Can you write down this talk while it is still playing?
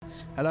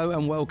Hello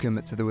and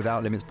welcome to the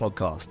Without Limits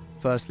podcast.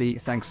 Firstly,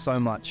 thanks so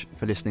much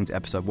for listening to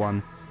episode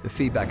 1. The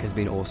feedback has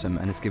been awesome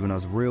and it's given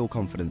us real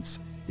confidence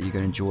that you're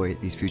going to enjoy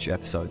these future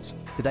episodes.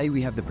 Today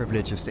we have the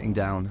privilege of sitting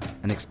down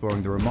and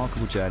exploring the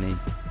remarkable journey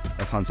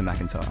of Hunter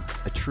McIntyre,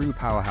 a true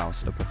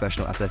powerhouse of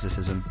professional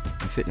athleticism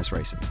and fitness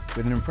racing.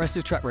 With an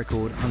impressive track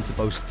record, Hunter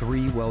boasts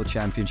 3 world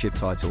championship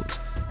titles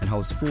and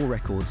holds 4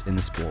 records in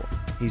the sport.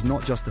 He's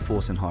not just a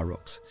force in high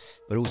rocks,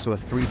 but also a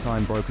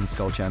 3-time Broken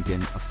Skull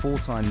champion, a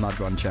 4-time Mud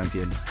Run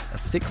champion, a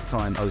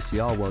 6-time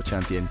OCR world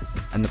champion,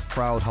 and the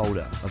proud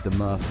holder of the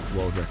Murph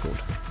world record.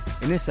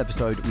 In this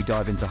episode, we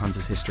dive into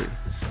Hunter's history,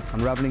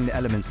 unraveling the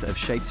elements that have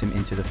shaped him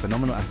into the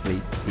phenomenal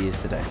athlete he is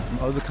today. From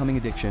overcoming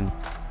addiction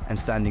and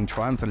standing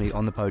triumphantly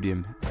on the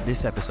podium,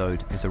 this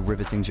episode is a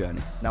riveting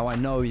journey. Now, I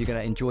know you're going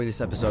to enjoy this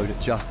episode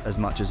just as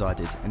much as I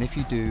did, and if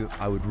you do,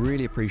 I would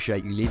really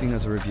appreciate you leaving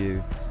us a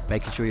review,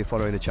 making sure you're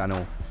following the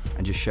channel,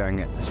 and just sharing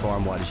it as far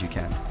and wide as you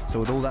can. So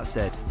with all that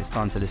said, it's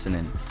time to listen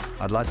in.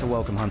 I'd like to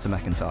welcome Hunter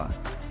McIntyre,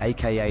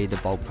 aka the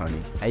Bulk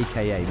Pony,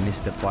 aka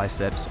Mr.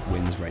 Biceps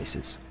Wins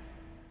Races.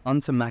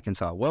 Hunter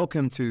McIntyre,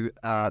 welcome to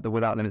the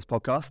Without Limits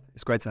podcast.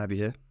 It's great to have you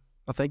here.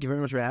 Well, thank you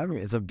very much for having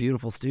me. It's a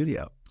beautiful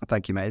studio.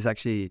 Thank you, mate.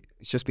 It's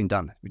just been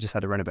done. We just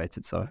had it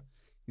renovated, so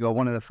you are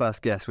one of the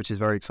first guests, which is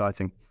very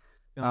exciting.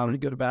 I'm pretty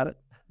good about it.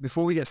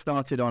 Before we get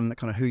started on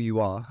kind of who you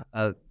are,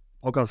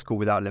 podcast is called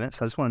Without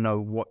Limits. I just want to know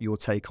what your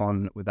take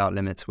on Without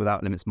Limits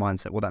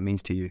mindset, what that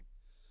means to you.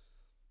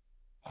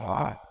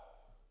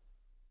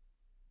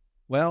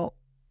 Well,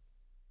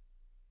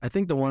 I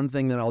think the one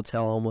thing that I'll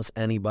tell almost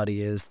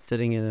anybody is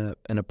sitting in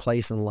a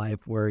place in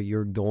life where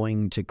you're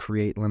going to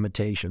create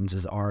limitations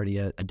is already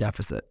a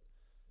deficit.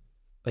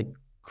 Like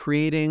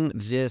creating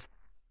this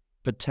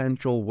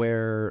potential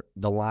where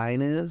the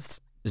line is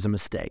a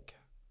mistake.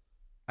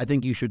 I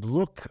think you should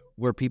look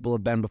where people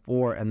have been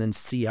before and then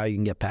see how you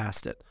can get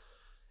past it.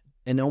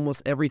 And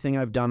almost everything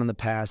I've done in the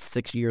past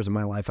 6 years of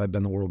my life, I've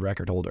been the world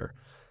record holder.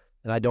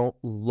 And I don't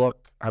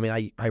look,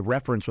 I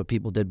reference what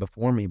people did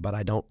before me, but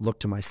I don't look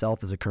to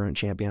myself as a current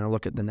champion. I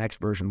look at the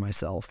next version of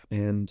myself.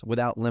 And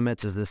Without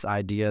Limits is this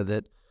idea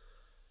that,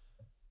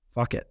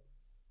 fuck it,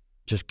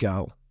 just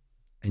go.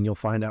 And you'll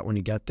find out when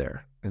you get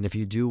there. And if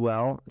you do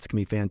well, it's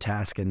going to be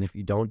fantastic. And if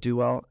you don't do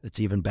well,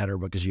 it's even better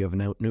because you have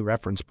a new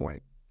reference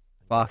point.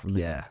 Fuck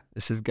yeah.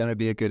 This is going to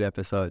be a good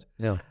episode.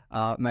 Yeah.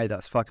 Mate,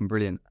 that's fucking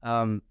brilliant.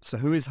 So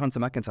who is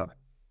Hunter McIntyre?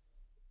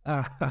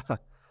 I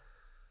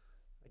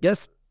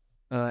guess...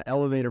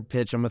 elevator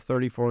pitch. I'm a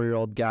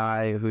 34-year-old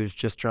guy who's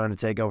just trying to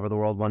take over the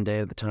world one day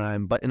at a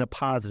time, but in a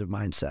positive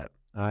mindset.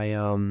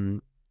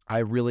 I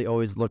really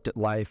always looked at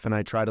life, and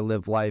I try to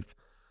live life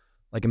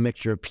like a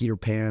mixture of Peter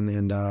Pan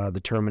and the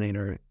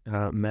Terminator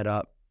met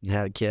up and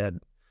had a kid.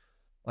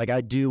 Like,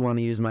 I do want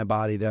to use my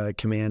body to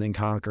command and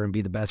conquer and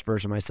be the best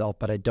version of myself,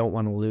 but I don't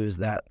want to lose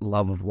that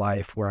love of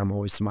life where I'm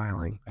always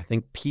smiling. I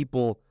think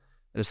people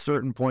at a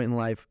certain point in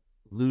life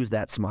lose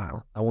that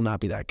smile. I will not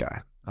be that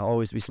guy. I'll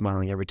always be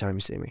smiling every time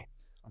you see me.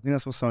 I think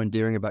that's what's so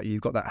endearing about you.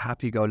 You've got that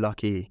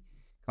happy-go-lucky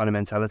kind of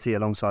mentality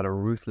alongside a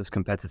ruthless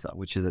competitor,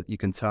 which is that you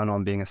can turn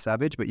on being a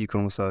savage, but you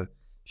can also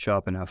show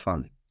up and have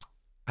fun.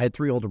 I had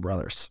 3 older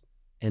brothers,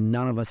 and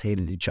none of us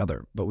hated each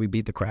other, but we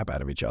beat the crap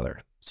out of each other.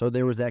 So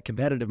there was that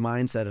competitive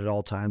mindset at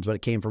all times, but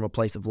it came from a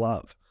place of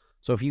love.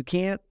 So if you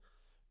can't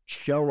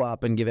show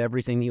up and give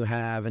everything you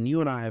have, and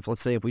you and I, let's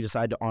say if we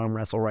decide to arm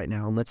wrestle right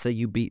now, and let's say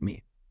you beat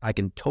me, I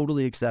can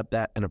totally accept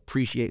that and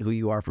appreciate who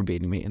you are for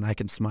beating me, and I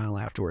can smile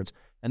afterwards.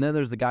 And then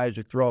there's the guys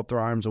who throw up their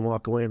arms and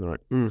walk away, and they're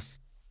like, just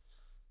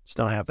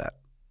don't have that.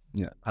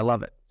 Yeah. I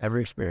love it. Every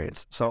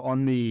experience. So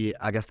on the,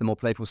 I guess, the more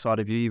playful side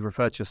of you, you've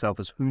referred to yourself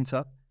as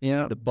Hunter.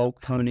 Yeah. The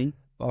Bulk Pony.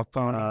 Bulk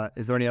Pony.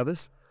 Is there any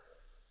others?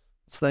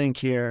 Let's think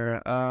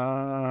here.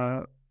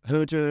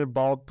 Hunter,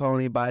 Bulk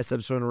Pony,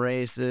 Biceps Wins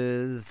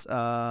Races,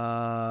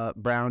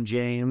 Brown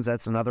James.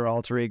 That's another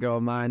alter ego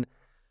of mine.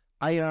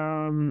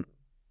 I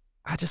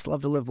just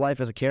love to live life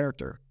as a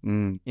character.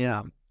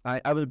 Yeah.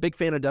 I was a big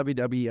fan of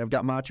WWE. I've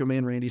got Macho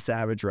Man Randy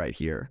Savage right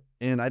here.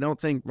 And I don't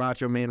think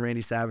Macho Man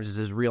Randy Savage is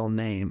his real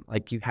name.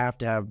 Like, you have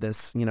to have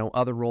this,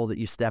 other role that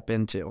you step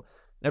into.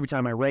 Every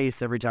time I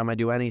race, every time I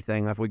do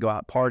anything, if we go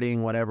out partying,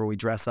 whatever, we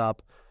dress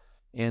up.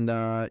 And,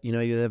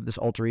 you have this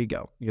alter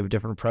ego. You have a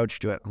different approach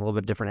to it, a little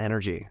bit different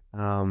energy.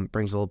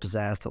 Brings a little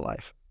pizzazz to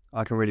life.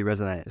 I can really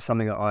resonate. It's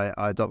something that I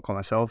adopt on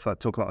myself. I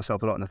talk about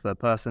myself a lot in the third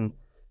person.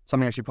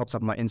 Something actually pops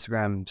up in my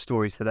Instagram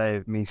stories today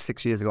of me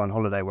 6 years ago on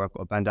holiday where I've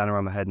got a bandana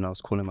around my head and I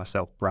was calling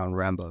myself Brown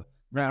Rambo.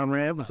 Brown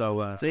Rambo.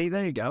 So, see,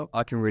 there you go.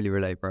 I can really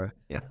relate, bro.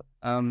 Yeah.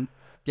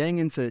 Getting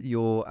into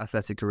your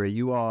athletic career,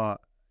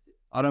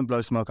 I don't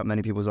blow smoke up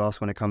many people's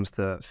ass when it comes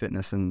to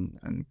fitness and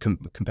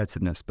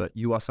competitiveness, but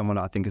you are someone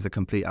that I think is a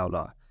complete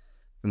outlier.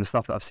 From the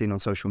stuff that I've seen on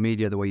social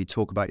media, the way you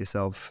talk about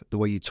yourself, the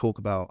way you talk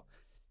about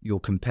your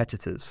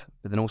competitors,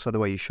 but then also the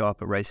way you show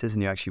up at races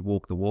and you actually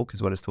walk the walk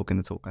as well as talking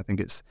the talk. I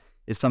think it's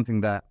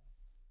something that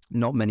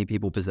not many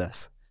people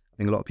possess. I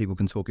think a lot of people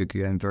can talk a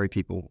good game, very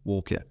people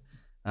walk it.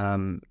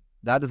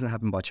 That doesn't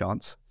happen by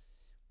chance.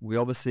 We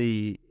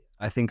obviously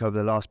I think over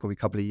the last probably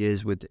couple of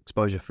years with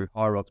exposure through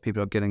High Rocks,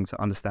 people are getting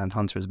to understand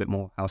Hunter as a bit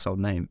more household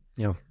name.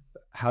 Yeah.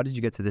 How did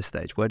you get to this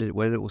stage? Where did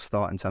it all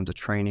start in terms of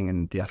training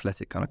and the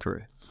athletic kind of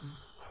career?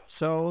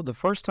 So the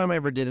first time I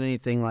ever did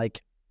anything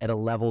like at a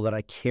level that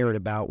I cared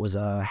about was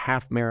a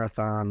half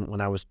marathon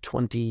when I was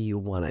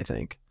 21, I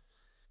think.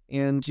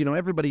 And,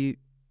 everybody,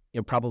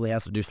 probably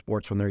has to do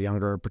sports when they're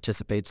younger or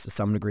participates to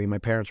some degree. My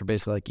parents were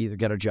basically like, either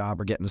get a job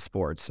or get into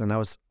sports. And I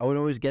would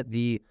always get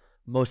the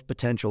most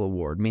potential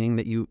award, meaning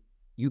that you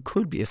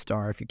could be a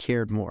star if you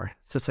cared more.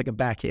 It's just like a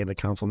backhanded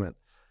compliment.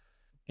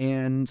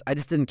 And I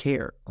just didn't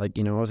care. Like,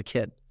 I was a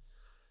kid.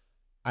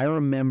 I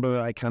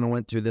remember I kind of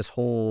went through this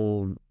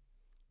whole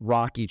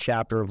rocky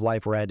chapter of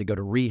life where I had to go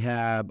to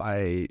rehab.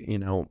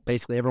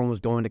 Basically everyone was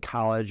going to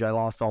college. I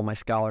lost all my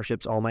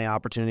scholarships, all my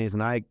opportunities,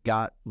 and I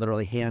got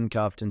literally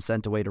handcuffed and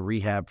sent away to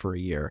rehab for a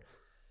year.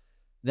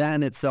 That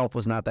in itself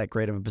was not that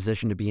great of a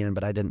position to be in,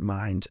 but I didn't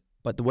mind.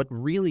 But what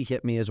really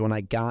hit me is when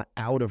I got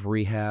out of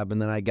rehab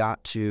and then I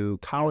got to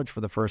college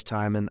for the first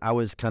time, and I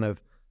was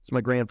it's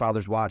my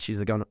grandfather's watch. He's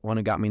the one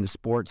who got me into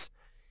sports.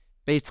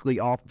 Basically,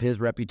 off of his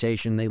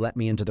reputation, they let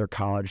me into their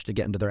college to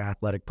get into their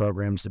athletic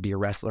programs to be a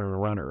wrestler and a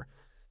runner.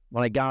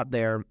 When I got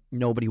there,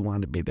 nobody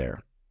wanted me there.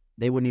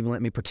 They wouldn't even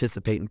let me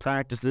participate in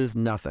practices,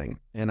 nothing.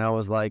 And I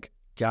was like,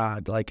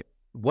 God,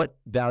 what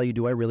value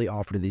do I really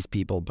offer to these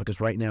people?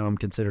 Because right now I'm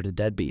considered a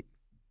deadbeat.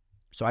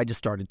 So I just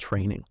started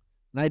training.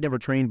 And I'd never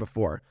trained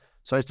before.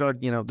 So I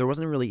started, there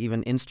wasn't really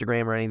even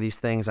Instagram or any of these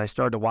things. I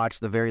started to watch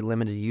the very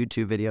limited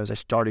YouTube videos. I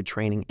started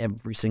training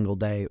every single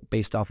day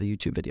based off the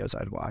YouTube videos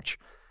I'd watch.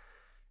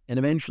 And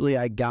eventually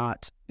I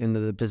got into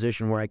the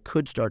position where I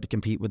could start to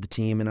compete with the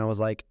team. And I was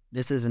like,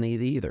 this isn't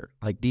it either.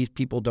 Like, these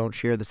people don't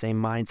share the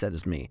same mindset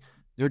as me.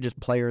 They're just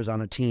players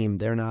on a team.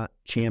 They're not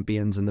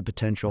champions in the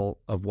potential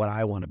of what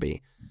I want to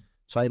be.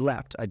 So I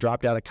left. I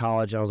dropped out of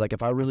college. And I was like,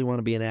 if I really want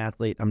to be an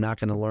athlete, I'm not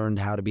going to learn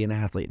how to be an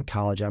athlete in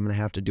college. I'm going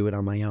to have to do it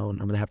on my own.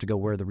 I'm going to have to go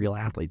where the real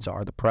athletes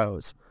are, the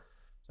pros.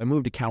 I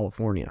moved to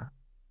California.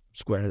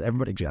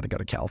 Everybody's got to go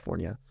to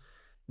California.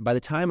 And by the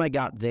time I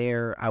got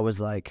there, I was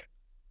like,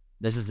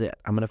 this is it.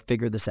 I'm going to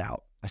figure this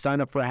out. I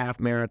signed up for a half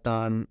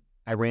marathon.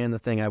 I ran the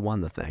thing. I won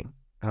the thing.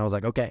 And I was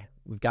like, okay,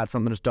 we've got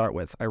something to start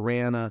with. I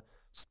ran a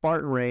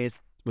Spartan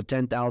race with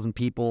 10,000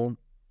 people,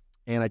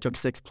 and I took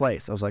 6th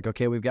place. I was like,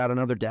 okay, we've got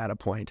another data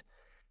point.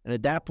 And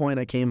at that point,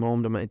 I came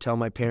home to tell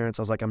my parents,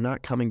 I was like, I'm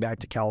not coming back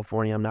to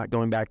California. I'm not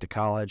going back to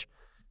college.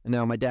 And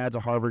now my dad's a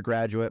Harvard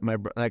graduate. My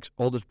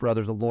oldest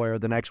brother's a lawyer.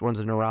 The next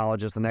one's a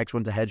neurologist. The next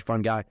one's a hedge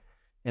fund guy.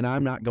 And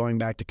I'm not going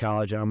back to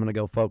college. I'm going to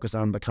go focus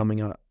on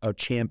becoming a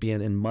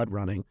champion in mud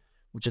running,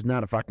 which is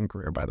not a fucking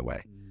career, by the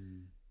way.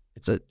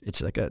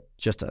 It's like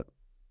just a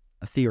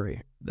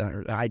theory,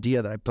 an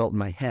idea that I built in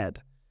my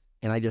head.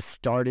 And I just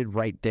started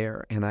right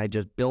there. And I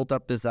just built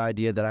up this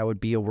idea that I would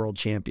be a world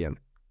champion.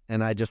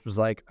 And I just was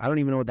like, I don't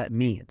even know what that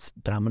means,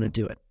 but I'm going to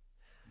do it.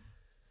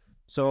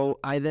 So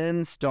I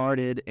then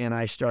started,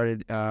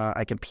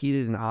 I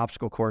competed in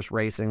obstacle course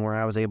racing where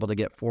I was able to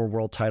get 4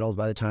 world titles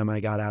by the time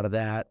I got out of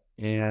that.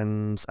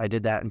 And I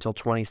did that until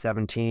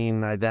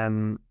 2017. I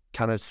then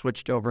kind of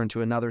switched over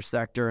into another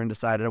sector and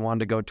decided I wanted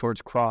to go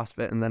towards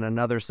CrossFit, and then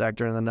another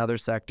sector and another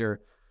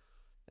sector.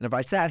 And if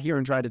I sat here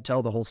and tried to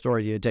tell the whole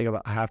story, it'd take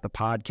about half the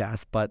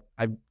podcast, but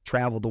I've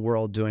traveled the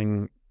world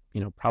doing,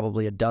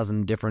 probably a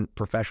dozen different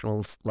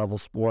professional level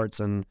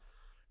sports and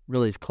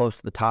really as close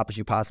to the top as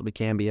you possibly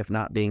can be, if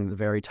not being the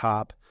very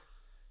top.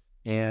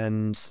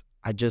 And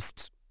I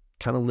just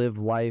kind of live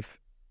life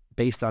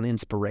based on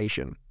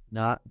inspiration,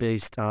 not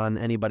based on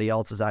anybody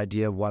else's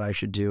idea of what I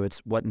should do. It's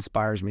what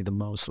inspires me the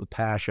most with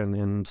passion.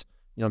 And,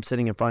 I'm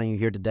sitting in front of you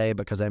here today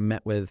because I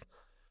met with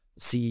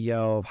the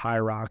CEO of High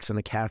Rocks in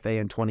a cafe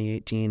in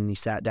 2018. And he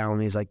sat down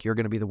and he's like, you're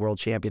going to be the world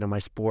champion of my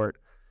sport.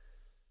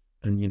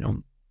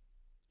 And,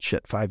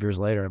 5 years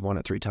later, I've won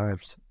it 3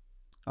 times.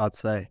 I'd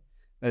say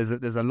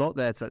there's a lot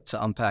there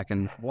to unpack.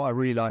 And what I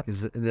really like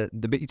is the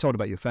bit you told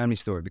about your family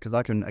story, because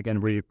I can,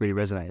 again, really, really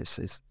resonate.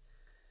 It's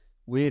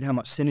weird how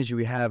much synergy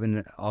we have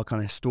in our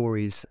kind of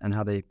stories and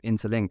how they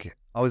interlink.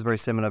 I was very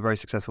similar, very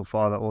successful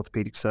father,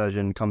 orthopedic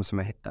surgeon, comes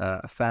from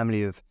a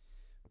family of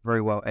very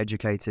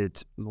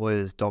well-educated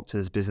lawyers,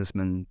 doctors,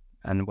 businessmen.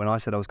 And when I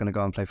said I was going to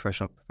go and play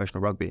professional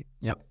rugby,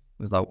 it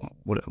was like,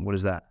 what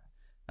is that?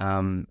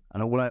 And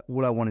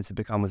all I wanted to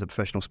become was a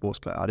professional sports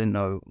player. I didn't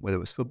know whether it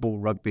was football,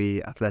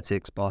 rugby,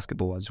 athletics,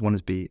 basketball. I just wanted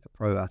to be a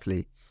pro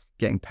athlete,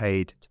 getting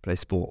paid to play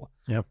sport.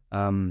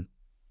 And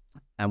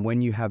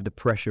when you have the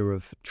pressure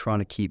of trying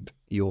to keep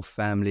your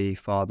family,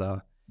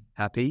 father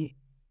happy,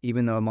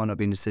 even though it might not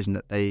be a decision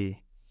that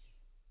they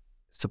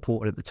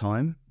supported at the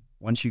time,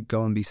 once you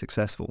go and be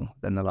successful,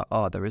 then they're like,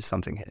 oh, there is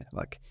something here.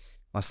 Like,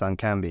 my son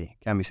can be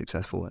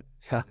successful at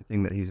the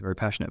thing that he's very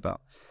passionate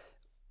about.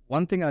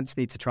 One thing I just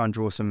need to try and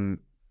draw some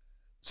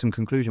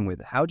conclusion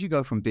with. How do you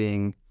go from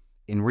being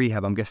in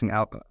rehab? I'm guessing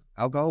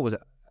alcohol, was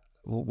it?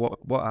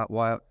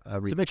 Why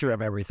It's a mixture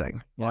of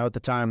everything. At the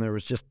time, there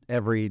was just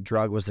every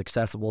drug was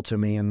accessible to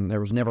me, and there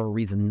was never a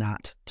reason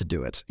not to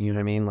do it. You know what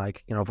I mean?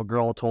 Like, if a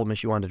girl told me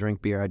she wanted to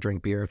drink beer, I'd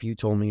drink beer. If you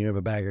told me you have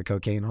a bag of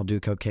cocaine, I'll do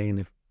cocaine.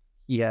 If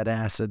he had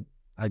acid,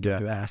 I go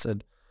to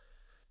acid.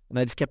 And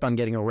I just kept on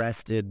getting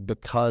arrested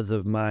because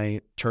of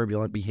my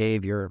turbulent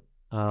behavior.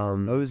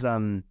 Those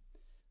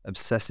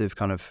obsessive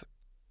kind of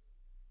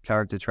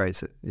character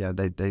traits,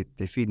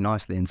 they feed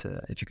nicely into,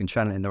 if you can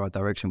channel it in the right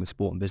direction with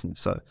sport and business.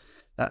 So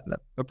that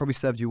probably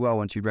served you well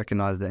once you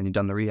recognized it and you'd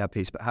done the rehab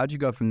piece. But how did you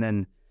go from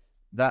then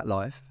that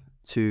life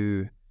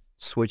to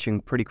switching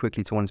pretty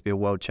quickly to wanting to be a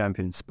world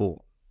champion in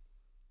sport?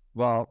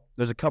 Well,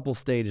 there's a couple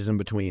stages in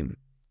between.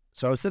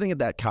 So I was sitting at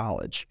that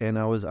college and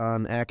I was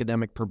on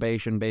academic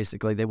probation.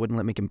 Basically, they wouldn't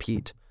let me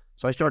compete.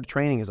 So I started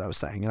training, as I was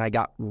saying, and I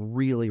got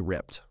really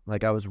ripped.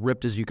 Like, I was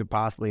ripped as you could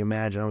possibly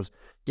imagine. I was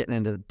getting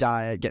into the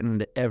diet, getting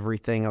into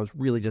everything. I was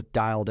really just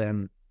dialed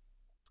in.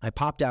 I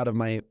popped out of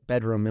my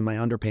bedroom in my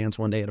underpants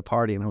one day at a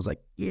party, and I was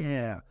like,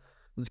 yeah. And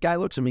this guy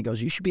looks at me and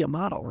goes, you should be a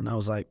model. And I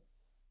was like,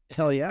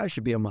 hell yeah, I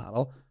should be a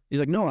model. He's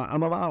like, no,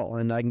 I'm a model,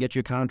 and I can get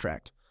you a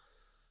contract.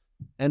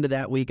 End of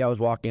that week, I was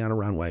walking on a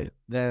runway.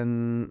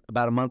 Then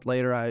about a month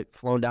later, I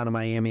flown down to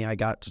Miami. I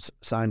got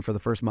signed for the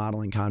first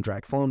modeling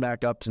contract. Flown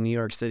back up to New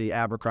York City,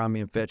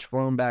 Abercrombie & Fitch.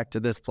 Flown back to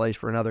this place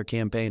for another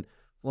campaign.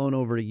 Flown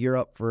over to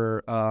Europe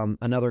for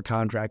another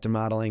contract in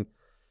modeling.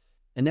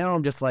 And now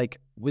I'm just like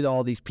with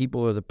all these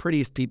people who are the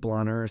prettiest people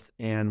on earth,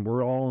 and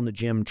we're all in the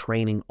gym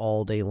training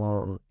all day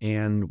long.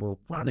 And we're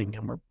running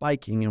and we're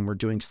biking and we're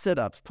doing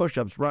sit-ups,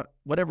 push-ups, run,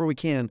 whatever we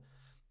can,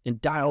 and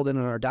dialed in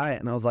on our diet.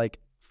 And I was like,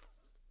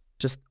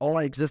 just all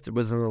I existed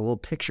was in a little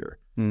picture.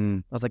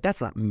 I was like,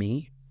 that's not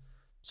me.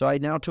 So I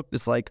now took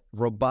this like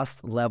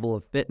robust level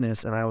of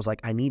fitness and I was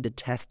like, I need to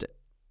test it.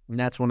 And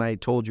that's when I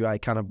told you I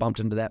kind of bumped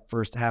into that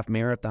first half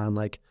marathon.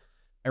 Like,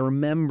 I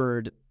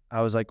remembered,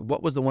 I was like,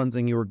 what was the one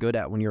thing you were good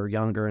at when you were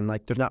younger? And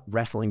like, there's not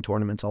wrestling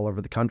tournaments all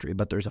over the country,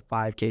 but there's a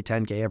 5K,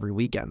 10K every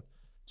weekend.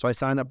 So I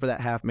signed up for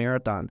that half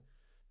marathon.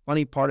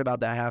 Funny part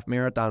about that half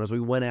marathon is we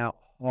went out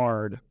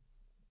hard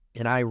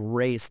and I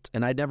raced,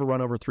 and I'd never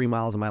run over 3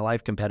 miles in my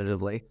life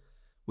competitively.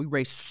 We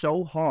raced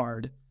so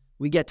hard,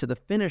 we get to the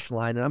finish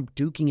line, and I'm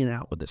duking it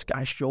out with this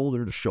guy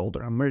shoulder to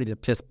shoulder. I'm ready to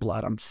piss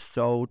blood. I'm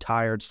so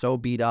tired, so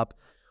beat up.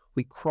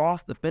 We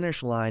crossed the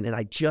finish line, and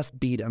I just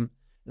beat him,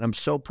 and I'm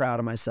so proud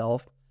of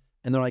myself.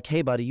 And they're like,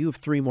 hey, buddy, you have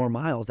 3 more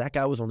miles. That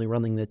guy was only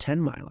running the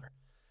 10-miler.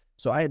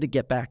 So I had to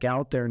get back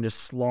out there and just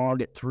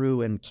slog it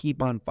through and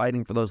keep on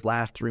fighting for those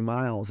last 3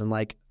 miles. And,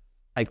 like,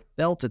 I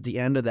felt at the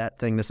end of that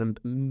thing this,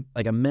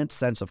 like, immense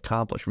sense of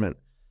accomplishment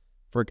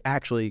for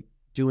actually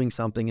doing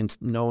something and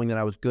knowing that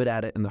I was good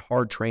at it, and the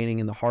hard training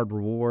and the hard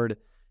reward,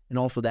 and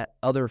also that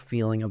other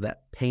feeling of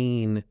that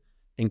pain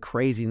and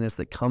craziness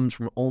that comes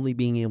from only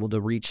being able to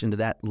reach into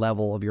that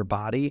level of your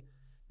body.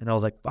 And I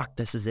was like, fuck,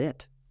 this is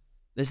it.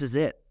 This is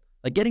it.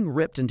 Like, getting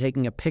ripped and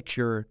taking a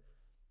picture,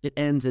 it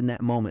ends in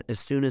that moment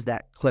as soon as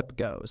that clip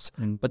goes.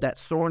 But that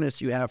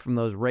soreness you have from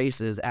those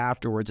races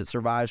afterwards, it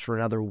survives for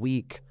another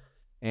week,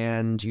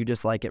 and you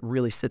just like, it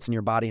really sits in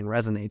your body and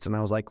resonates. And I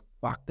was like,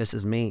 fuck, this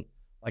is me.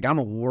 Like, I'm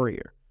a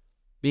warrior.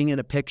 Being in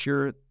a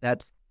picture,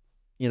 that's,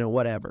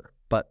 whatever.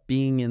 But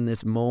being in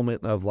this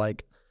moment of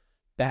like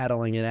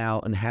battling it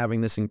out and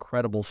having this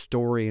incredible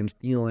story and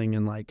feeling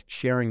and like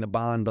sharing the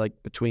bond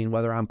like between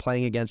whether I'm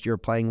playing against you or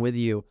playing with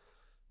you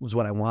was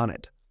what I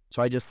wanted.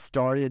 So I just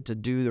started to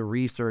do the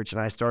research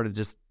and I started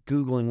just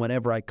Googling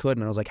whatever I could.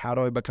 And I was like, how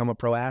do I become a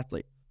pro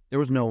athlete? There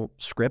was no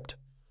script.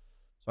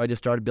 So I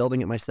just started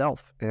building it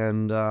myself.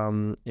 And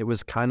it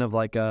was kind of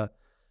like a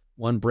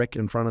one brick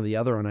in front of the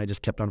other. And I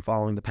just kept on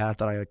following the path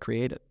that I had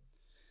created.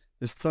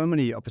 There's so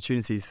many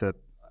opportunities for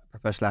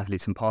professional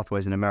athletes and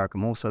pathways in America,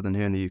 more so than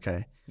here in the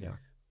UK. Yeah.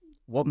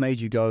 What made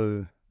you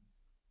go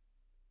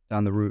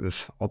down the route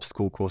of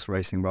obstacle course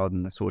racing rather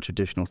than the sort of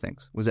traditional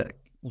things? Was it?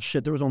 Well,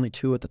 shit, there was only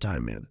 2 at the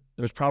time, man.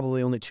 There was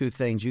probably only 2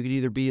 things. You could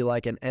either be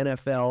like an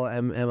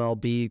NFL,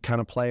 MLB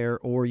kind of player,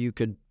 or you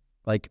could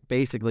like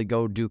basically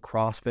go do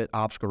CrossFit,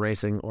 obstacle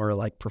racing, or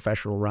like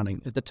professional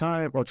running. At the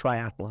time, or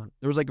triathlon.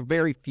 There was like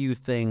very few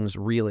things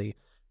really.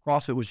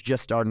 CrossFit was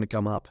just starting to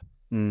come up.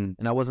 And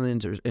I wasn't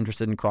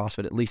interested in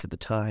CrossFit, at least at the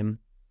time.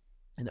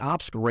 And the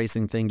obstacle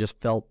racing thing just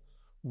felt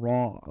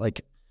raw.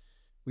 Like,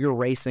 we were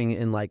racing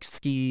in like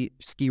ski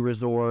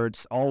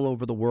resorts all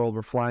over the world.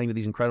 We're flying to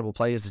these incredible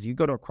places. You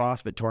go to a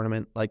CrossFit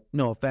tournament, like,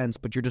 no offense,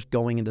 but you're just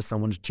going into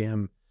someone's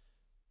gym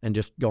and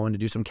just going to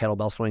do some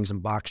kettlebell swings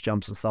and box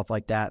jumps and stuff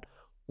like that.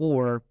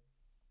 Or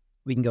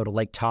we can go to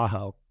Lake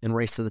Tahoe and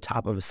race to the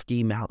top of a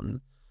ski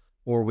mountain.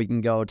 Or we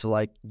can go to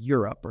like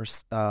Europe or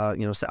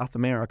South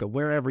America,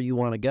 wherever you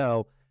want to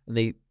go. And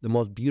the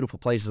most beautiful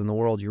places in the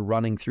world, you're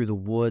running through the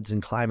woods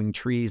and climbing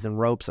trees and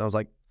ropes. And I was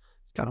like,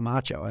 it's kind of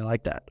macho. I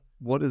like that.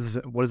 What does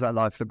that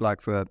life look like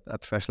for a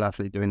professional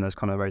athlete doing those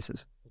kind of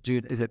races?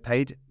 Dude, is it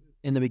paid?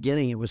 In the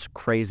beginning, it was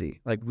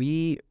crazy. Like,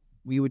 we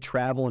would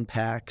travel in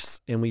packs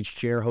and we'd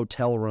share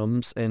hotel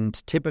rooms. And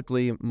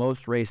typically,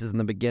 most races in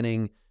the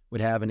beginning would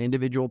have an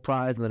individual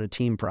prize and then a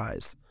team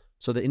prize.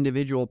 So the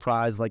individual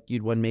prize, like,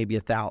 you'd win maybe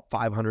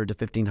 $500 to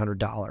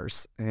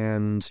 $1,500.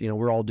 And,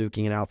 we're all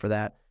duking it out for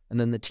that. And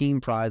then the team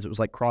prize, it was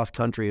like cross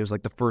country. It was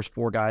like the first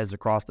 4 guys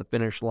across the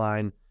finish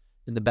line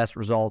and the best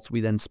results.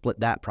 We then split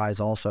that prize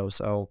also.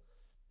 So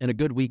in a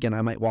good weekend,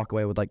 I might walk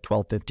away with like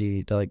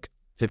 $1,250 to like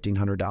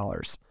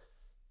 $1,500.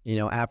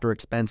 After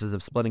expenses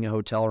of splitting a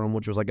hotel room,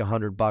 which was like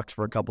 $100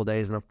 for a couple of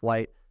days and a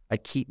flight,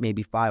 I'd keep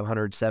maybe $500,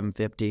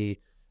 $750,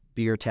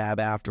 beer tab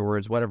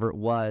afterwards, whatever it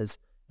was.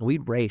 And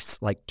we'd race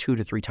like 2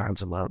 to 3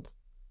 times a month.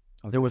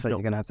 You're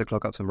going to have to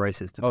clock up some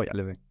races to make a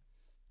living.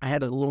 I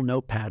had a little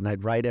notepad and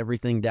I'd write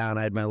everything down.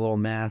 I had my little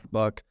math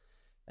book.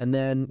 And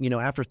then,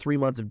 after 3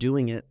 months of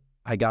doing it,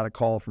 I got a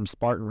call from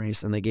Spartan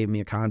Race and they gave me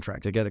a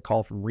contract. I got a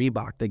call from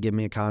Reebok. They gave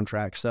me a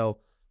contract. So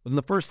within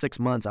the first 6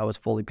 months, I was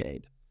fully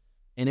paid.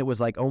 And it was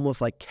like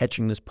almost like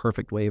catching this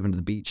perfect wave into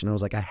the beach. And I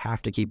was like, I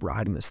have to keep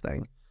riding this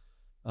thing.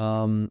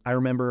 I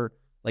remember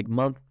like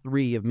month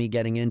 3 of me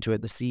getting into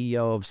it, the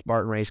CEO of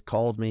Spartan Race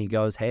calls me. He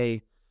goes,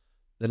 hey,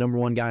 the number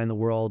 1 guy in the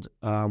world,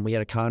 we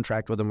had a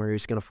contract with him where he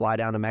was going to fly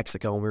down to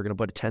Mexico and we were going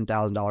to put a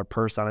 $10,000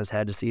 purse on his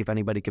head to see if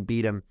anybody could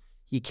beat him.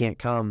 He can't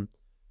come.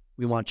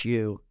 We want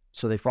you.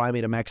 So they fly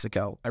me to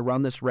Mexico. I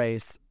run this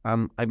race.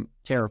 I'm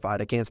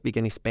terrified. I can't speak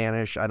any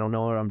Spanish. I don't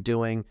know what I'm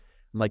doing.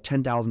 I'm like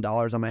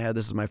 $10,000 on my head.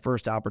 This is my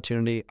first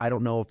opportunity. I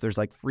don't know if there's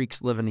like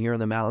freaks living here in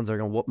the mountains that are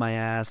going to whoop my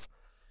ass.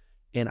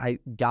 And I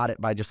got it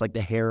by just like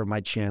the hair of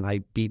my chin. I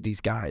beat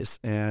these guys.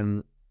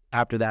 And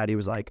after that, he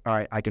was like, all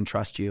right, I can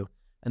trust you.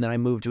 And then I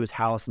moved to his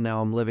house. And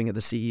now I'm living at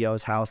the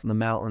CEO's house in the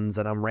mountains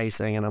and I'm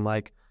racing. And I'm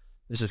like,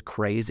 this is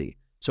crazy.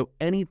 So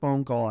any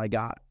phone call I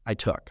got, I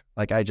took.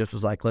 Like I just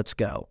was like, let's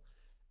go.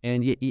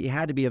 And you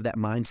had to be of that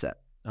mindset.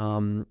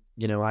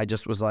 I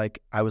just was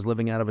like, I was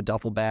living out of a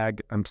duffel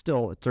bag. I'm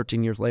still,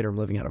 13 years later, I'm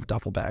living out of a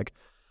duffel bag.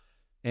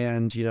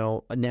 And,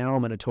 now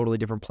I'm in a totally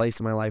different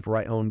place in my life where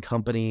I own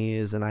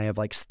companies and I have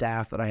like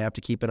staff that I have to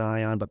keep an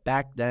eye on. But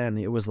back then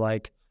it was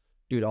like,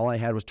 dude, all I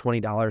had was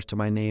 $20 to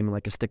my name and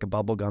like a stick of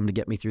bubble gum to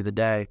get me through the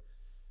day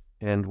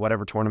and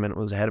whatever tournament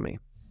was ahead of me.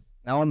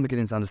 Now I'm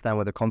beginning to understand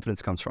where the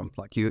confidence comes from.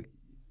 Like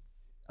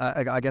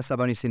I guess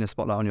I've only seen a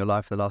spotlight on your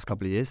life for the last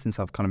couple of years since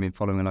I've kind of been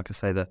following, like I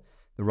say, the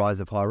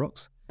rise of High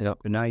Rocks. Yep.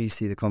 But now you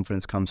see the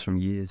confidence comes from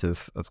years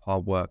of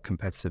hard work,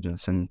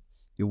 competitiveness, and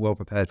you're well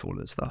prepared for all of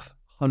this stuff.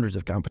 Hundreds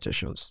of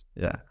competitions.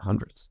 Yeah.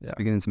 Hundreds. It's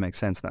beginning to make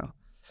sense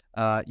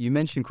now. You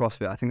mentioned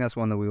CrossFit. I think that's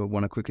one that we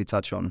want to quickly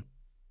touch on.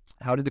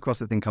 How did the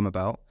CrossFit thing come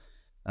about?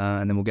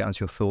 And then we'll get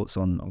onto your thoughts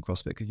on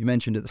CrossFit. Because you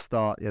mentioned at the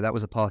start, that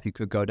was a path you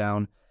could go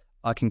down.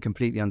 I can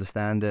completely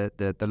understand that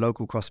the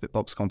local CrossFit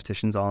box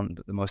competitions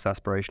aren't the most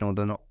aspirational.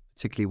 They're not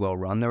particularly well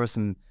run. There are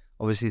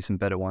obviously some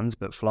better ones,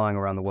 but flying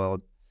around the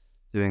world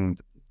doing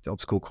the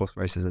obstacle course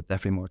races are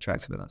definitely more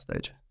attractive at that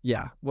stage.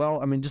 Yeah.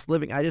 Well, I mean,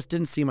 I just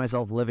didn't see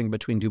myself living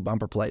between 2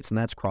 bumper plates, and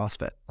that's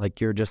CrossFit. Like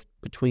you're just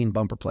between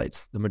bumper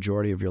plates the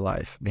majority of your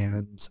life.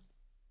 And,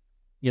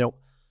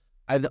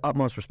 I have the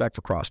utmost respect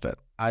for CrossFit.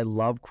 I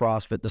love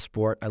CrossFit, the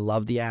sport. I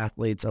love the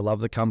athletes. I love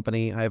the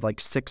company. I have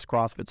like 6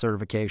 CrossFit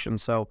certifications.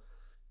 So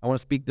I want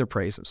to speak their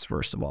praises,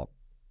 first of all.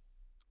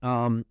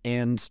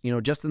 And,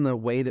 just in the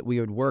way that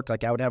we would work,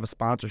 like I would have a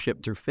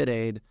sponsorship through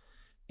FitAid,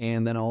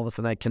 and then all of a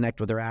sudden I'd connect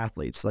with their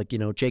athletes. Like,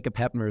 Jacob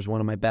Heppner is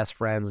one of my best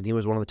friends, and he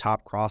was one of the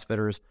top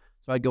CrossFitters.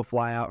 So I'd go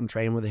fly out and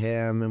train with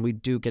him, and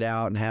we'd duke it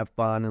out and have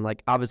fun. And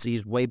like, obviously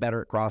he's way better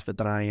at CrossFit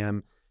than I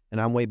am, and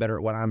I'm way better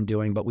at what I'm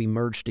doing, but we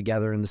merged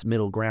together in this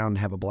middle ground and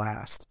have a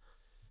blast.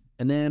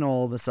 And then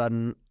all of a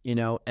sudden,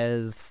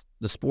 as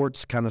the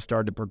sports kind of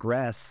started to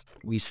progress,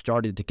 we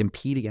started to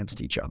compete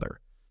against each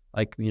other.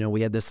 Like, we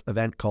had this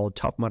event called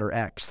Tough Mudder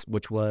X,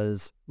 which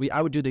was,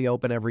 I would do the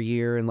Open every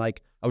year, and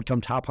like, I would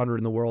come top 100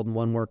 in the world in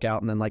one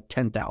workout and then like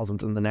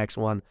 10,000th in the next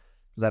one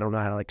because I don't know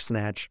how to like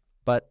snatch.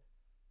 But,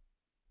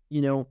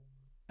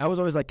 I was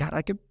always like, God,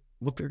 I could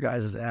whoop your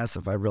guys' ass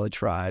if I really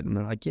tried. And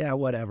they're like, yeah,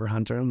 whatever,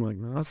 Hunter. I'm like,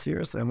 no,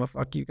 seriously, I'm going to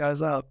fuck you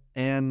guys up.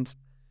 And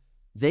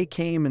they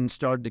came and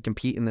started to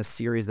compete in this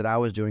series that I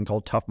was doing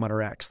called Tough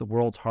Mudder X, the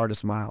world's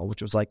hardest mile,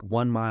 which was like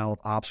 1 mile of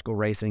obstacle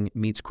racing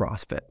meets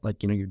CrossFit.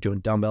 Like, you're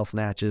doing dumbbell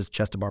snatches,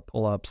 chest to bar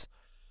pull-ups,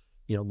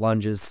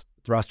 lunges,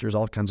 thrusters,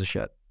 all kinds of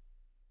shit.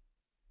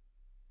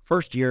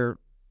 First year,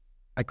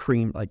 I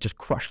just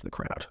crushed the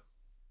crowd.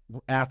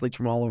 Athletes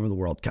from all over the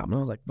world come. And I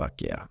was like,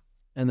 fuck yeah.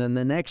 And then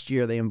the next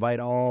year, they invite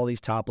all these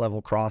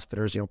top-level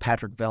CrossFitters.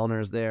 Patrick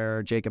Vellner's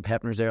there, Jacob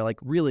Heppner's there, like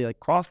really like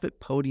CrossFit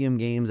Podium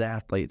Games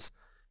athletes.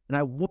 And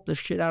I whooped the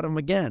shit out of them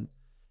again.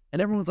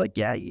 And everyone's like,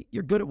 yeah,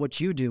 you're good at what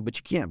you do, but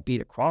you can't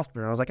beat a CrossFitter.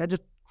 And I was like, I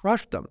just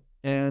crushed them.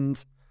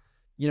 And,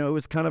 it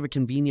was kind of a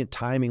convenient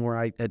timing where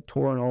I had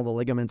torn all the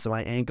ligaments in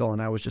my ankle,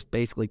 and I was just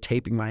basically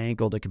taping my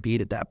ankle to compete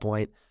at that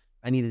point.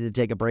 I needed to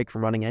take a break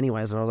from running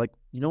anyways. And I was like,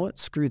 you know what?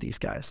 Screw these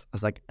guys. I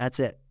was like, that's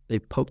it.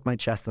 They've poked my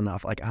chest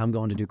enough. Like, I'm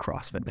going to do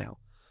CrossFit now.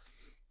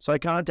 So I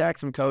contact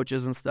some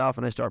coaches and stuff,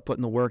 and I start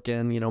putting the work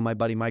in. My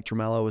buddy Mike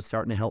Tremello was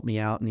starting to help me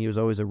out, and he was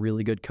always a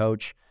really good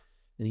coach.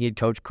 And he had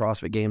coached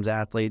CrossFit Games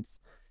athletes.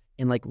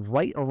 And like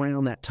right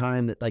around that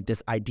time that like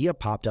this idea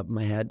popped up in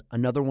my head,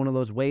 another one of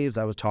those waves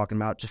I was talking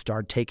about just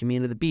started taking me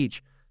into the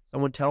beach.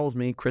 Someone tells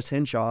me, Chris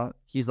Hinshaw,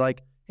 he's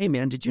like, hey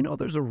man, did you know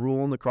there's a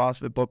rule in the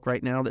CrossFit book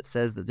right now that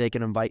says that they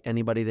can invite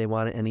anybody they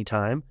want at any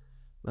time?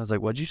 And I was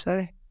like, what'd you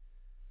say?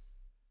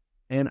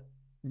 And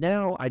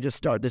now I just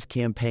start this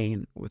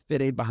campaign with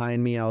FitAid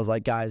behind me. I was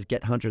like, guys,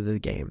 get Hunter to the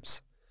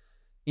games.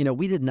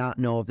 we did not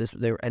know if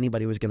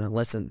anybody was going to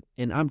listen.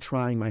 And I'm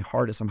trying my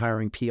hardest. I'm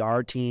hiring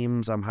PR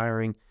teams. I'm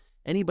hiring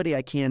anybody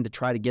I can to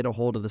try to get a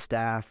hold of the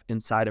staff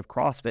inside of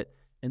CrossFit.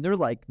 And they're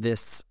like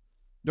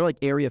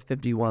Area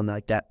 51,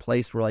 like that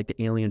place where like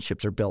the alien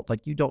ships are built.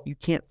 Like you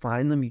can't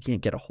find them. You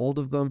can't get a hold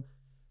of them.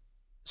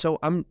 So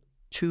I'm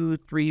 2,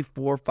 3,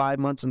 4, 5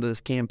 months into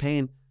this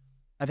campaign.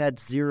 I've had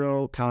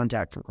zero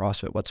contact from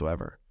CrossFit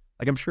whatsoever.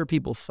 Like I'm sure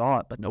people saw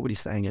it, but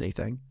nobody's saying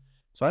anything.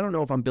 So I don't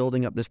know if I'm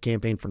building up this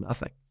campaign for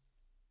nothing.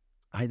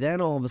 I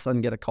then all of a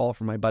sudden get a call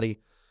from my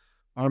buddy,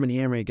 Armin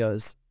Yammer. He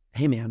goes,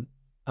 "Hey man,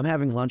 I'm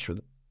having lunch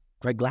with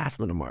Greg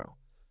Glassman tomorrow."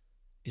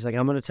 He's like,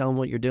 "I'm going to tell him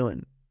what you're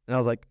doing." And I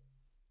was like,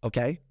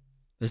 okay,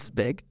 this is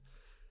big.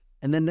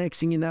 And then next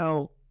thing you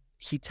know,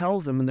 he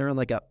tells them, and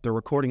they're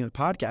recording a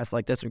podcast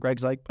like this. And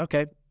Greg's like,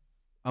 "Okay,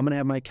 I'm going to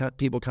have my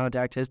people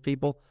contact his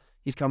people.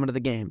 He's coming to the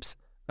games."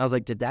 And I was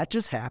like, did that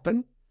just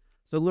happen?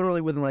 So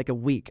literally within like a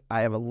week,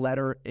 I have a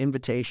letter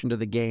invitation to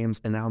the games,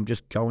 and now I'm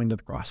just going to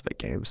the CrossFit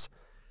games.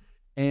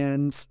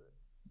 And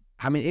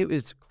I mean, it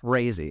was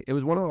crazy. It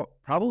was one of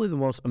probably the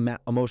most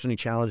emotionally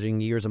challenging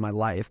years of my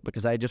life,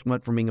 because I just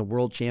went from being a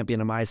world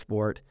champion in my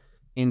sport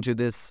into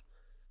this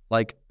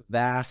like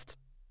vast,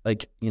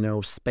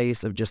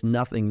 space of just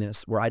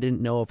nothingness where I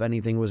didn't know if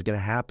anything was going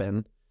to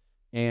happen.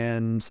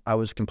 And I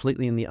was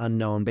completely in the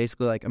unknown.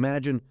 Basically, like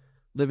imagine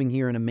living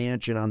here in a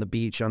mansion on the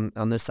beach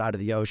on this side of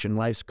the ocean.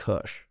 Life's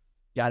cush.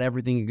 Got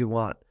everything you could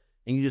want.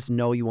 And you just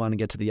know you want to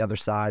get to the other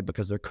side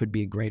because there could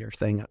be a greater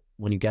thing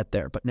when you get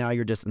there. But now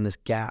you're just in this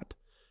gap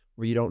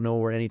where you don't know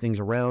where anything's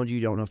around you.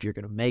 You don't know if you're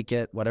going to make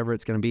it, whatever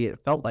it's going to be. It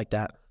felt like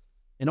that.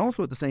 And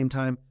also at the same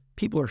time,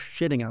 people are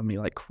shitting on me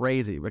like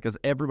crazy because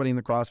everybody in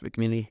the CrossFit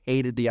community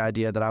hated the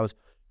idea that I was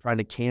trying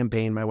to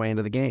campaign my way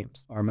into the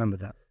games. I remember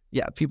that.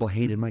 Yeah, people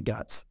hated my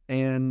guts.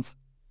 And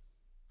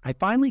I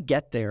finally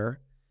get there,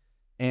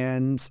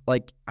 and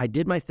like I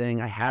did my thing.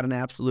 I had an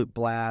absolute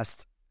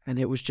blast, and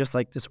it was just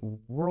like this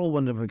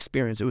whirlwind of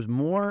experience. It was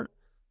more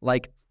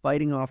like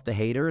fighting off the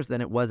haters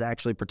than it was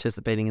actually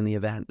participating in the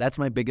event. That's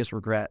my biggest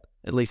regret,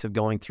 at least of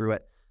going through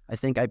it. I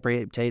think I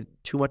paid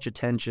too much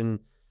attention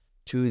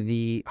to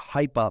the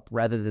hype up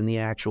rather than the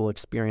actual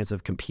experience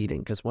of competing.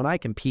 Because when I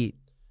compete,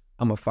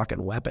 I'm a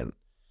fucking weapon.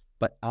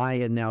 But I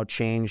had now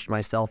changed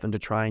myself into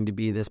trying to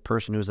be this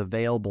person who's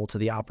available to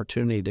the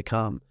opportunity to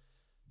come.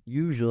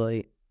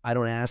 Usually, I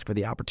don't ask for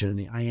the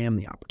opportunity. I am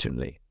the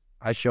opportunity.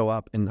 I show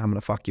up and I'm going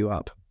to fuck you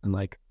up. And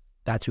like,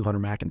 that's who Hunter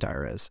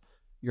McIntyre is.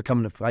 You're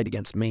coming to fight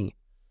against me.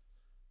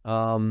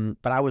 But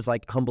I was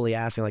like humbly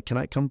asking, like, can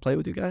I come play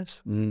with you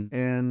guys?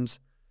 And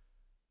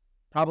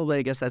probably,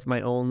 I guess that's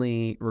my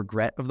only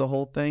regret of the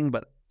whole thing.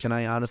 But can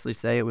I honestly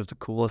say it was the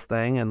coolest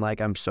thing? And like,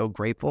 I'm so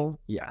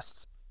grateful.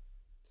 Yes.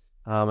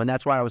 And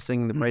that's why I was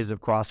singing the praises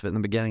of CrossFit in the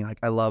beginning. Like,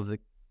 I love the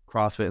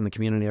CrossFit and the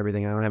community and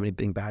everything. I don't have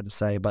anything bad to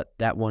say, but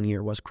that 1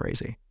 year was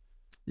crazy.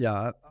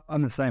 Yeah,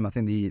 I'm the same. I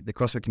think the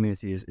CrossFit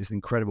community is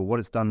incredible. What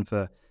it's done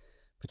for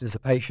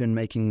participation,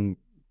 making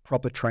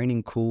proper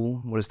training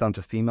cool, what it's done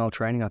for female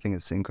training, I think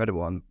it's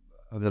incredible.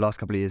 Over the last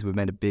couple of years, we've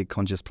made a big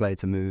conscious play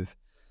to move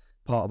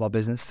part of our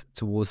business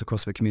towards the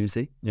CrossFit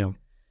community. Yeah.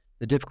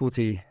 The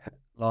difficulty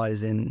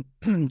lies in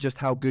just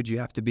how good you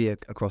have to be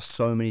across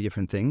so many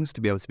different things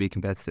to be able to be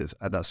competitive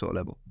at that sort of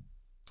level.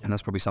 And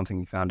that's probably something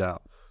you found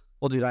out.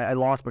 Well, dude, I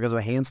lost because of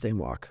a handstand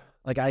walk.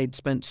 Like, I had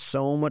spent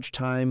so much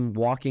time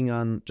walking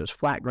on just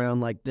flat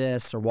ground like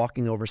this or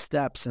walking over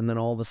steps, and then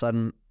all of a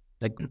sudden,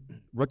 like,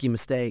 rookie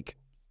mistake.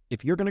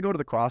 If you're going to go to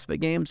the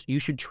CrossFit games, you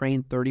should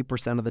train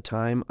 30% of the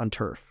time on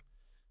turf.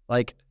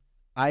 Like,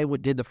 I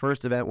did the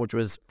first event, which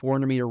was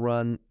 400-meter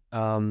run,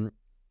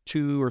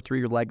 2 or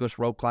 3 legless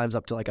rope climbs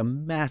up to like a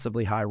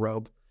massively high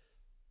rope,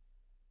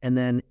 and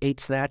then 8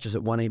 snatches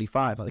at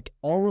 185. Like,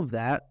 all of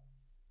that,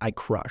 I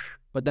crush.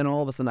 But then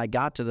all of a sudden, I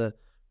got to the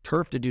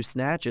turf to do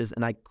snatches,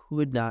 and I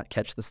could not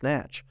catch the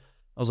snatch.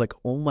 I was like,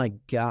 oh my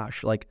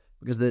gosh, like,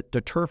 because the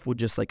turf would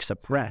just like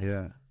suppress,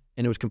 and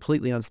it was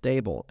completely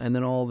unstable. And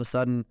then all of a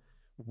sudden,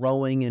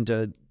 rowing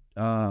into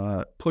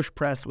push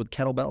press with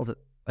kettlebells at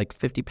like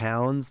 50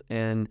 pounds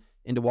and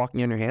into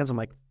walking on your hands, I'm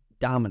like,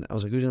 dominant. I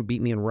was like, who's going to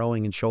beat me in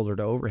rowing and shoulder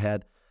to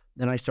overhead?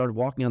 Then I started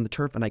walking on the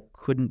turf, and I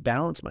couldn't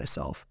balance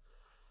myself.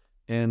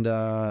 And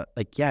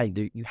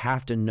you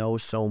have to know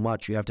so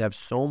much. You have to have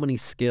so many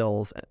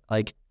skills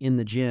like in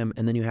the gym,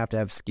 and then you have to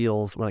have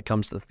skills when it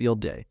comes to the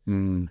field day.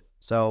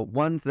 So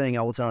one thing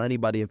I will tell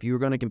anybody, if you're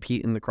going to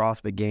compete in the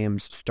CrossFit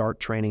games, start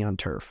training on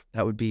turf.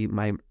 That would be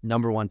my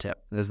number one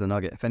tip. There's the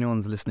nugget. If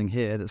anyone's listening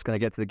here that's going to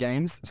get to the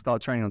games,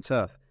 start training on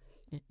turf.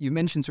 You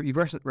mentioned, you've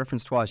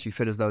referenced twice, you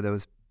feel as though there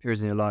was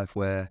periods in your life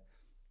where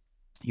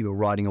you were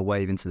riding a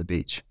wave into the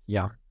beach.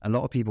 Yeah. A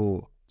lot of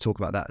people talk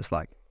about that as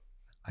like,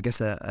 I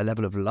guess a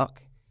level of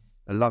luck.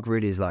 A luck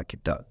really is like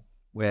that,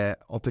 where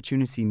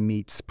opportunity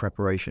meets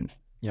preparation.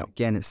 Yeah.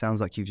 Again, it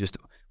sounds like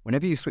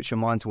whenever you switch your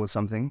mind towards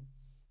something,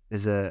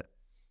 there's a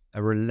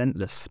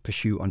relentless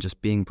pursuit on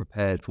just being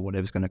prepared for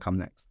whatever's going to come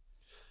next.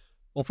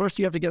 Well, first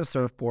you have to get a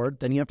surfboard,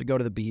 then you have to go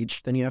to the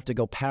beach, then you have to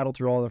go paddle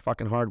through all the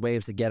fucking hard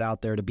waves to get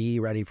out there to be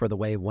ready for the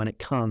wave when it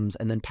comes,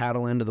 and then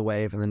paddle into the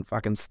wave and then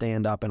fucking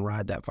stand up and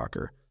ride that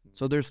fucker.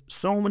 So there's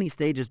so many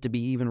stages to be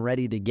even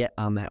ready to get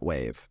on that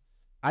wave.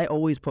 I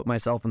always put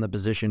myself in the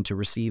position to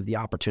receive the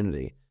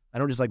opportunity. I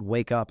don't just like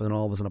wake up and then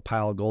all of a sudden a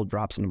pile of gold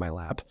drops into my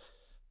lap.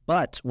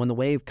 But when the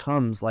wave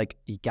comes, like,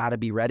 you got to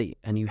be ready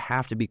and you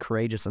have to be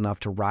courageous enough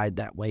to ride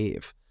that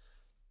wave.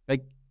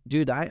 Like,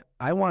 dude, I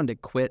wanted to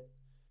quit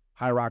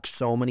High Rock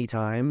so many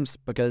times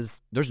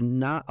because there's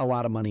not a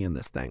lot of money in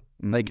this thing.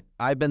 Like,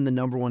 I've been the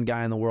number one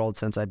guy in the world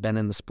since I've been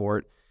in the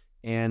sport,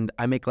 and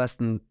I make less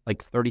than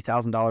like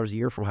 $30,000 a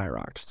year from High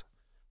Rocks.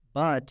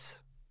 But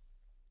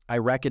I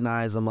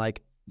recognize, I'm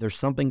like, there's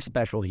something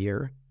special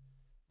here.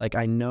 Like,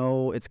 I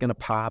know it's going to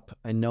pop.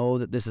 I know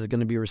that this is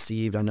going to be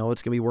received. I know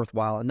it's going to be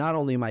worthwhile. And not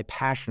only am I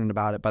passionate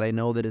about it, but I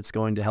know that it's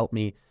going to help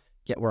me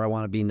get where I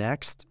want to be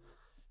next.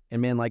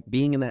 And man, like,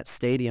 being in that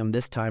stadium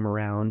this time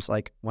around,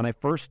 like, when I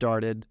first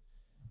started,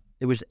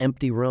 it was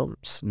empty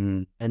rooms.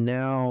 And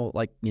now,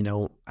 like, you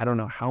know, I don't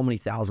know how many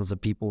thousands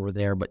of people were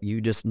there, but you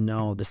just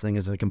know this thing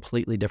is at a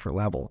completely different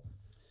level.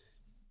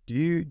 Do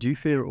you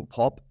fear it will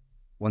pop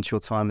once your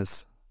time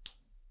is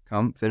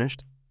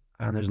finished?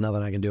 There's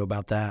nothing I can do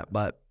about that,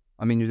 but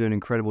I mean, you do an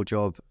incredible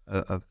job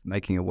of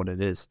making it what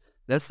it is.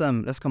 Let's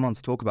come on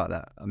to talk about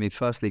that. I mean,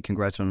 firstly,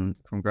 congrats on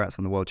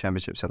the World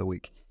Championships the other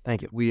week.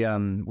 Thank you. We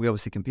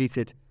obviously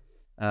competed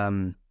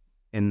in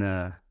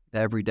the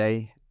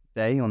everyday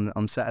day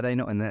on Saturday,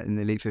 not in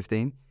the Elite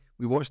 15.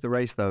 We watched the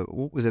race though.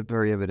 What was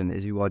very evident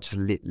is you are just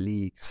lit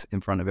leagues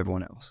in front of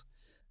everyone else.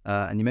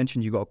 And you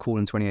mentioned you got a call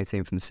in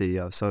 2018 from the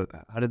CEO. So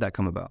how did that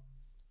come about?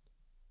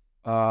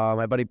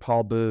 My buddy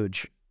Paul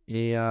Booge,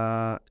 he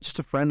just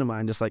a friend of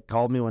mine, just like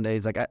called me one day.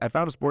 He's like, I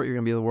found a sport you're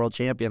gonna be the world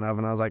champion of,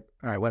 and I was like,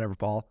 all right, whatever,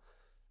 Paul.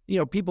 You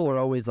know, people are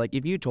always like,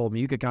 if you told me,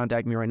 you could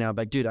contact me right now,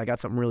 but like, dude, I got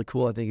something really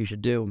cool I think you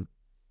should do.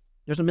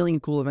 There's a million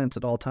cool events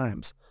at all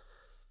times.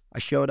 I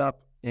showed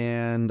up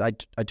and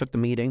I took the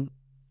meeting,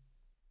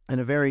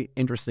 and a very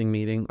interesting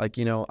meeting. Like,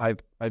 you know,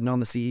 I've known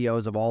the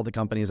CEOs of all the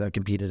companies I've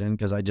competed in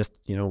because I just,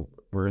 you know,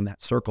 we're in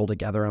that circle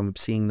together. I'm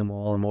seeing them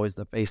all. I'm always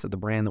the face of the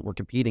brand that we're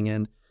competing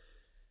in.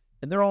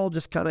 And they're all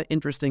just kind of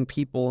interesting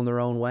people in their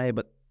own way.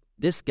 But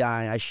this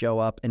guy, I show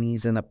up and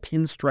he's in a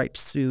pinstripe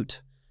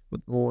suit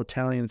with a little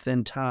Italian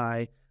thin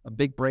tie, a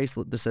big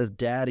bracelet that says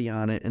daddy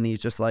on it. And he's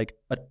just like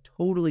a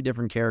totally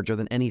different character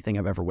than anything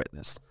I've ever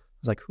witnessed. I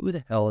was like, who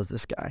the hell is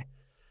this guy?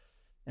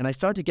 And I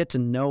started to get to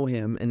know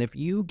him. And if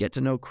you get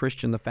to know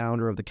Christian, the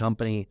founder of the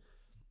company,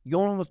 you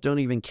almost don't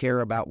even care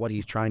about what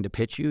he's trying to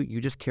pitch you.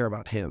 You just care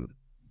about him.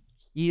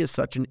 He is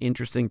such an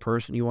interesting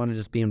person. You want to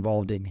just be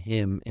involved in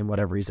him in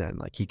whatever he's in.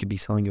 Like, he could be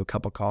selling you a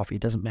cup of coffee.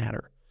 It doesn't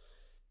matter.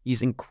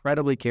 He's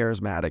incredibly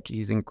charismatic.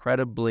 He's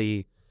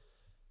incredibly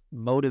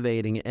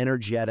motivating,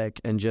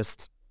 energetic, and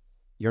just,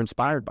 you're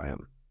inspired by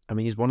him. I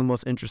mean, he's one of the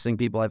most interesting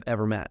people I've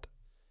ever met.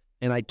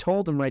 And I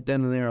told him right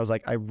then and there, I was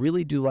like, I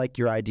really do like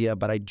your idea,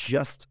 but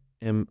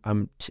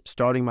I'm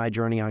starting my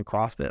journey on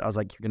CrossFit. I was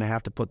like, you're going to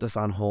have to put this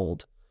on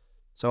hold.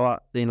 So,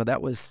 you know,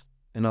 that was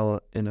in a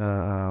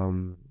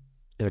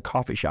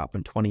coffee shop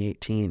in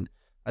 2018.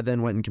 I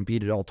then went and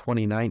competed all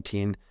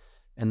 2019,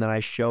 and then I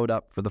showed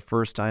up for the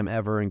first time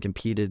ever and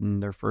competed in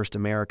their first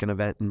American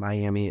event in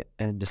Miami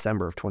in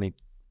December of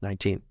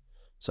 2019.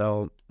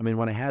 So, I mean,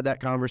 when I had that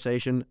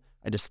conversation,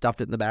 I just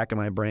stuffed it in the back of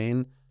my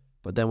brain.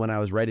 But then when I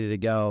was ready to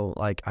go,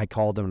 like, I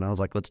called him and I was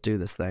like, let's do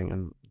this thing.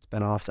 And it's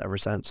been off ever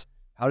since.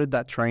 How did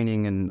that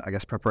training and, I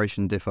guess,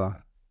 preparation differ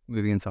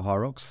moving into High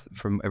Rocks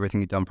from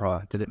everything you'd done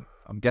prior?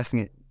 I'm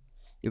guessing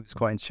it was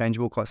quite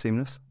interchangeable, quite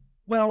seamless?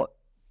 Well,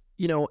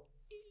 you know,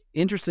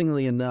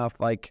 interestingly enough,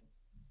 like,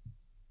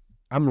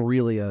 I'm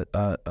really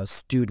a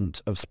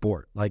student of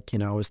sport. Like, you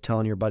know, I was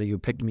telling your buddy who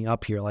picked me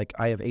up here, like,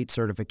 I have 8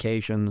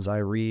 certifications. I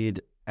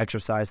read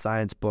exercise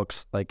science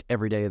books like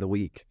every day of the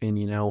week. And,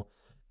 you know,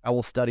 I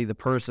will study the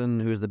person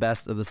who's the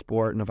best of the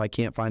sport. And if I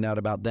can't find out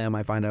about them,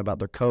 I find out about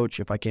their coach.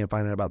 If I can't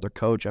find out about their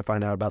coach, I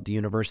find out about the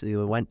university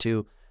they went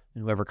to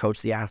and whoever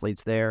coached the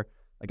athletes there.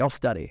 Like, I'll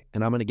study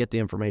and I'm going to get the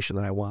information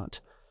that I want.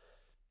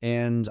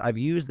 And I've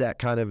used that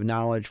kind of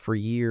knowledge for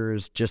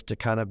years just to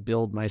kind of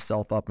build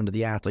myself up into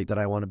the athlete that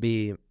I want to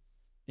be.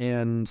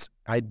 And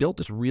I built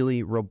this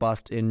really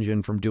robust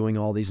engine from doing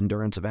all these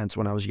endurance events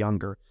when I was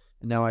younger.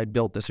 And now I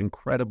built this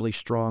incredibly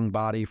strong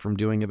body from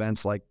doing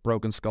events like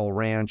Broken Skull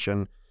Ranch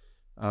and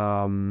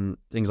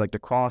things like the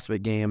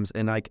CrossFit Games.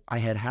 And I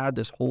had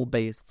this whole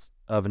base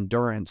of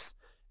endurance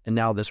and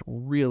now this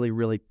really,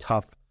 really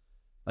tough,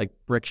 like,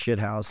 brick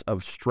shithouse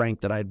of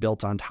strength that I had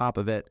built on top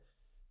of it.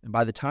 And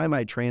by the time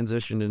I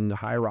transitioned into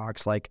High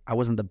Rocks, like, I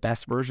wasn't the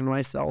best version of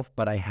myself,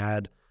 but I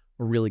had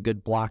a really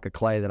good block of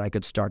clay that I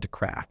could start to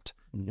craft.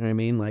 You know what I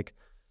mean? Like,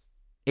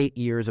 8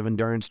 years of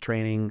endurance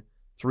training,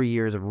 3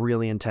 years of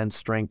really intense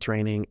strength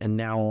training, and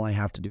now all I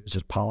have to do is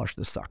just polish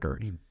this sucker.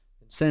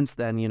 Since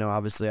then, you know,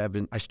 obviously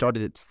I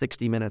started at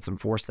 60 minutes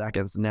and 4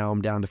 seconds, and now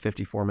I'm down to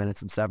 54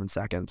 minutes and 7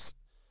 seconds.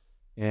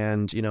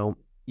 And, you know,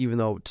 even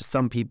though to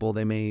some people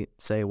they may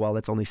say, well,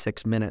 that's only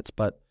 6 minutes,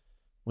 but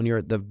when you're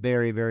at the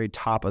very, very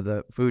top of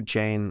the food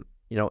chain,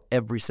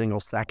 every single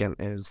second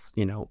is,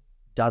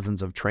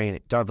 dozens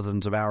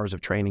of hours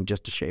of training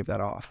just to shave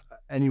that off.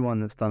 Anyone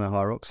that's done a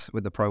high rocks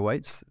with the pro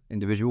weights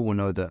individual will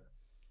know that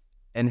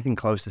anything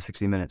close to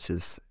 60 minutes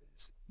is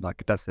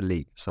like, that's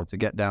elite. So to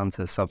get down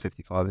to sub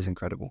 55 is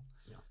incredible.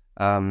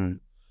 Yeah.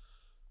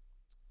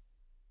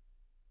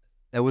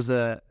 There was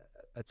a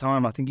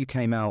time, I think you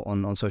came out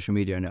on social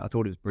media, and I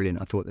thought it was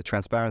brilliant. I thought the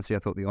transparency, I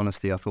thought the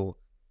honesty, I thought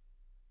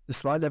the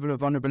slight level of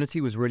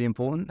vulnerability was really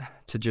important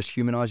to just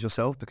humanize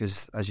yourself,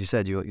 because, as you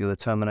said, you're the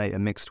Terminator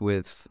mixed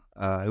with,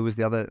 who was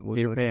the other?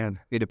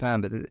 Peter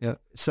Pan. But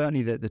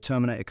certainly the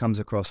Terminator comes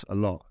across a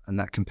lot, and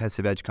that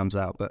competitive edge comes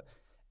out. But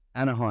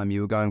Anaheim,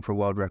 you were going for a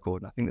world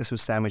record. I think this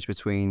was sandwiched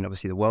between,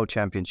 obviously, the World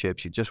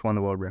Championships. You just won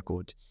the world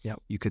record.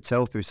 Yep. You could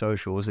tell through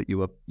socials that you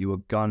were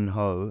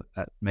gun-ho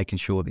at making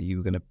sure that you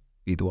were going to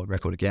be the world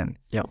record again.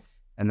 Yeah.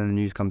 And then the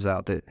news comes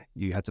out that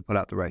you had to pull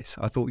out the race.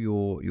 I thought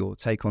your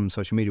take on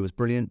social media was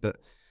brilliant, but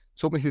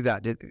talk me through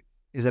that.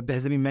 Has there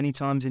been many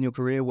times in your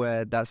career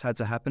where that's had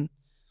to happen?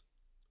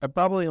 I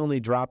probably only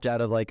dropped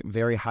out of like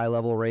very high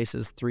level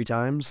races 3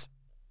 times.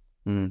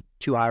 2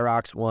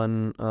 IROCs,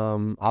 1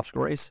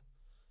 obstacle race.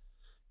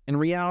 In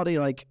reality,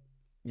 like,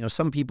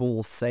 some people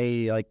will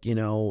say, like,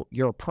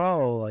 you're a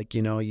pro, like,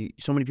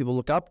 so many people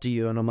look up to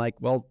you, and I'm like,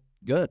 well,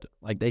 good.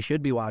 Like, they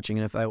should be watching.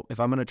 And if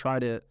I'm going to try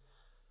to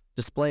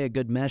display a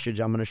good message,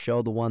 I'm going to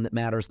show the one that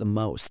matters the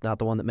most, not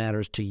the one that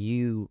matters to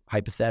you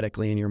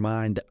hypothetically in your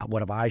mind.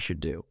 What if I should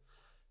do?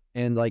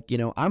 And like,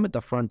 I'm at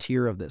the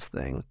frontier of this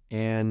thing,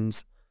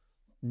 and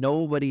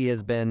nobody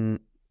has been,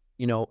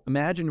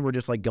 imagine we're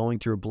just like going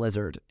through a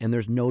blizzard and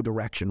there's no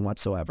direction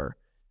whatsoever.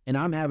 And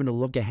I'm having to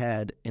look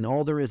ahead, and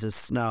all there is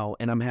snow,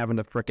 and I'm having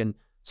to frickin'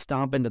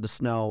 stomp into the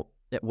snow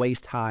at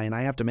waist high, and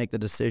I have to make the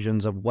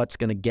decisions of what's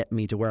going to get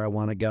me to where I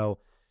want to go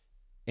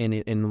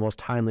in the most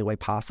timely way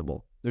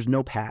possible. There's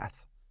no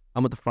path.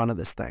 I'm at the front of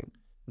this thing.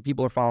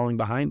 People are following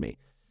behind me.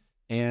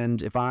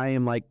 And if I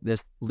am like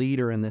this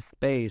leader in this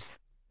space,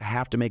 I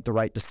have to make the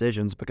right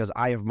decisions, because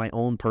I have my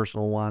own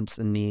personal wants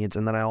and needs.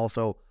 And then I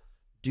also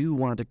do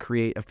want to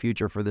create a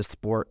future for this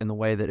sport in the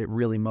way that it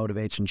really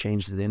motivates and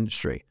changes the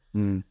industry.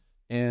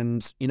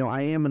 And,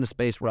 I am in a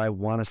space where I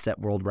want to set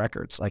world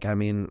records. Like, I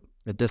mean,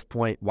 at this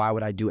point, why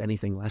would I do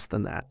anything less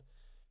than that?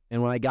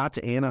 And when I got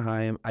to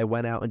Anaheim, I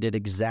went out and did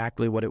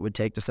exactly what it would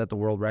take to set the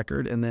world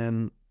record. And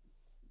then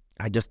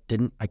I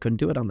couldn't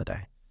do it on the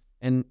day.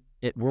 And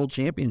at World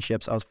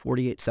Championships, I was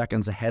 48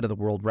 seconds ahead of the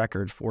world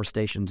record 4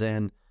 stations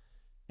in.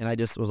 And I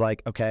just was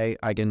like, okay,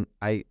 I'm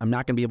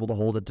not going to be able to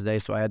hold it today,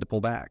 so I had to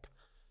pull back.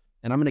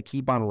 And I'm going to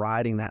keep on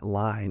riding that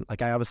line.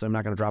 Like, I'm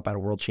not going to drop out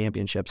of World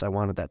Championships. I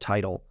wanted that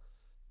title.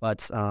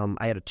 But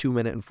I had a 2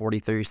 minute and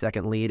 43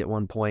 second lead at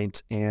one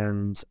point,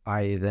 and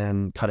I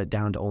then cut it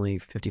down to only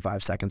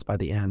 55 seconds by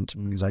the end,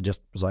 because I just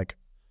was like,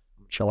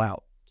 chill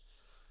out.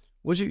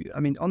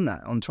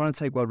 On trying to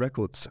take world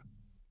records,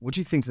 what do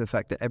you think to the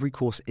fact that every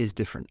course is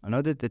different? I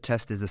know that the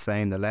test is the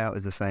same, the layout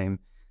is the same,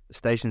 the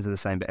stations are the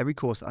same, but every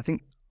course,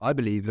 I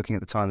believe, looking at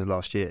the times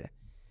last year,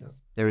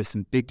 there is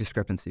some big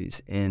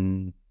discrepancies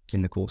in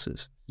the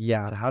courses.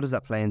 Yeah. So how does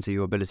that play into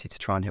your ability to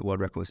try and hit world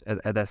records?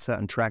 Are there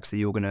certain tracks that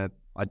you're going to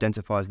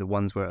identify as the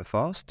ones where are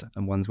fast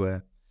and ones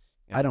where...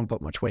 I don't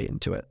put much weight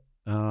into it.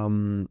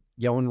 In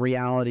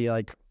reality,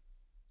 like,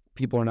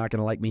 people are not going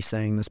to like me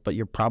saying this, but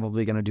you're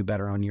probably going to do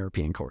better on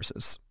European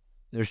courses.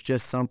 There's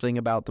just something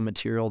about the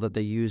material that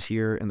they use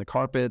here in the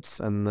carpets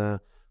and the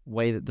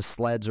way that the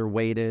sleds are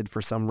weighted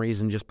for some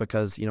reason, just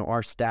because,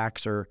 our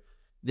stacks are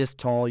this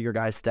tall, your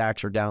guys'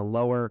 stacks are down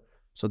lower.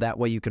 So that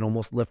way you can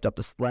almost lift up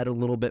the sled a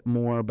little bit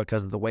more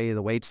because of the way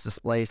the weight's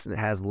displaced, and it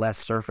has less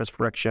surface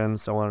friction,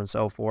 so on and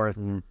so forth.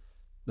 And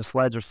the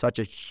sleds are such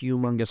a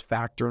humongous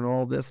factor in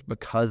all of this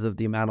because of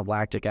the amount of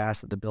lactic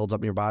acid that builds up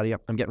in your body.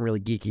 I'm getting really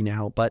geeky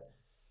now, but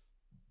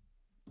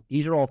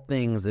these are all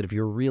things that if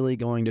you're really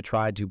going to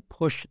try to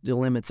push the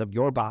limits of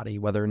your body,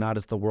 whether or not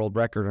it's the world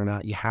record or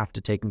not, you have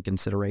to take in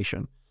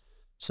consideration.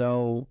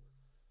 So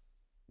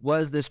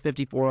was this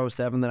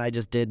 54.07 that I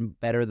just did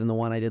better than the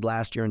one I did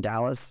last year in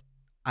Dallas?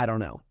 I don't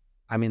know.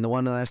 I mean, the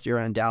one last year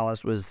in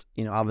Dallas was,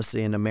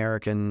 obviously an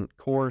American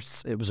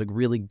course. It was a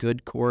really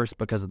good course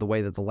because of the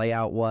way that the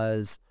layout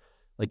was.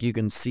 Like, you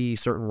can see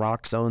certain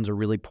rock zones are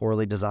really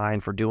poorly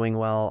designed for doing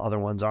well. Other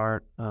ones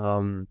aren't.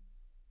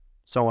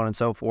 So on and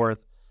so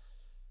forth.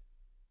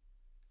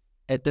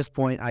 At this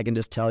point, I can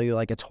just tell you,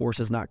 like, it's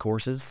horses, not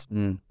courses.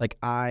 Like,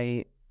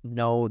 I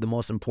know the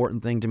most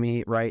important thing to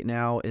me right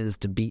now is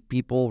to beat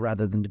people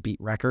rather than to beat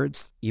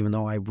records, even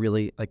though I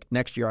really, like,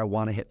 next year I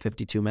want to hit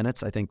 52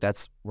 minutes. I think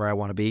that's where I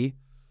want to be.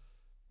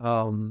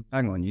 Hang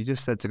on, you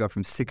just said to go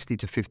from 60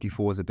 to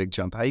 54 is a big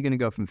jump. How are you going to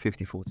go from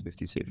 54 to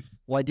 52?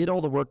 Well, I did all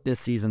the work this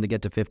season to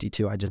get to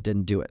 52. I just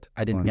didn't do it.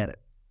 I didn't get it.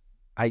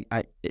 I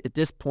at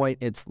this point,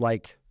 it's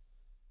like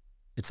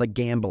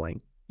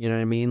gambling. You know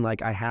what I mean?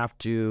 Like,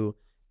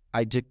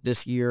 I did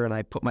this year, and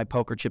I put my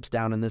poker chips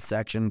down in this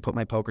section, put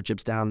my poker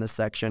chips down in this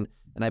section,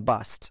 and I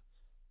bust.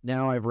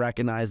 now I've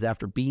recognized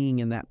after being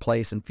in that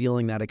place and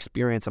feeling that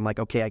experience, I'm like,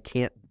 okay, I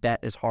can't bet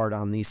as hard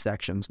on these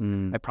sections.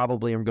 I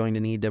probably am going to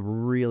need to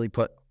really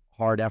put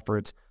hard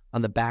efforts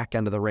on the back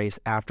end of the race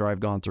after I've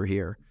gone through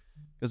here.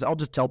 Because I'll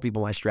just tell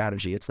people my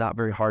strategy. It's not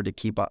very hard to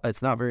keep up.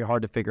 It's not very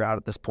hard to figure out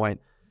at this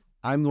point.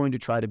 I'm going to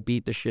try to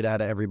beat the shit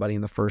out of everybody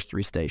in the first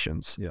 3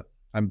 stations. Yeah.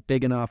 I'm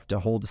big enough to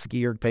hold the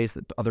skier pace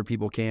that other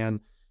people can't.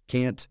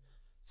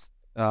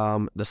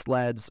 The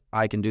sleds,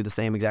 I can do the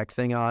same exact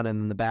thing on,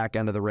 and the back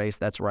end of the race,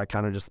 that's where I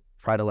kind of just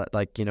try to let,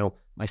 like, you know,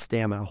 my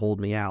stamina hold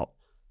me out.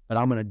 But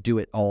I'm going to do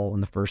it all in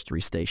the first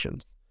 3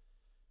 stations.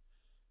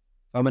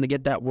 If I'm going to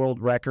get that world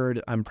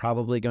record, I'm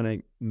probably going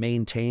to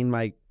maintain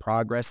my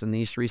progress in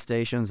these 3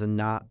 stations and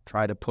not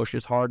try to push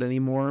as hard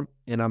anymore.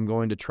 And I'm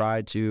going to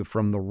try to,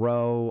 from the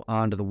row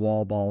onto the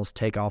wall balls,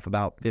 take off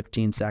about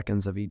 15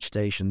 seconds of each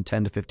station,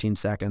 10 to 15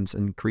 seconds,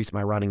 and increase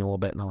my running a little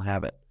bit, and I'll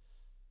have it.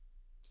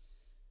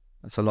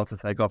 That's a lot to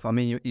take off. I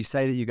mean, you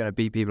say that you're going to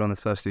beat people on those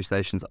first 2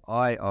 stations.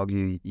 I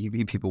argue you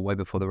beat people way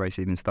before the race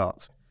even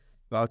starts.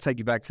 But I'll take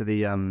you back to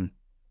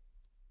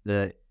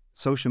the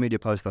social media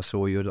post I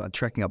saw. You're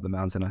trekking up the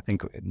mountain, I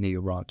think, near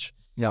your ranch.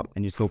 Yep.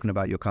 And you're talking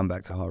about your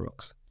comeback to Hard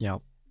Rocks.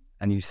 Yep.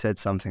 And you said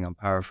something, I'm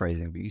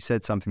paraphrasing, but you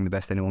said something the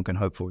best anyone can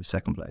hope for is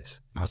second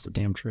place. That's the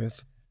damn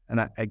truth.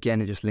 And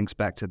again, it just links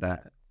back to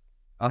that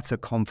utter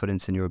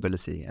confidence in your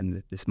ability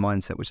and this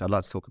mindset, which I'd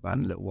like to talk about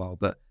in a little while.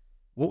 But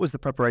what was the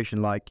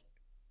preparation like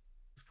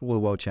for the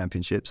World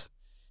Championships?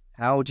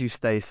 How do you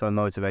stay so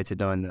motivated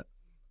knowing that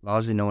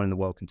largely no one in the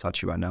world can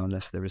touch you right now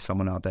unless there is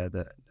someone out there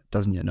that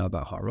doesn't yet know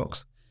about Hard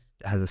Rocks,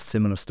 that has a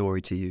similar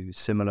story to you,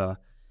 similar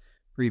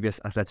previous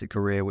athletic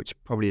career, which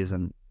probably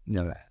isn't, you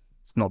know,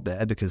 it's not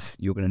there because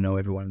you're going to know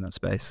everyone in that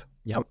space.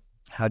 Yep.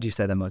 How do you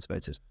stay that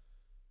motivated?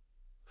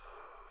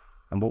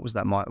 And what was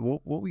that?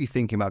 What were you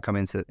thinking about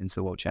coming into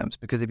the World Champs?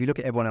 Because if you look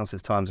at everyone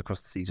else's times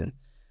across the season,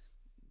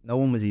 no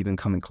one was even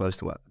coming close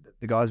to it.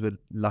 The guys were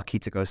lucky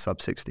to go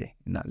sub 60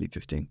 in that Elite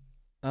 15.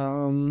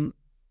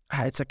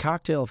 It's a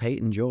cocktail of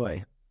hate and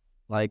joy.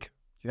 Like,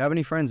 do you have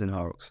any friends in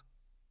Hard Rocks?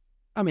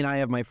 I mean, I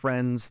have my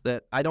friends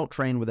that I don't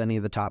train with any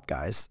of the top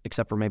guys,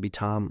 except for maybe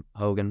Tom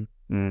Hogan.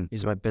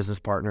 He's my business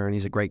partner, and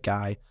he's a great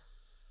guy.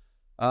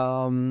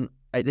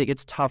 I think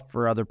it's tough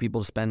for other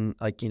people to spend,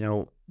 like, you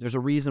know, there's a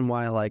reason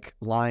why, like,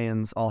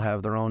 lions all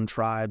have their own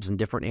tribes in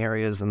different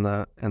areas in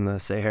the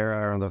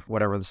Sahara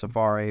or the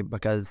safari,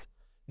 because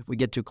if we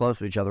get too close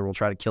to each other, we'll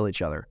try to kill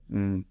each other.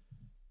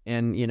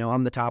 And, you know,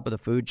 I'm the top of the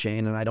food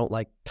chain, and I don't,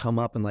 like, come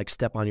up and, like,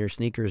 step on your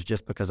sneakers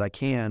just because I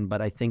can.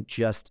 But I think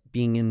just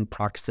being in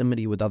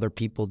proximity with other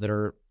people that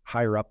are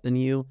higher up than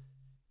you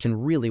can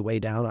really weigh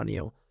down on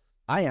you.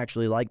 I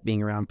actually like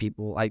being around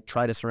people. I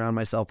try to surround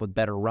myself with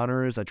better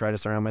runners. I try to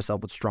surround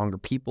myself with stronger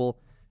people.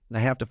 And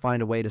I have to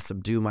find a way to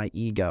subdue my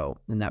ego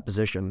in that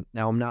position.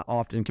 Now, I'm not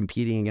often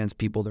competing against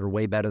people that are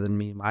way better than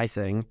me in my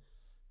thing.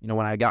 You know,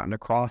 when I got into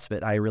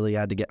CrossFit, I really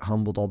had to get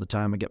humbled all the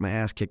time. I get my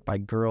ass kicked by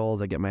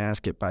girls. I get my ass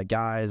kicked by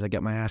guys. I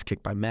get my ass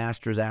kicked by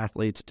masters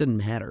athletes. It didn't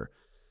matter.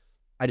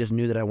 I just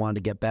knew that I wanted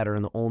to get better,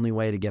 and the only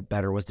way to get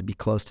better was to be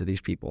close to these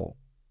people.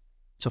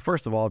 So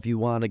first of all, if you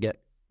want to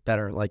get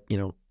better, like, you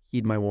know,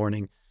 heed my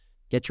warning,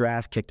 get your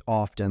ass kicked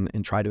often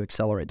and try to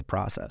accelerate the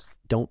process.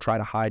 Don't try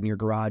to hide in your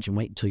garage and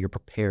wait until you're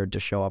prepared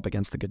to show up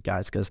against the good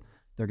guys, because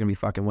they're going to be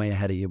fucking way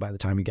ahead of you by the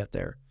time you get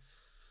there.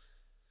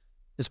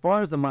 As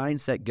far as the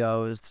mindset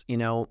goes, you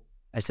know,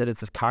 I said it's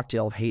this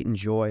cocktail of hate and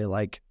joy,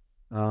 like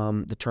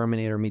the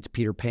Terminator meets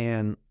Peter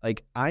Pan.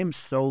 Like, I'm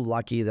so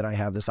lucky that I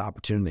have this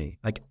opportunity.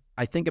 Like,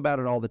 I think about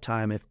it all the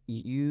time. If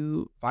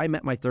I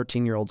met my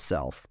 13-year-old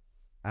self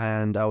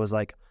and I was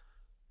like,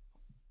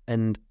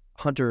 and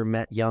Hunter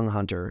met young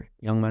Hunter,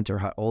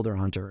 older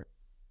Hunter,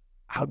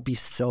 I would be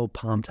so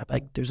pumped. I'm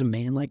like, there's a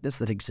man like this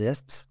that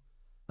exists.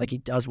 Like, he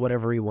does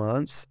whatever he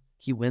wants.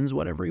 He wins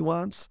whatever he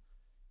wants.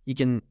 He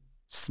can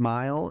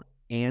smile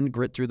and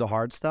grit through the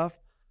hard stuff.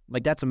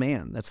 Like, that's a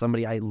man. That's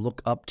somebody I look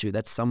up to.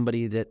 That's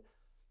somebody that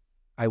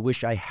I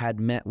wish I had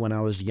met when I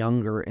was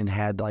younger and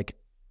had, like,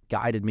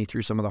 guided me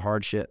through some of the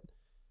hard shit.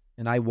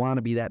 And I want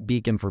to be that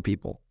beacon for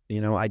people. You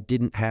know, I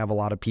didn't have a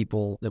lot of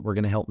people that were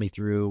going to help me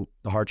through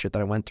the hard shit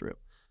that I went through.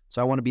 So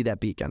I want to be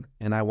that beacon,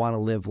 and I want to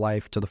live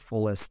life to the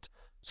fullest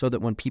so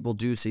that when people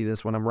do see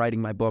this, when I'm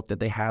writing my book, that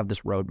they have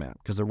this roadmap,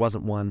 because there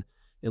wasn't one,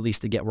 at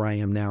least to get where I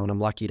am now, and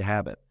I'm lucky to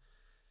have it.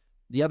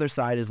 The other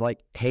side is like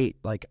hate.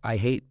 Like, I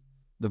hate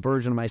the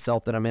version of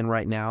myself that I'm in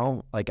right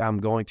now. Like, I'm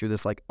going through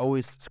this, like,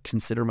 always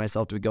consider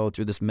myself to go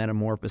through this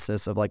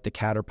metamorphosis of, like, the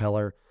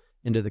caterpillar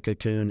into the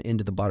cocoon,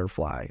 into the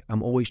butterfly.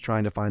 I'm always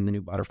trying to find the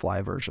new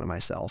butterfly version of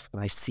myself.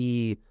 And I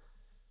see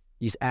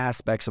these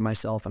aspects of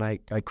myself, and I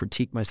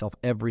critique myself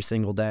every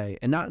single day.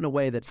 And not in a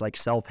way that's like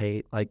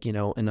self-hate, like, you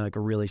know, in like a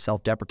really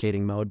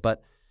self-deprecating mode,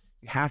 but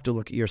you have to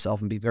look at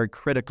yourself and be very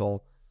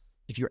critical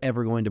if you're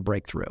ever going to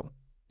break through.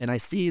 And I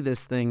see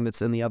this thing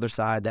that's in the other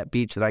side, that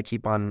beach that I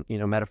keep on, you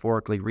know,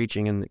 metaphorically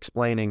reaching and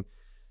explaining.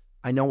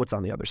 I know what's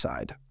on the other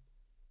side.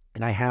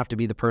 And I have to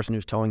be the person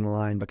who's towing the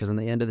line, because in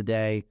the end of the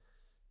day,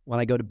 when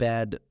I go to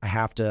bed, I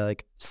have to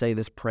like say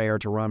this prayer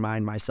to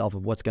remind myself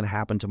of what's going to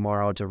happen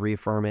tomorrow, to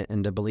reaffirm it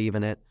and to believe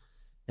in it.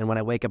 And when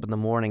I wake up in the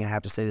morning, I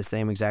have to say the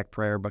same exact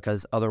prayer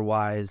because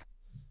otherwise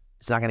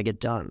it's not going to get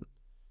done.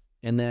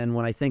 And then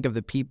when I think of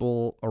the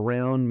people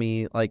around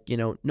me, like, you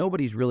know,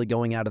 nobody's really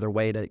going out of their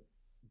way to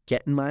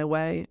get in my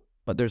way,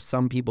 but there's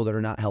some people that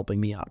are not helping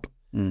me up.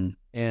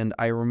 And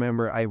I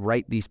remember I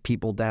write these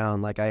people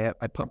down. Like I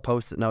put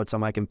Post-it notes on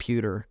my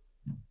computer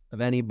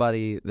of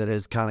anybody that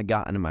has kind of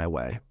gotten in my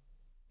way.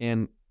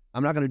 And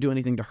I'm not going to do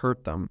anything to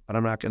hurt them, but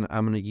I'm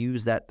going to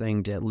use that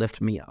thing to lift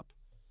me up.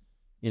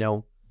 You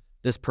know,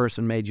 this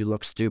person made you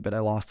look stupid. I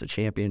lost a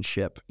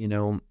championship. You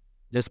know,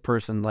 this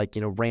person, like,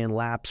 you know, ran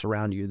laps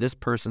around you. This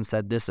person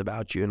said this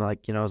about you. And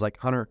like, you know, I was like,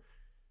 Hunter,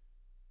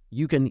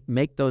 you can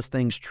make those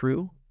things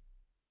true,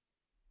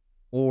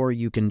 or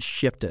you can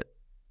shift it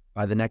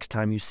by the next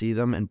time you see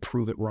them and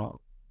prove it wrong.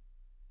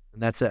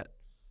 And that's it.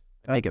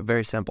 Make it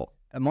very simple.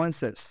 And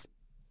mindsets,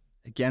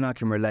 again, I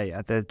can relate.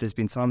 There's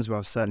been times where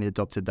I've certainly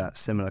adopted that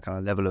similar kind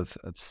of level of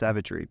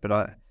savagery,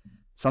 but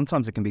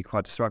sometimes it can be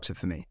quite destructive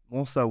for me.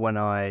 More so when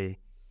I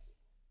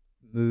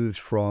moved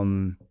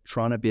from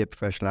trying to be a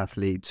professional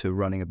athlete to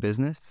running a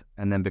business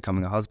and then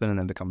becoming a husband and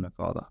then becoming a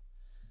father.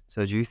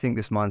 So do you think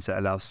this mindset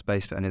allows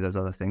space for any of those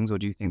other things, or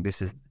do you think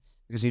this is,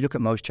 because you look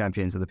at most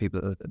champions are the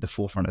people at the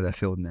forefront of their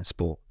field in their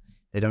sport.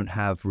 They don't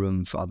have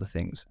room for other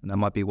things, and that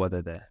might be why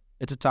they're there.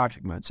 It's a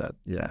toxic mindset.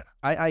 Yeah.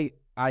 I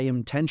am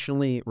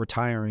intentionally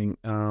retiring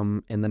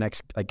in the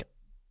next like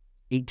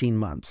 18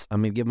 months.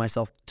 I'm going to give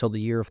myself till the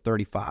year of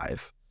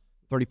 35,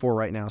 34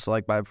 right now. So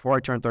like before I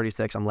turn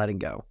 36, I'm letting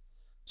go.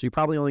 So you're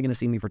probably only going to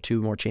see me for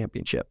 2 more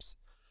championships,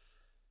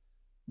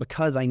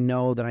 because I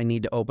know that I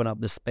need to open up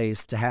the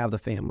space to have the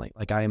family.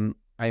 Like I'm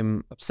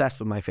obsessed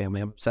with my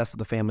family. I'm obsessed with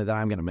the family that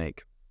I'm going to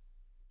make.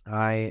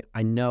 I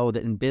know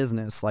that in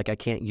business, like I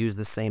can't use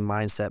the same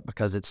mindset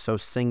because it's so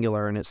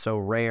singular and it's so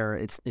rare.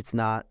 It's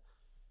not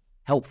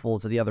helpful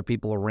to the other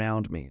people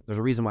around me. There's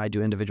a reason why I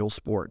do individual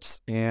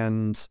sports,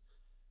 and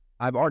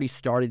I've already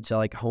started to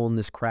like hone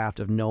this craft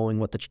of knowing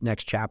what the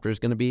next chapter is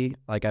going to be.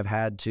 Like I've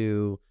had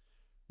to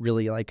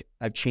really like,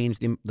 I've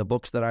changed the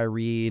books that I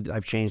read.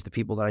 I've changed the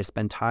people that I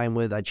spend time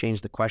with. I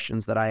changed the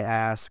questions that I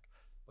ask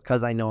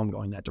because I know I'm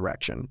going that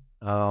direction.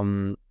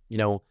 You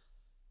know,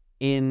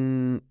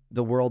 in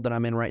the world that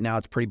I'm in right now,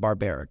 it's pretty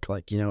barbaric.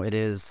 Like, you know, it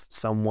is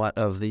somewhat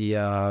of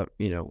the,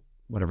 you know,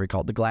 whatever you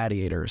call it, the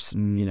gladiators.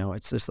 You know,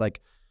 it's just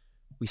like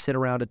we sit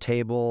around a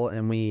table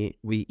and we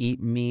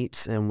eat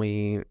meat and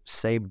we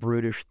say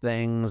brutish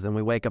things, and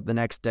we wake up the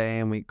next day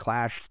and we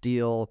clash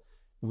steel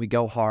and we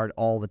go hard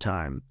all the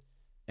time.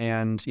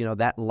 And, you know,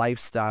 that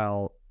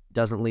lifestyle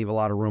doesn't leave a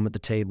lot of room at the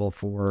table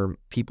for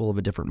people of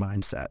a different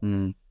mindset.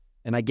 And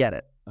I get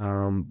it.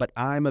 But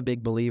I'm a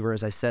big believer,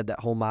 as I said, that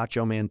whole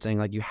macho man thing,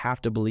 like you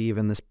have to believe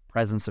in this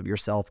presence of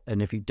yourself.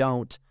 And if you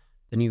don't,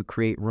 then you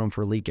create room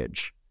for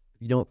leakage.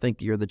 If you don't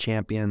think you're the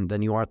champion,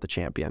 then you aren't the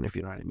champion, if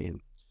you know what I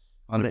mean.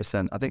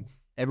 100%. I think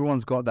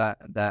everyone's got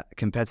that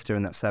competitor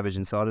and that savage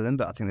inside of them,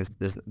 but I think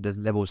there's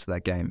levels to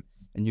that game.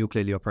 And you're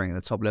clearly operating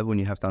at the top level,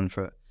 and you have done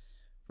for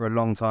a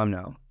long time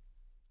now.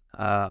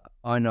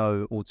 I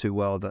know all too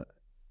well that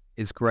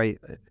it's great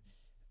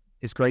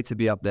to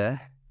be up there,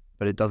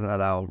 but it doesn't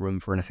allow room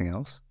for anything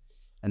else.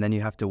 And then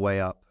you have to weigh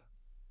up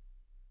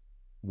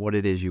what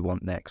it is you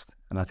want next.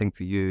 And I think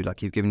for you,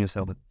 like you've given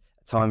yourself a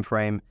time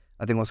frame.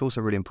 I think what's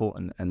also really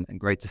important and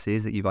great to see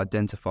is that you've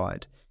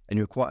identified, and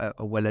you're quite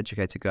a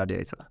well-educated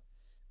gladiator.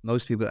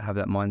 Most people that have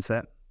that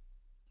mindset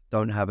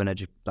don't have an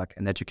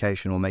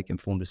education or make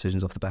informed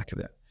decisions off the back of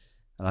it.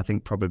 And I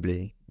think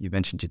probably you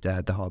mentioned your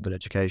dad, the Harvard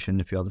education,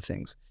 and a few other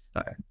things.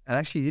 And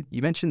actually,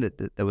 you mentioned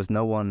that there was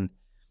no one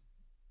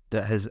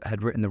that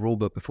had written the rule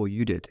book before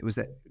you did.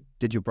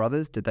 Did your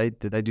brothers, did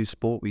they do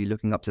sport? Were you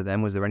looking up to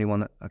them? Was there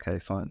anyone that, okay,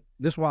 fine.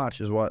 This watch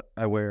is what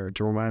I wear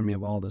to remind me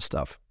of all this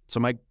stuff.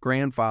 So my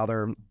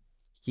grandfather,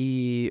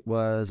 he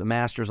was a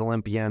Masters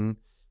Olympian,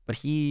 but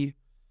he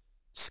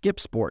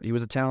skipped sport. He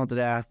was a talented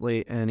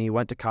athlete, and he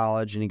went to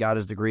college and he got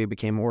his degree,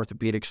 became an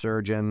orthopedic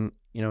surgeon,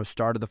 you know,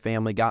 started the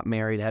family, got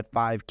married, had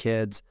 5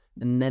 kids,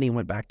 and then he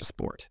went back to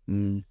sport.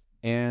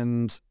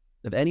 And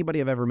if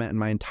anybody I've ever met in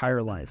my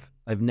entire life,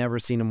 I've never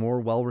seen a more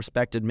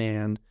well-respected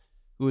man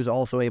who is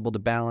also able to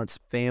balance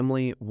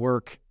family,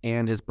 work,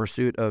 and his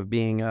pursuit of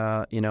being,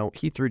 you know,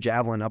 he threw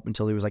javelin up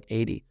until he was like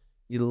 80.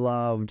 He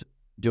loved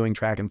doing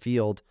track and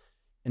field,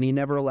 and he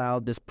never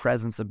allowed this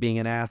presence of being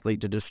an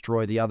athlete to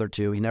destroy the other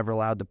two. He never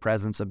allowed the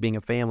presence of being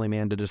a family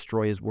man to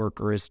destroy his work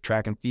or his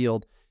track and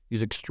field. He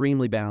was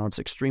extremely balanced,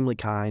 extremely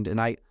kind,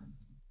 and I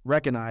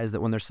recognize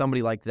that when there's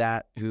somebody like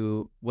that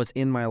who was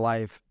in my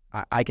life,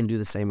 I can do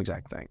the same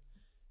exact thing.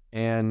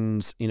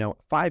 And, you know,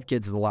 5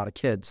 kids is a lot of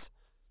kids.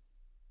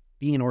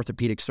 Being an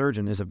orthopedic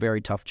surgeon is a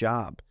very tough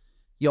job.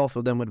 He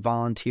also then would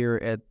volunteer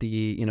at the,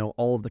 you know,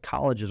 all of the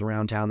colleges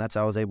around town. That's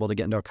how I was able to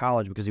get into a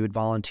college, because he would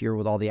volunteer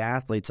with all the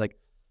athletes. Like,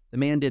 the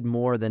man did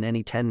more than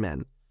any 10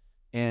 men.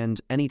 And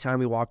anytime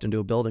we walked into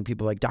a building,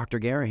 people were like, Dr.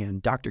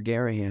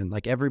 Garahan,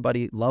 like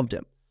everybody loved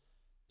him.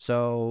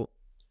 So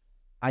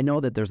I know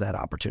that there's that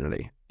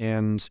opportunity.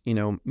 And,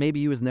 maybe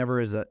he was never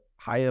as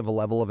high of a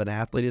level of an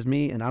athlete as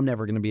me, and I'm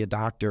never going to be a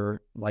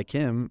doctor like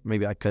him.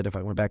 Maybe I could if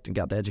I went back and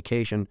got the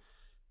education.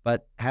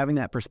 But having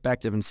that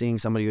perspective and seeing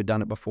somebody who had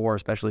done it before,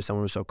 especially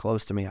someone who's so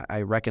close to me,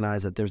 I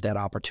recognize that there's that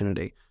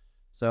opportunity.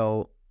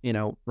 So,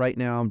 right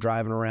now I'm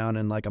driving around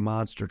in like a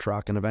monster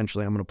truck, and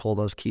eventually I'm going to pull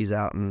those keys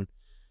out and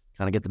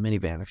kind of get the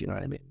minivan, if you know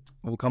what I mean.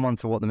 We'll come on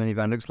to what the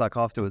minivan looks like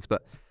afterwards,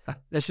 but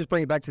let's just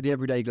bring it back to the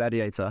everyday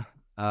gladiator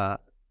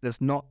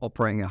that's not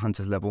operating at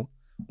hunter's level.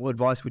 What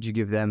advice would you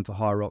give them for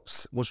high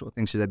rocks? What sort of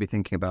things should they be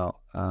thinking about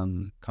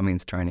coming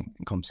into training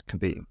and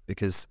competing?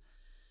 Because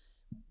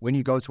when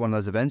you go to one of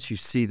those events, you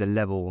see the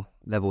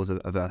levels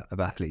of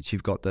athletes.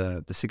 You've got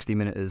the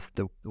 60-minuters,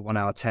 the 1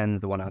 hour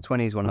 10s, the 1 hour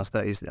 20s, 1 hour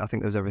 30s. I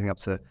think there's everything up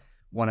to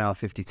 1 hour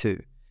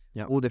 52.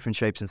 Yep. All different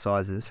shapes and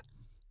sizes.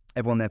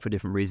 Everyone there for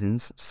different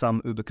reasons.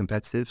 Some uber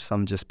competitive,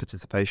 some just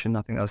participation.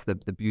 I think that's the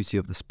beauty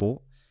of the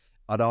sport.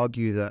 I'd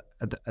argue that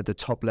at the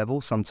top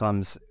level,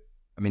 sometimes,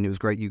 it was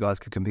great you guys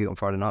could compete on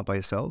Friday night by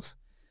yourselves.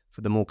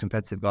 For the more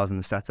competitive guys on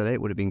the Saturday,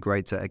 it would have been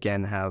great to,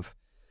 again, have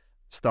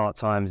start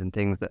times and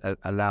things that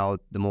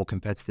allowed the more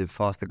competitive,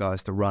 faster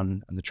guys to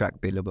run and the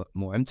track be a little bit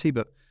more empty.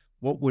 But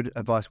what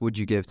advice would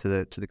you give to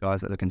the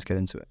guys that are looking to get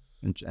into it?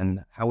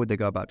 And how would they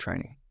go about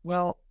training?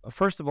 Well,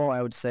 first of all,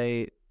 I would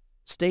say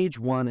stage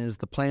one is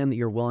the plan that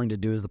you're willing to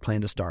do is the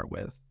plan to start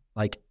with.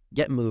 Like,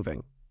 get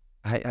moving.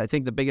 I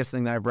think the biggest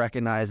thing that I've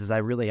recognized is I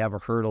really have a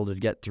hurdle to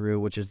get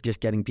through, which is just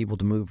getting people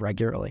to move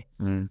regularly.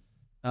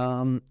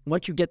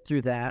 Once you get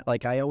through that,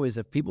 like I always,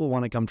 if people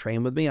want to come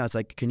train with me, I was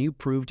like, can you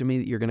prove to me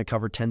that you're going to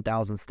cover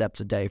 10,000 steps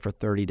a day for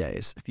 30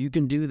 days? If you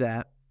can do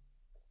that,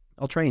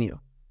 I'll train you.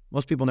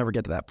 Most people never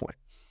get to that point.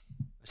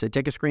 I say,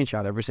 take a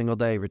screenshot every single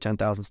day of your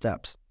 10,000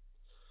 steps.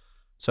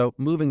 So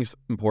moving is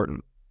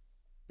important.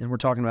 And we're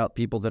talking about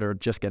people that are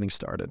just getting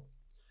started.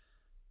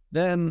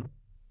 Then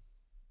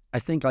I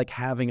think like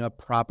having a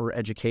proper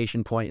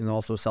education point and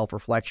also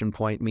self-reflection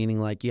point, meaning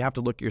like you have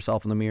to look at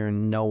yourself in the mirror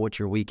and know what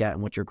you're weak at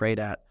and what you're great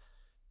at.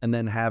 And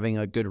then having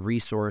a good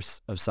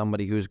resource of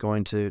somebody who's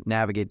going to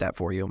navigate that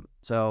for you.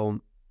 So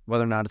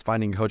whether or not it's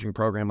finding a coaching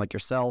program like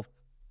yourself,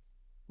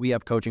 we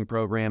have coaching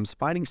programs,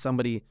 finding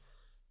somebody,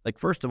 like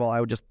first of all, I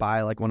would just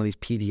buy like one of these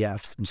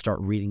PDFs and start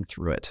reading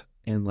through it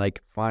and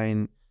like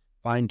fine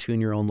tune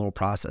your own little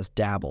process,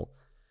 dabble.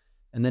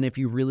 And then if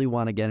you really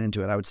want to get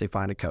into it, I would say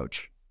find a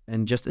coach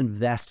and just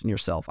invest in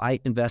yourself. I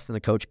invest in a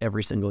coach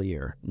every single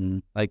year.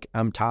 Like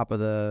I'm top of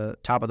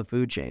the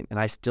food chain, and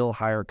I still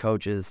hire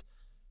coaches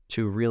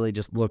to really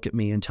just look at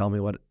me and tell me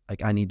what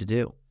like I need to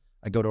do.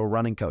 I go to a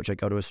running coach. I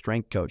go to a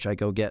strength coach. I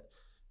go get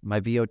my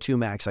VO2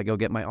 max. I go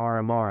get my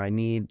RMR. I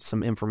need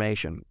some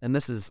information. And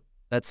that's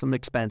some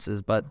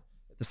expenses, but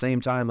at the same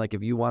time, like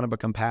if you want to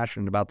become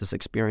passionate about this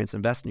experience,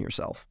 invest in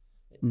yourself.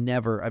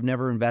 I've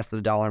never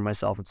invested $1 in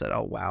myself and said,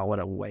 oh wow, what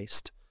a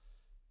waste.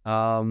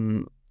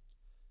 I'll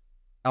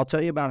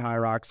tell you about high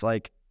rocks.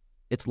 Like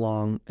it's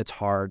long, it's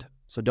hard.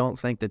 So don't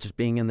think that just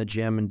being in the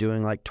gym and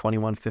doing like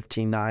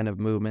 21-15-9 of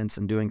movements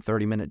and doing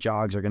 30-minute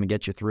jogs are going to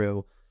get you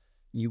through.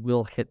 You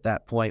will hit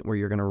that point where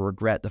you're going to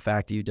regret the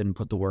fact that you didn't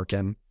put the work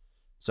in.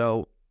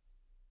 So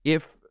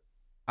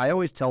I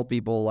always tell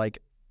people like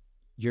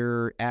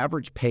your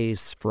average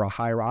pace for a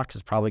high rocks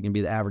is probably going to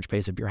be the average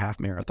pace of your half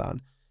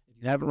marathon.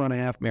 If you haven't run a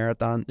half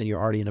marathon, then you're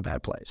already in a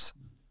bad place.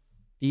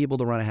 Be able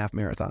to run a half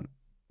marathon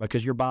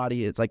because your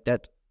body, it's like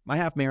that. My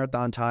half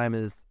marathon time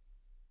is,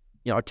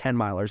 a 10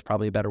 miler is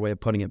probably a better way of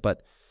putting it.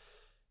 But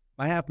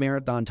my half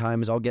marathon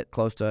time is I'll get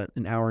close to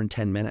an hour and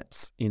 10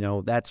 minutes.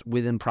 That's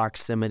within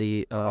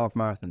proximity of half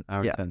marathon,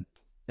 hour and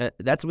 10.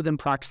 That's within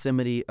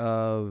proximity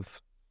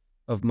of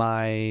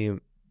my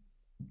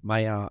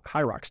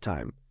high rocks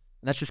time.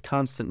 And that's just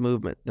constant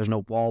movement. There's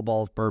no wall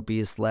balls,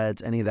 burpees,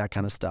 sleds, any of that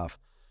kind of stuff.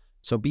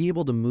 So be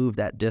able to move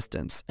that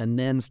distance and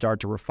then start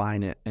to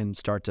refine it and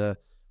start to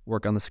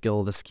work on the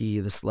skill of the ski,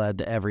 the sled,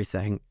 the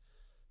everything.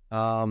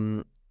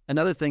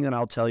 Another thing that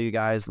I'll tell you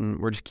guys, and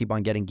we're just keep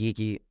on getting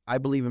geeky, I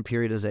believe in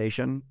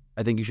periodization.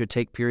 I think you should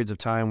take periods of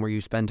time where you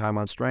spend time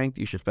on strength,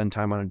 you should spend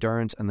time on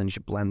endurance, and then you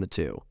should blend the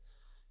two.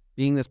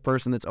 Being this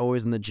person that's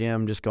always in the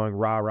gym, just going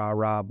rah, rah,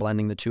 rah,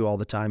 blending the two all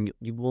the time,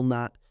 you will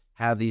not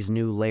have these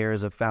new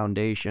layers of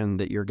foundation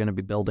that you're going to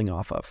be building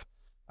off of.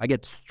 I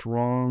get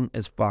strong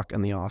as fuck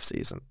in the off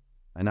season.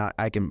 And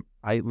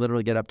I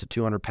literally get up to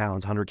 200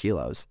 pounds, 100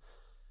 kilos,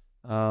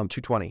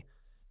 220.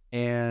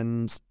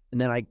 And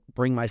then I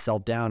bring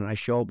myself down and I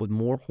show up with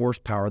more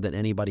horsepower than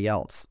anybody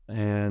else.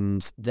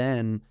 And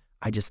then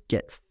I just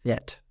get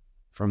fit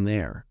from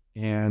there.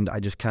 And I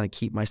just kind of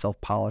keep myself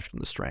polished in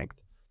the strength.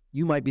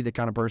 You might be the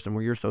kind of person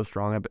where you're so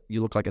strong,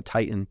 you look like a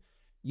titan.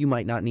 You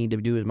might not need to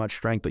do as much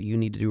strength, but you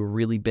need to do a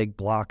really big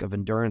block of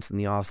endurance in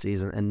the off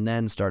season and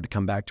then start to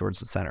come back towards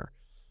the center.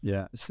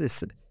 Yeah.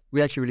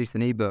 We actually released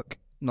an ebook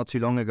not too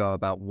long ago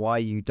about why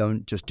you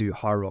don't just do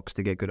high rocks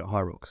to get good at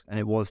high rocks. And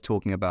it was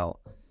talking about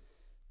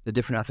the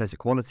different athletic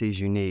qualities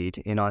you need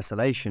in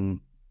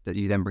isolation that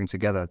you then bring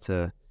together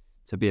to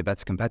be a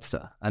better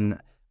competitor. And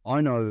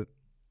I know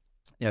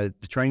the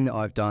training that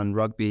I've done,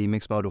 rugby,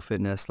 mixed modal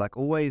fitness, like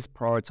always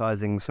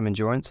prioritizing some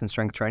endurance and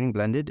strength training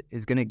blended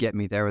is going to get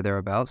me there or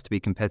thereabouts to be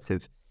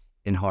competitive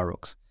in high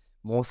rocks,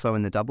 more so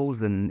in the doubles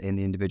than in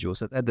the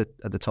individuals at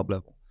the top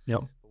level.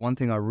 Yep. One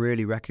thing I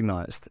really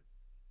recognized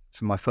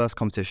from my first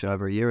competition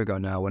over a year ago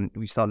now, when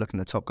we start looking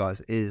at the top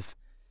guys, is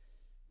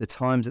the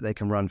times that they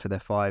can run for their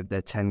 5,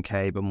 their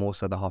 10K, but more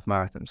so the half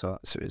marathon. So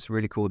it's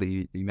really cool that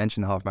you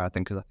mentioned the half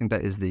marathon, because I think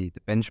that is the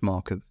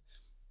benchmark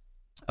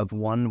of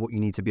one, what you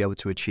need to be able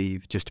to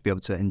achieve just to be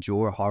able to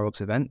endure a high rocks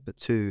event, but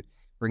two,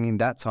 bringing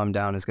that time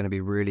down is going to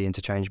be really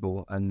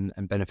interchangeable and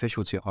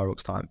beneficial to your high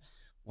rocks time.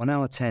 1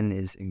 hour 10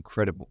 is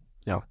incredible.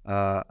 Yeah.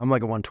 I'm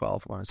like a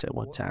 112. I want to say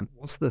 110.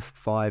 What's the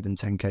 5 and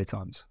 10K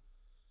times?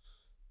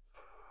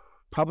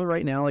 Probably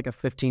right now like a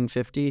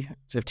 15:50,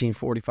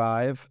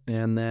 15:45,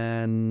 and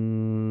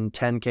then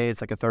 10K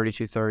it's like a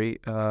 32:30.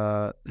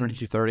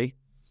 32:30.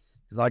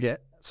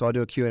 Because I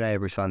do a Q&A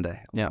every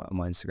Sunday on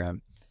my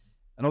Instagram,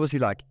 and obviously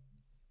like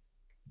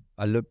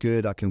I look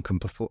good, I can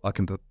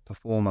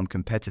perform, I'm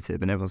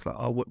competitive, and everyone's like,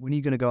 oh, when are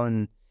you going to go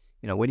and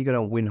when are you going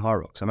to win high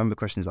rocks? I remember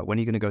questions like, when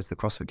are you going to go to the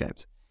CrossFit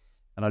Games?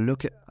 And I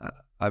look at,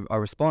 I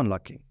respond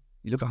like,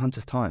 you look at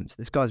Hunter's times.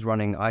 This guy's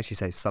running, I actually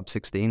say sub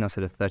 16. I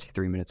said a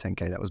 33-minute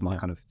 10K. That was my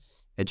kind of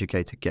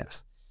educated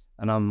guess.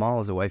 And I'm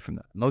miles away from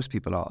that. Most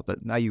people are,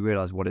 but now you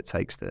realize what it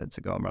takes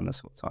to go and run those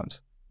sort of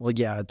times. Well,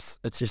 yeah,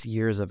 it's just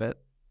years of it.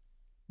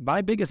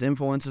 My biggest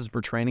influences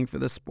for training for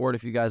this sport,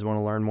 if you guys want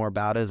to learn more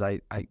about it, is I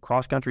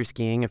cross-country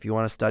skiing. If you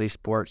want to study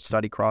sports,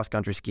 study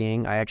cross-country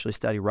skiing. I actually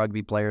study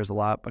rugby players a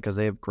lot because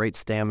they have great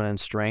stamina and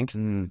strength.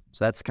 So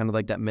that's kind of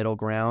like that middle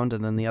ground.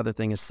 And then the other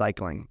thing is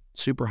cycling,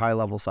 super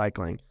high-level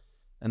cycling.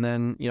 And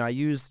then, I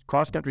use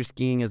cross-country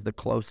skiing as the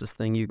closest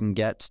thing you can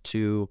get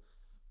to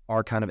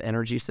our kind of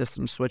energy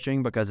system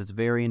switching, because it's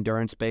very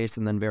endurance-based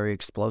and then very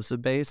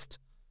explosive-based,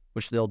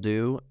 which they'll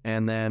do.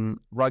 And then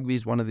rugby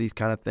is one of these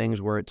kind of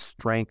things where it's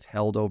strength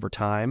held over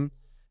time.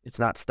 It's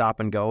not stop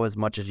and go as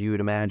much as you would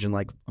imagine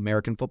like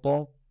American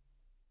football.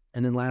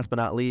 And then last but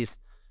not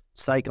least,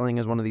 cycling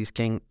is one of these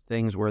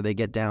things where they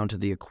get down to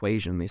the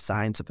equation, the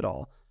science of it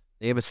all.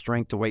 They have a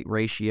strength to weight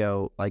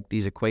ratio, like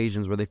these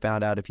equations where they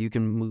found out if you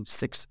can move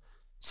 6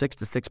 to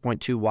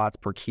 6.2 watts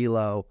per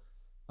kilo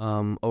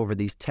over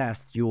these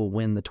tests, you will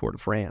win the Tour de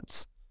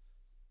France.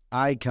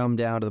 I come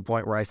down to the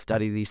point where I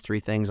study these 3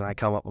 things and I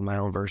come up with my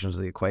own versions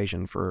of the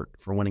equation for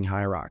winning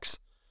high rocks.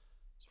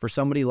 For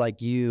somebody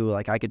like you,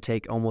 like I could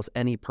take almost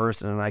any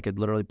person and I could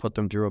literally put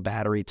them through a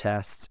battery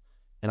test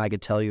and I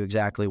could tell you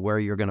exactly where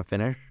you're going to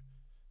finish,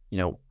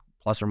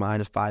 plus or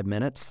minus 5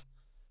 minutes,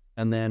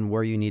 and then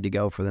where you need to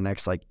go for the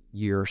next like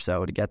year or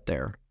so to get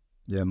there.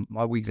 Yeah,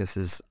 my weakness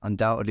is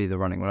undoubtedly the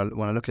running.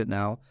 When I look at it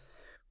now,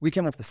 we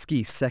came off the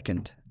ski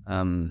second.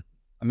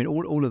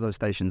 All of those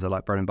stations are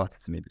like bread and butter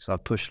to me because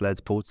I've pushed sleds,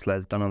 pulled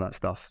sleds, done all that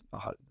stuff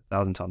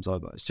 1,000 times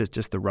over. It's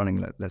just the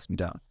running that lets me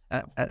down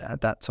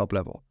at that top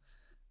level.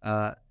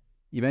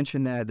 You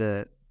mentioned there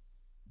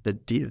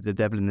the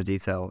devil in the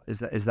detail.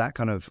 Is that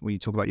kind of when you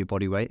talk about your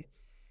body weight?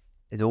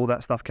 Is all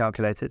that stuff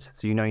calculated?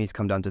 So you need to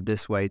come down to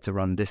this weight to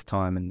run this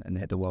time and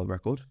hit the world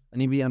record? I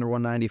need to be under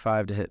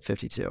 195 to hit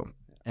 52.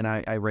 And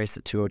I raced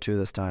at 202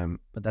 this time,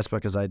 but that's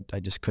because I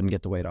just couldn't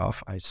get the weight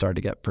off. I started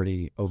to get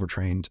pretty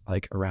overtrained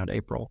like around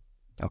April.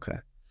 Okay.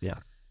 Yeah.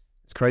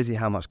 It's crazy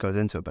how much goes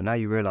into it, but now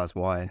you realize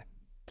why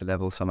the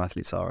level some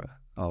athletes are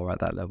at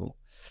that level.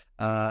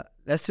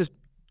 Let's just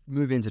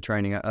move into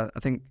training. I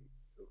think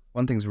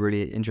one thing's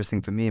really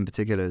interesting for me in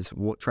particular is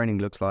what training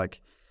looks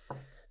like.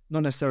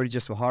 Not necessarily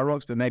just for high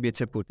rocks, but maybe a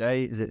typical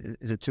day. Is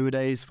it 2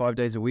 days, 5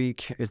 days a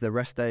week? Is there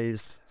rest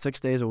days? 6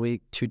 days a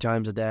week, 2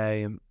 times a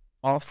day.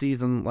 Off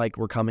season, like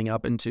we're coming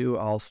up into,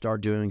 I'll start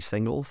doing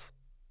singles.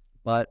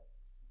 But,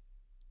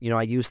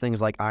 I use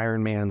things like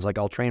Ironmans. Like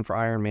I'll train for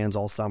Ironmans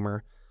all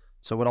summer.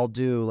 So what I'll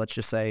do, let's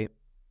just say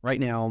right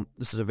now,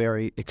 this is a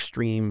very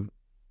extreme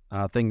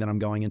thing that I'm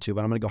going into,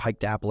 but I'm going to go hike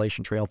the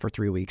Appalachian Trail for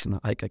 3 weeks and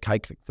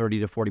hike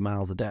 30 to 40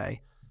 miles a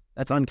day.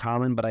 That's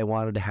uncommon, but I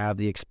wanted to have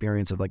the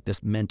experience of like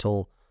this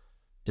mental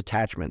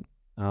detachment.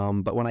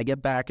 But when I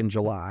get back in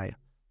July,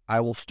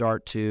 I will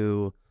start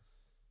to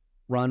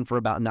run for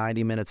about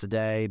 90 minutes a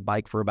day,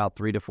 bike for about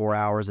 3 to 4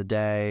 hours a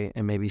day,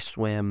 and maybe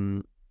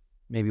swim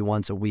maybe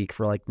once a week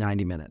for like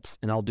 90 minutes.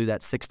 And I'll do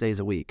that 6 days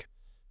a week,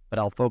 but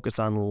I'll focus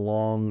on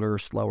longer,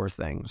 slower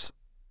things.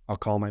 I'll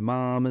call my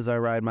mom as I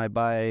ride my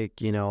bike,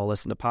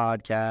 listen to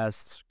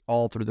podcasts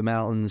all through the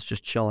mountains,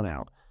 just chilling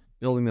out,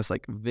 building this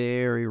like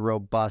very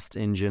robust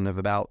engine of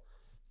about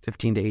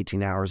 15 to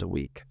 18 hours a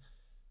week.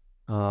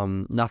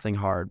 Nothing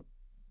hard.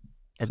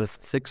 So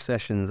 6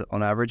 sessions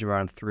on average,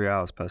 around 3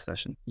 hours per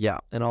session. Yeah,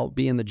 and I'll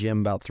be in the gym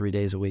about 3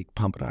 days a week,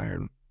 pumping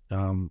iron.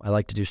 I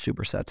like to do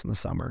supersets in the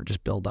summer,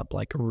 just build up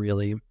like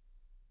really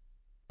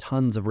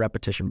tons of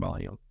repetition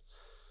volume.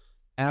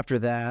 After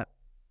that,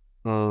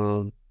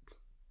 After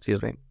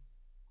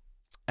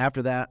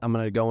that, I'm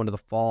going to go into the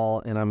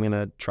fall and I'm going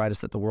to try to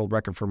set the world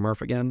record for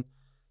Murph again.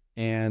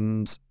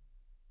 And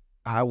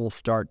I will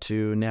start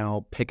to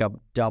now pick up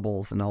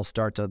doubles, and I'll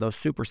start to, those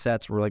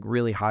supersets were like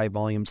really high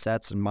volume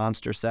sets and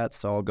monster sets.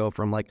 So I'll go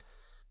from like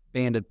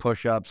banded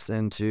push-ups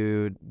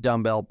into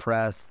dumbbell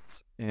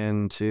press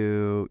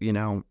into, I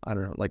don't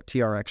know, like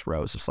TRX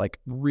rows, just like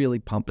really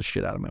pump the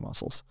shit out of my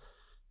muscles.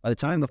 By the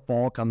time the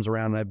fall comes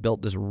around and I've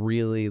built this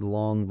really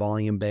long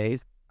volume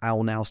base, I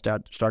will now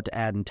start to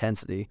add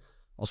intensity.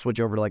 I'll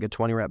switch over to like a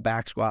 20 rep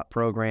back squat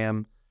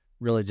program,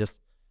 really just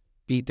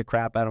beat the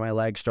crap out of my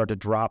legs, start to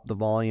drop the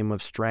volume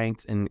of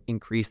strength and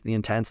increase the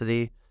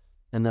intensity.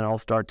 And then I'll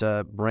start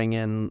to bring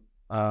in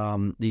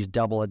these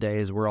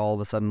double-a-days where all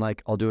of a sudden,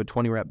 like, I'll do a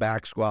 20 rep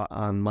back squat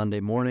on Monday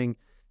morning,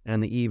 and in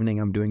the evening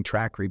I'm doing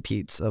track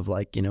repeats of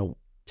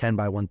 10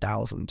 by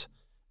 1,000,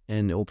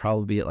 and it will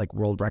probably be at like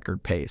world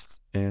record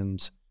pace,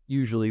 and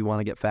usually you want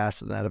to get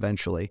faster than that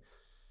eventually.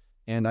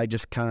 And I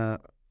just kind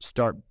of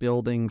start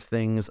building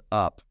things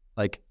up,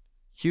 like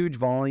huge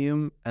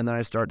volume, and then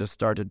I start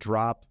to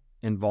drop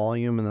in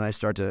volume, and then I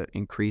start to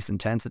increase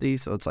intensity.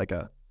 So it's like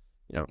a,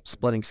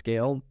 splitting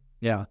scale.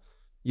 Yeah,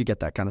 you get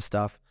that kind of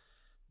stuff.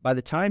 By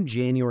the time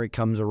January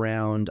comes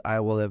around,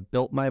 I will have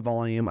built my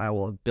volume, I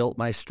will have built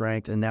my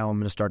strength, and now I'm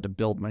going to start to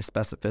build my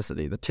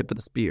specificity, the tip of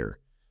the spear.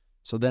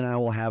 So then I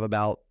will have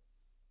about,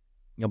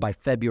 by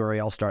February,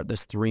 I'll start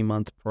this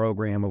 3-month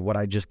program of what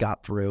I just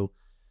got through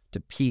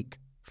to peak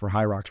for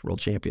High Rocks World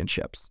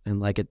Championships. And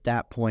like at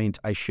that point,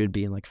 I should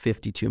be in like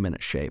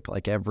 52-minute shape.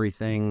 Like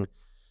everything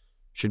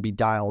should be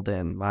dialed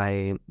in.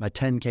 My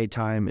 10K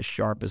time as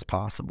sharp as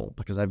possible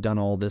because I've done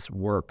all this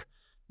work.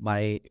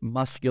 My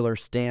muscular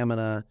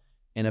stamina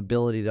and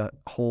ability to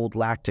hold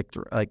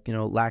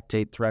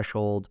lactate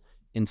threshold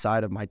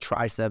inside of my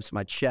triceps,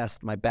 my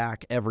chest, my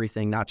back,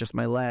 everything, not just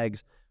my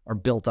legs, are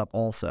built up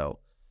also.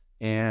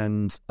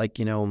 And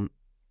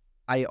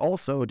I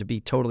also, to be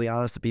totally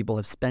honest to people,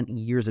 have spent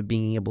years of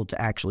being able to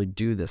actually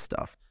do this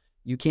stuff.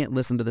 You can't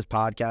listen to this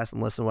podcast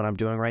and listen to what I'm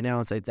doing right now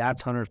and say,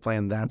 that's Hunter's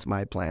plan, that's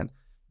my plan.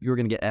 You're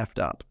going to get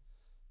effed up.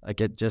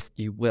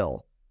 You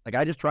will. Like,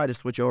 I just tried to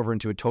switch over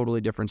into a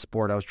totally different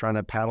sport. I was trying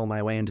to paddle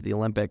my way into the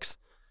Olympics.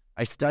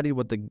 I studied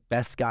what the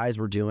best guys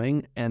were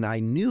doing, and I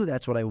knew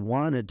that's what I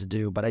wanted to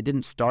do, but I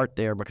didn't start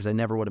there because I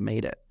never would have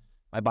made it.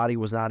 My body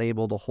was not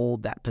able to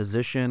hold that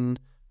position.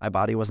 My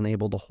body wasn't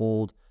able to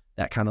hold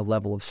that kind of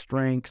level of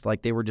strength.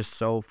 Like, they were just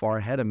so far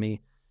ahead of me.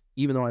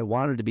 Even though I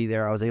wanted to be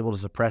there, I was able to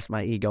suppress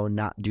my ego and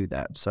not do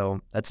that.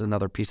 So that's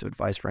another piece of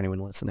advice for anyone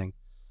listening.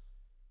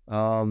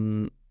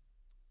 To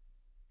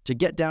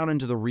get down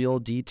into the real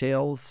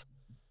details,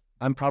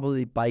 I'm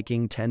probably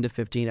biking 10 to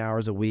 15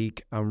 hours a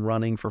week. I'm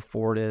running for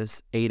 4 to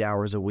 8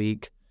 hours a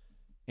week.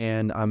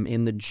 And I'm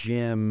in the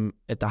gym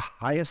at the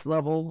highest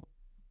level,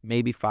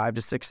 maybe 5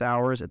 to 6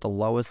 hours. At the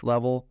lowest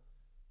level,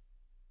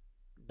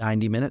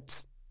 90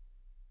 minutes.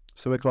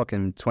 So we're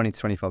clocking 20 to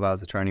 25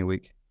 hours of training a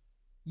week.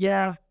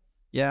 Yeah.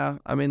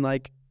 I mean,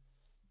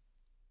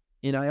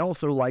 I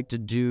also like to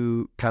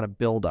do kind of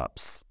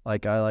build-ups.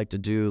 Like, I like to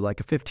do like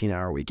a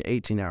 15-hour week,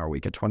 18-hour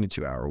week, a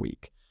 22-hour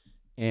week.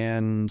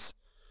 And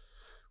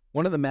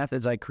one of the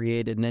methods I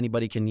created, and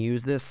anybody can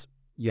use this,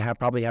 you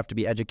probably have to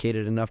be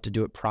educated enough to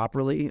do it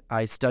properly.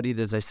 I studied,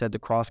 as I said, the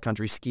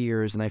cross-country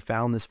skiers, and I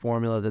found this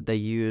formula that they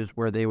use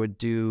where they would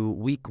do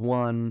week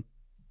 1,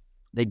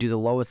 they do the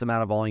lowest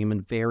amount of volume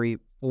in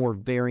 4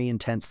 very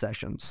intense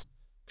sessions,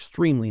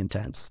 extremely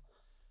intense.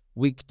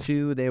 Week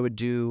 2, they would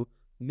do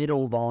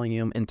middle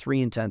volume in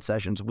 3 intense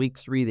sessions. Week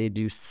 3, they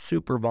do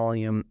super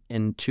volume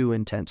in 2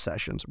 intense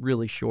sessions,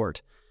 really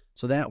short.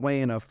 So that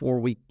way, in a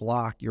 4-week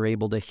block, you're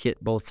able to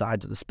hit both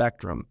sides of the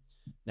spectrum.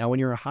 Now, when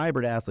you're a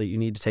hybrid athlete, you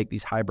need to take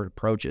these hybrid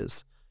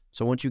approaches.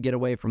 So once you get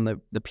away from the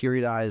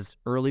periodized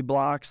early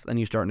blocks, then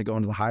you're starting to go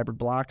into the hybrid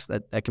blocks.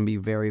 That can be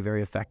very,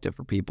 very effective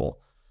for people.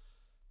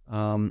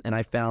 And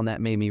I found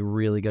that made me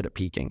really good at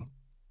peaking.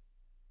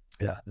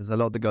 Yeah, there's a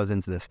lot that goes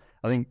into this.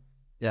 I think,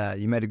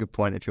 you made a good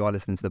point if you are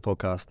listening to the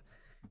podcast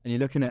and you're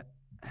looking at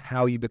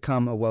how you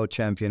become a world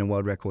champion and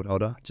world record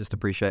holder. Just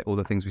appreciate all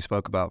the things we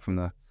spoke about from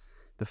the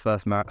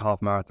first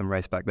half marathon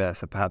race back there.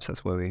 So perhaps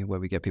that's where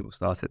we get people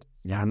started.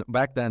 Yeah, and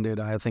back then, dude,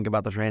 I think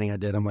about the training I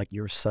did. I'm like,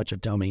 you're such a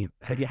dummy.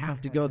 You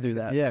have to go through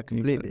that. Yeah,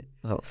 completely.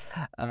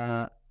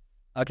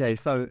 Okay,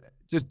 so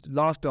just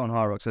last bit on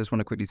High Rocks, I just want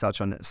to quickly touch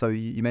on it. So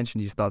you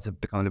mentioned you start to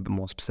become a little bit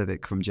more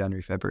specific from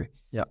January, February.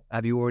 Yeah.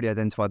 Have you already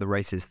identified the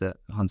races that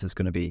Hunter's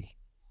going to be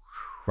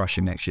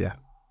rushing next year?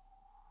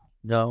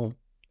 No.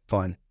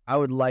 Fine. I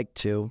would like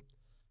to.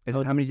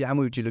 How many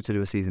would you look to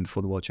do a season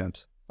before the World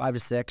Champs? 5 to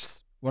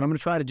 6. What I'm going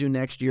to try to do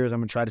next year is I'm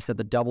going to try to set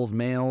the doubles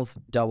males,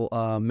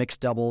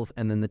 mixed doubles,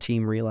 and then the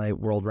team relay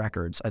world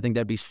records. I think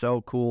that'd be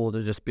so cool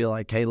to just be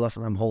like, hey,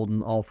 listen, I'm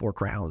holding all 4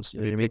 crowns.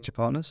 You pick your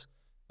partners?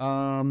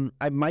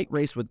 I might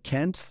race with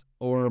Kent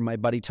or my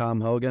buddy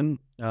Tom Hogan,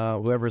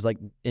 whoever's like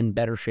in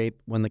better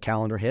shape when the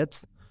calendar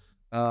hits.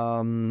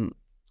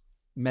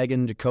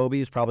 Megan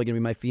Jacoby is probably going to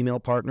be my female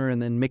partner,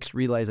 and then mixed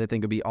relays I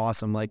think would be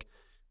awesome. Like,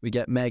 we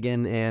get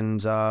Megan and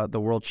the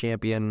world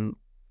champion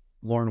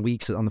Lauren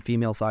Weeks on the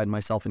female side, and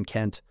myself and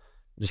Kent.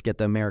 Just get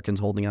the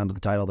Americans holding on to the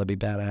title. That'd be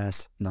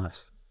badass.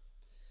 Nice.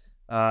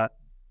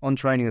 On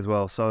training as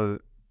well. So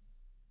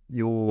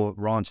your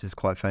ranch is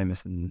quite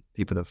famous and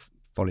people that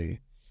follow you.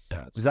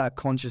 Yeah. Was that a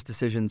conscious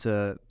decision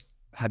to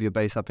have your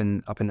base up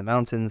in the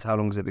mountains? How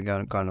long has it been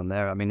going on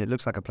there? I mean, it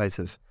looks like a place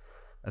of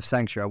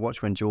sanctuary. I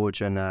watched when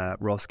George and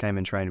Ross came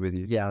and trained with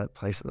you. Yeah, that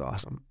place is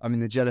awesome. I mean,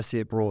 the jealousy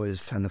it brought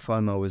and the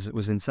FOMO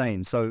was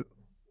insane. So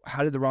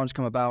how did the ranch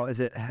come about?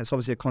 It's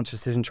obviously a conscious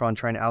decision, try and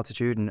train at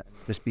altitude and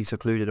just be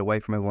secluded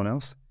away from everyone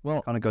else? Well,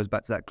 it kind of goes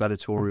back to that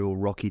gladiatorial,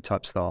 Rocky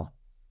type style.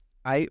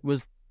 I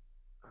was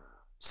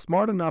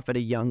smart enough at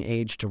a young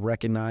age to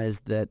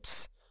recognize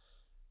that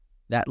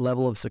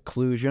level of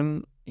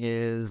seclusion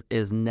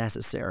is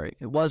necessary.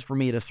 It was for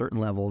me at a certain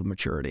level of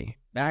maturity.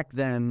 Back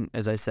then,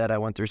 as I said, I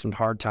went through some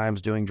hard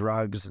times doing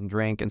drugs and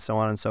drink and so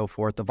on and so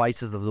forth. The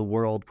vices of the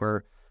world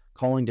were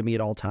calling to me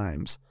at all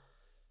times.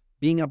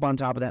 Being up on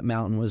top of that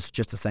mountain was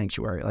just a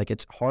sanctuary. Like,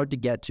 it's hard to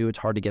get to, it's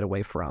hard to get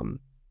away from.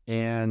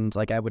 And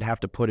like, I would have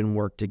to put in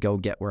work to go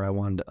get where I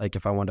wanted, like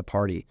if I wanted to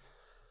party.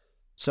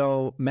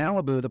 So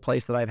Malibu, the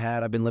place that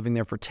I've been living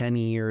there for 10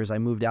 years. I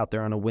moved out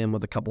there on a whim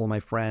with a couple of my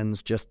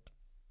friends.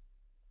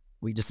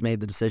 We just made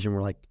the decision.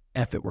 We're like,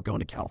 F it, we're going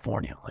to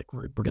California. Like,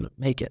 we're going to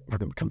make it. We're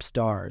going to become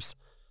stars.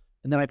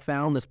 And then I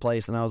found this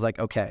place and I was like,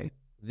 okay,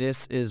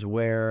 this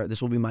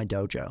will be my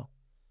dojo.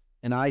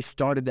 And I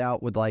started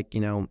out with like,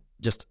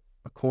 just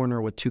a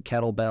corner with 2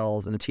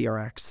 kettlebells and a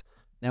TRX.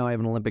 Now I have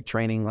an Olympic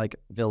training like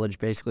village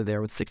basically there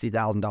with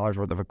 $60,000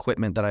 worth of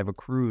equipment that I've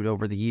accrued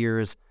over the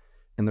years.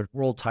 And there's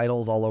world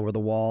titles all over the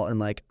wall. And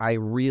like, I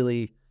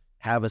really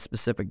have a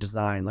specific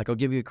design. Like, I'll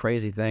give you a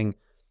crazy thing.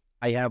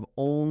 I have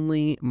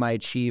only my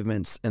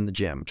achievements in the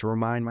gym to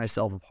remind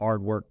myself of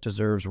hard work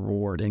deserves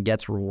reward and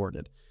gets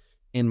rewarded.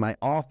 In my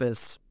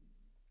office,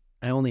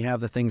 I only have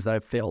the things that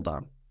I've failed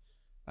on.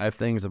 I have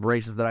things of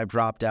races that I've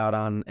dropped out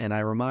on, and I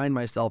remind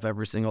myself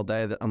every single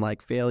day that I'm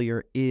like,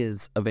 failure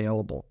is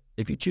available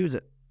if you choose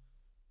it.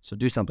 So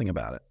do something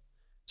about it.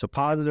 So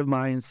positive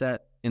mindset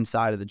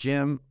inside of the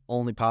gym,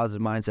 only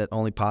positive mindset,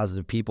 only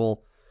positive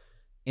people.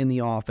 In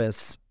the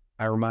office,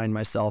 I remind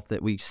myself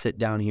that we sit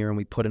down here and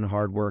we put in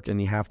hard work,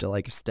 and you have to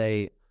like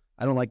stay,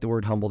 I don't like the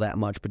word humble that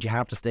much, but you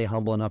have to stay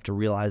humble enough to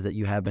realize that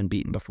you have been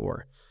beaten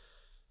before.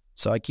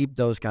 So I keep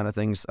those kind of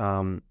things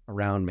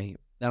around me.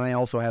 Then I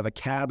also have a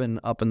cabin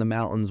up in the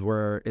mountains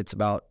where it's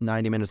about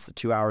 90 minutes to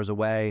 2 hours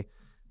away,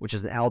 which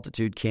is an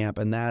altitude camp.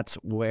 And that's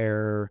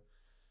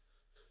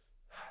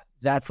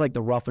like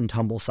the rough and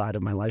tumble side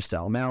of my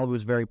lifestyle. Malibu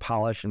is very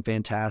polished and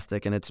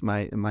fantastic, and it's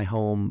my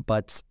home.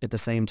 But at the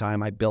same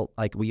time,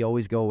 we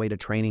always go away to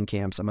training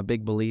camps. I'm a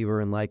big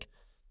believer in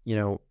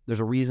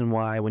there's a reason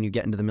why when you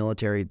get into the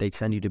military, they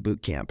send you to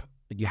boot camp.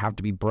 You have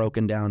to be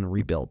broken down and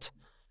rebuilt.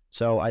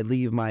 So I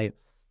leave my,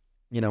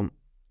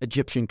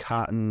 Egyptian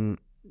cotton,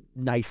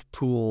 nice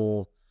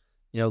pool,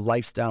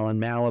 lifestyle in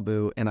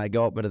Malibu, and I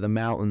go up into the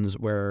mountains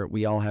where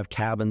we all have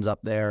cabins up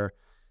there,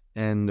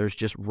 and there's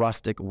just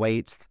rustic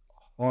weights,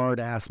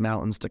 hard-ass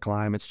mountains to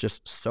climb. It's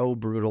just so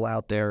brutal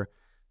out there.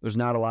 There's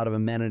not a lot of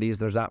amenities.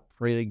 There's not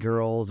pretty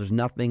girls. There's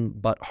nothing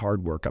but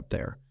hard work up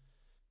there.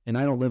 And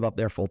I don't live up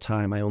there full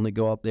time. I only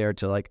go up there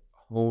to like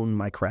hone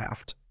my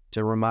craft,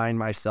 to remind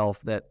myself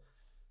that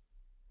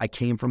I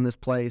came from this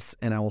place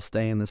and I will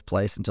stay in this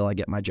place until I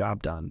get my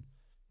job done.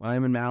 When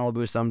I'm in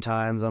Malibu,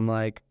 sometimes I'm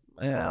like,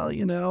 well,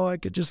 I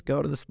could just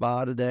go to the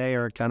spa today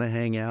or kind of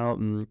hang out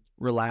and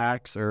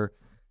relax or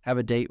have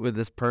a date with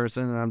this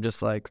person. And I'm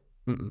just like,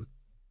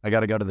 I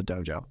got to go to the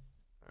dojo.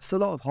 It's a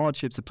lot of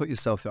hardship to put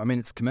yourself through. I mean,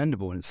 it's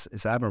commendable and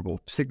it's admirable,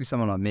 particularly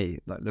someone like me,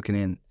 like looking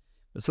in.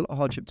 It's a lot of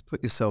hardship to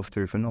put yourself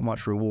through for not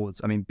much rewards.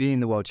 I mean, being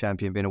the world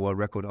champion, being a world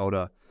record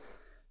holder,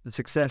 the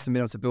success and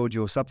being able to build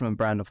your supplement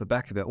brand off the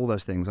back of it, all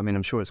those things. I mean,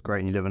 I'm sure it's great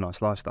and you live a nice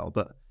lifestyle,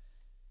 but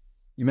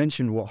you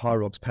mentioned what High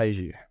Rocks pays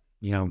you.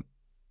 You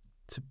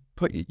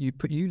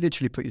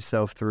literally put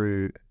yourself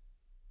through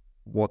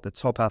what the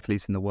top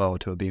athletes in the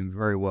world who are being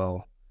very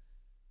well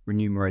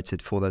remunerated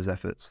for those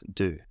efforts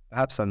do.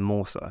 Perhaps some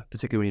more so,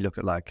 particularly when you look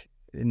at like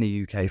in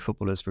the UK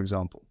footballers, for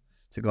example,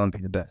 to go and be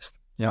the best.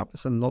 Yeah,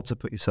 it's a lot to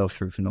put yourself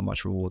through for not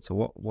much reward.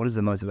 So what is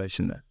the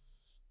motivation there?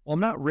 Well, I'm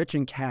not rich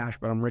in cash,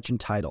 but I'm rich in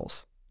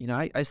titles.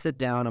 I sit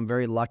down, I'm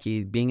very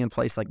lucky. Being in a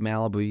place like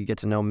Malibu, you get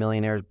to know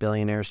millionaires,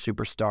 billionaires,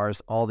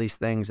 superstars, all these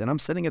things. And I'm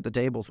sitting at the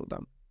tables with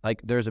them.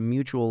 Like, there's a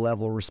mutual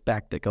level of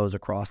respect that goes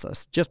across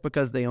us. Just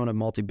because they own a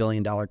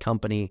multi-billion-dollar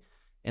company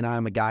and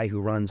I'm a guy who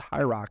runs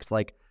High Rocks,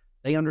 like,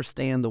 they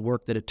understand the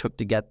work that it took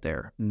to get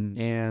there.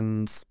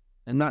 And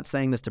I'm not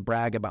saying this to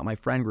brag about my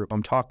friend group.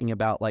 I'm talking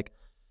about, like,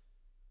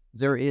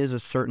 there is a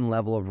certain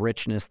level of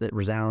richness that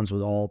resounds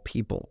with all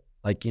people.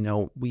 Like,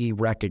 we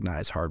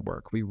recognize hard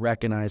work. We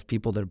recognize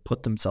people that have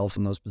put themselves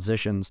in those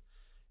positions.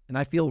 And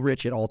I feel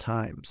rich at all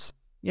times.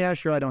 Yeah,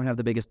 sure, I don't have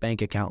the biggest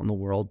bank account in the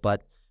world,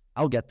 but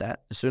I'll get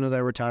that. As soon as I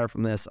retire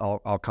from this, I'll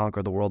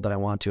conquer the world that I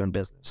want to in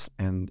business.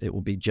 And it will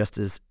be just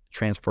as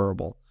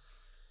transferable.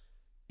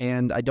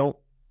 And I don't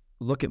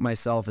look at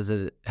myself as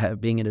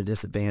being at a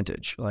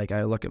disadvantage. Like,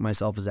 I look at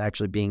myself as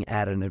actually being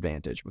at an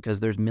advantage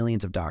because there's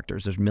millions of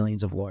doctors, there's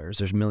millions of lawyers,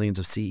 there's millions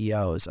of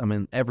CEOs. I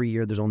mean, every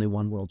year there's only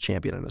one world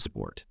champion in a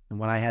sport. And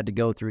what I had to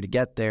go through to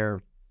get there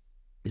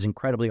is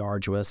incredibly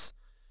arduous.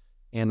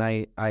 And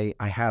I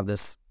have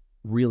this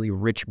really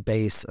rich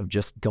base of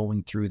just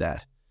going through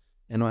that.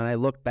 And when I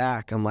look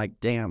back, I'm like,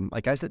 damn,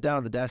 like I sit down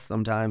at the desk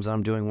sometimes and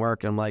I'm doing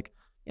work and I'm like,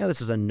 yeah, this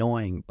is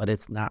annoying, but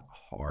it's not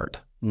hard.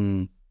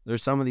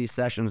 There's some of these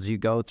sessions you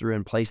go through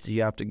and places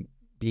you have to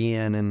be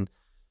in and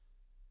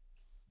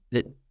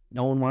that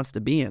no one wants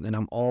to be in. And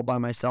I'm all by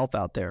myself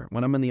out there.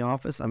 When I'm in the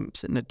office, I'm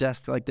sitting at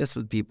desks like this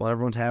with people and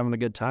everyone's having a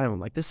good time. I'm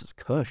like, this is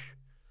cush.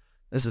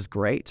 This is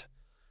great.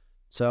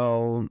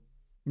 So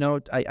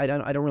no, I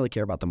don't really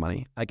care about the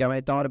money. Like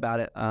I thought about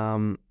it.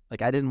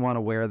 Like I didn't want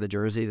to wear the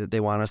jersey that they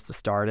want us to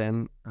start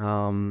in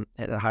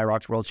at the High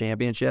Rocks World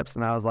Championships.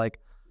 And I was like,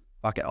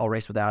 fuck it, I'll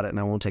race without it and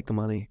I won't take the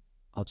money.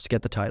 I'll just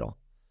get the title.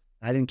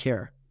 I didn't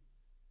care.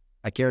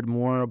 I cared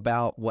more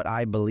about what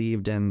I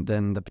believed in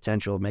than the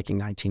potential of making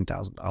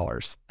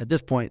 $19,000. At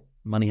this point,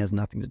 money has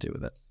nothing to do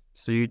with it.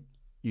 So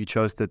you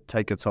chose to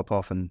take your top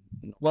off and...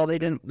 Well, they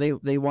didn't.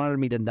 They wanted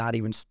me to not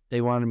even...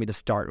 They wanted me to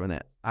start with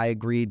it. I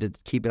agreed to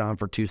keep it on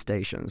for 2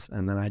 stations,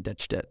 and then I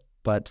ditched it.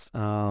 But,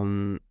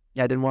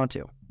 yeah, I didn't want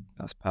to.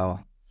 That's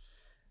power.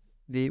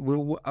 I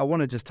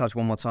want to just touch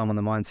one more time on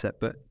the mindset,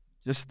 but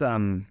just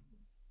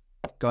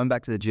going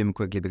back to the gym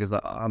quickly, because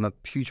I'm a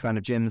huge fan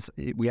of gyms.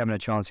 We haven't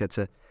had a chance yet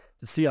to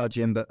see our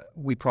gym, but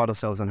we pride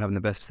ourselves on having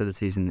the best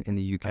facilities in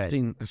the UK.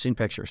 I've seen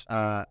pictures.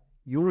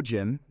 Your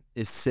gym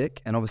is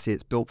sick, and obviously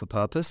it's built for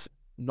purpose,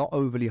 not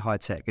overly high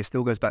tech. It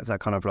still goes back to that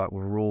kind of like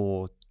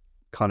raw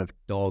kind of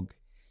dog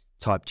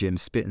type gym,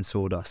 spit and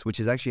sawdust, which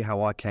is actually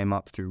how I came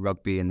up through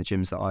rugby and the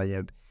gyms that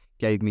I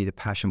gave me the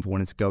passion for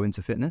wanting to go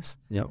into fitness.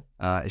 Yep.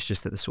 It's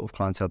just that the sort of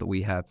clientele that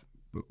we have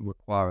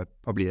require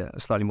probably a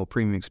slightly more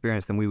premium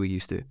experience than we were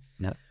used to.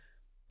 Yep.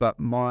 But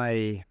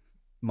my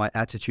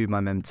attitude,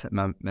 my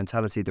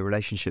mentality, the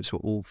relationships were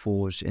all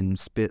forged in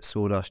spit,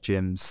 sawdust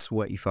gyms,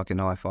 sweaty fucking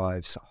high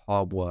fives,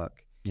 hard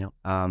work. Yeah.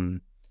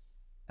 And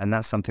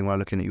that's something when I'm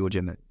looking at your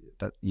gym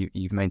that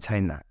you've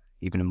maintained that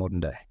even in modern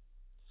day.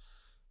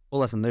 Well,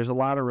 listen, there's a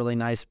lot of really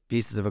nice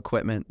pieces of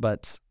equipment,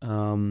 but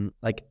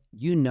like,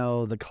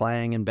 the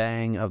clang and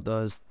bang of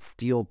those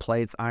steel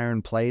plates,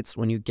 iron plates,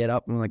 when you get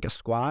up in like a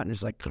squat and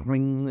it's like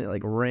ring,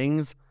 like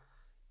rings.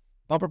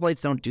 Bumper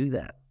plates don't do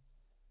that.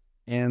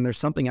 And there's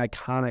something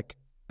iconic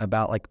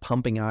about like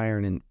pumping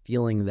iron and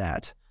feeling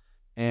that,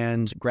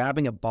 and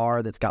grabbing a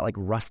bar that's got like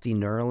rusty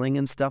knurling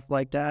and stuff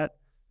like that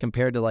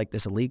compared to like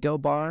this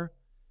Alico bar,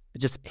 it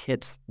just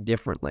hits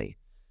differently.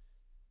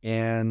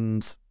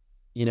 And,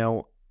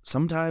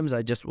 sometimes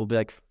I just will be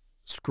like,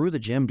 screw the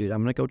gym, dude. I'm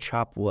going to go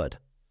chop wood.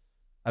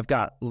 I've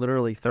got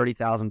literally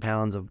 30,000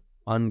 pounds of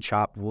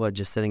unchopped wood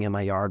just sitting in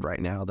my yard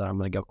right now that I'm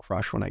going to go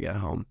crush when I get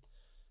home.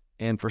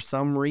 And for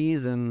some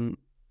reason,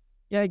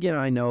 yeah, again,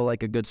 I know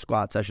like a good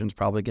squat session is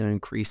probably going to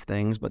increase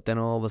things, but then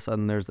all of a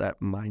sudden there's that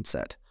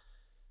mindset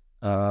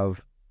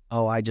of,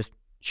 oh, I just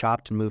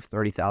chopped and moved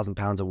 30,000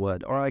 pounds of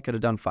wood, or I could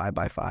have done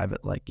 5x5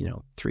 at like,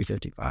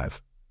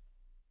 355.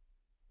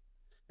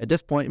 At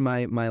this point in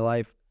my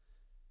life,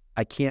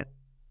 I can't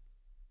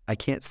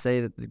say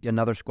that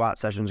another squat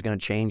session is going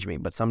to change me,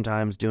 but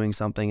sometimes doing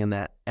something in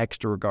that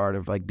extra regard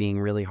of like being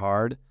really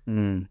hard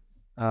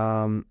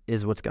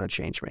is what's going to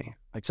change me.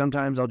 Like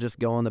sometimes I'll just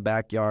go in the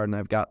backyard and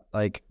I've got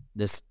like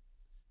this,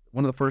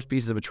 one of the first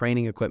pieces of a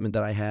training equipment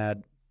that I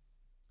had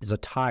is a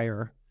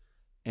tire,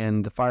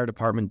 and the fire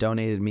department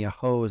donated me a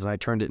hose and I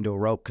turned it into a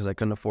rope because I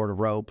couldn't afford a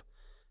rope,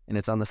 and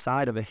it's on the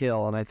side of a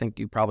hill, and I think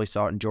you probably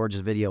saw it in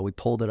George's video. We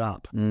pulled it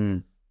up.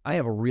 I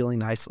have a really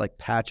nice like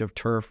patch of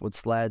turf with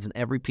sleds and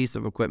every piece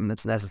of equipment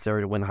that's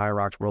necessary to win High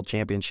Rocks World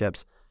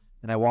Championships,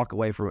 and I walk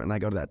away from it and I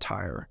go to that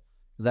tire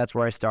because that's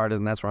where I started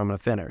and that's where I'm going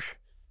to finish.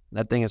 And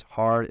that thing is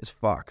hard as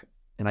fuck,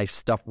 and I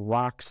stuff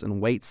rocks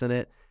and weights in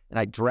it, and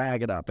I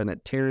drag it up, and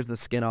it tears the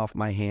skin off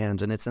my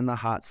hands, and it's in the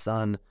hot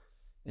sun,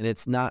 and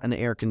it's not an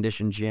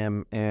air-conditioned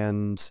gym,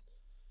 and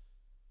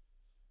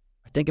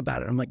I think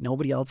about it, I'm like,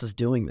 nobody else is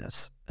doing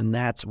this, and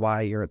that's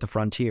why you're at the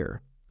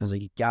frontier. I was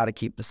like, you got to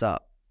keep this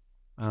up.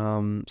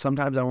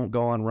 Sometimes I won't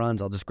go on runs.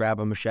 I'll just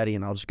grab a machete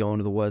and I'll just go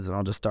into the woods and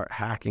I'll just start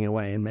hacking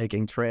away and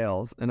making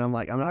trails. And I'm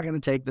like, I'm not going to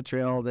take the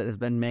trail that has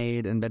been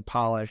made and been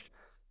polished.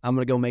 I'm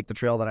going to go make the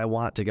trail that I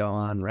want to go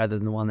on rather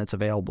than the one that's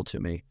available to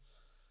me.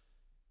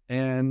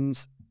 And,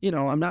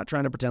 I'm not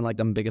trying to pretend like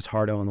I'm the biggest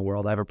hardo in the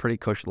world. I have a pretty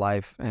cush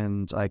life,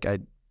 and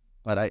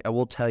but I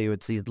will tell you,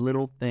 it's these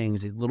little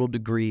things, these little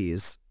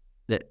degrees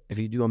that if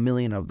you do a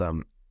million of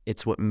them,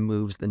 it's what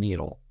moves the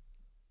needle.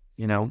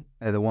 The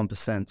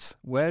 1%.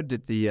 Where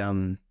did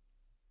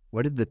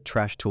the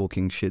trash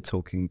talking, shit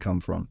talking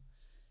come from?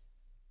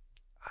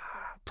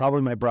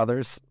 Probably my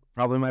brothers,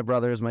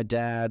 my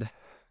dad.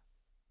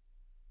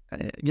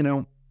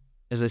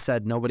 As I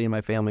said, nobody in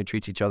my family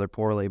treats each other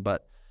poorly,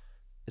 but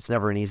it's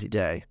never an easy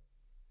day.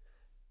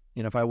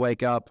 If I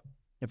wake up,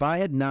 if I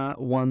had not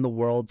won the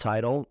world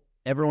title,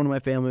 everyone in my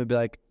family would be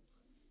like,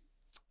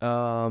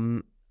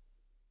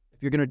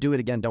 if you're going to do it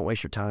again, don't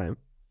waste your time.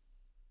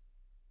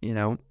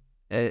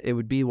 It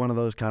would be one of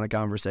those kind of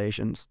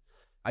conversations.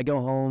 I go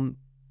home,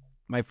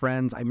 my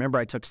friends, I remember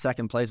I took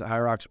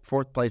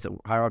fourth place at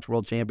High Rocks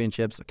World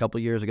Championships a couple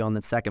years ago, and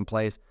then second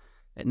place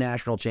at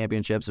national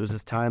championships. It was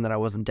this time that I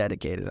wasn't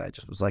dedicated. I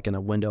just was like in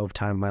a window of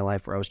time in my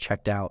life where I was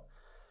checked out.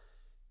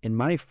 And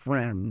my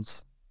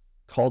friends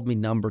called me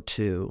number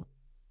 2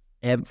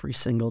 every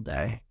single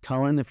day.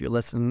 Cullen, if you're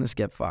listening to this,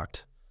 get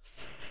fucked.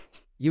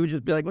 You would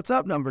just be like, what's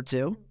up, number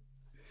 2?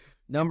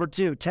 Number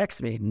 2,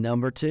 text me,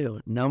 number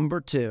 2,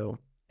 number 2.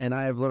 And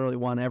I have literally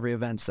won every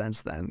event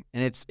since then.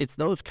 And it's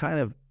those kind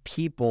of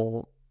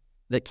people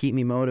that keep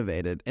me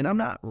motivated. And I'm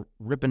not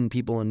ripping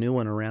people a new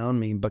one around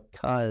me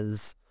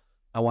because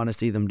I want to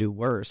see them do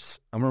worse.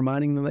 I'm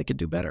reminding them they could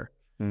do better.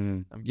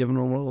 I'm giving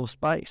them a little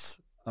spice.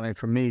 I mean,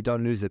 for me,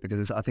 don't lose it,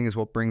 because I think it's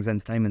what brings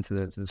entertainment to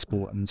the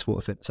sport and sport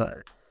of fitness.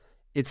 So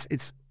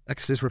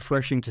it's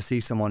refreshing to see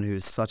someone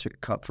who's such a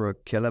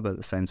cutthroat killer, but at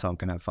the same time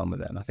can have fun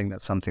with it. And I think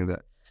that's something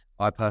that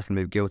I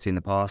personally been guilty in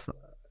the past.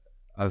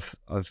 I've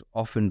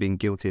often been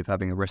guilty of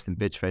having a resting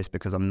bitch face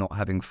because I'm not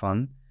having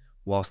fun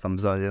whilst I'm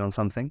zoned in on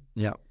something.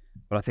 Yeah.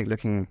 But I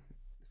think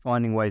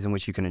finding ways in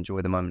which you can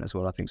enjoy the moment as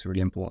well, I think is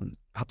really important.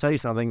 I'll tell you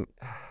something,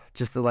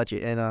 just to let you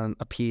in on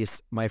a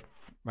piece. My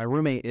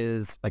roommate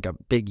is like a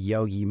big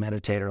yogi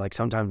meditator, like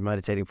sometimes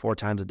meditating 4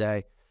 times a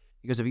day.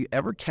 Because if you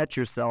ever catch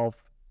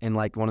yourself in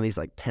like one of these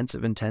like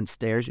pensive, intense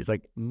stares, he's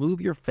like, move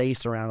your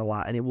face around a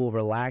lot and it will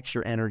relax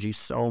your energy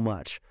so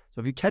much.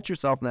 So if you catch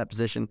yourself in that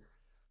position,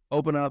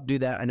 open up, do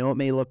that. I know it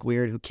may look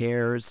weird, who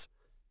cares?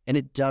 And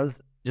it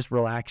does just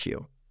relax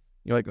you.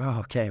 You're like, oh,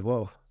 okay,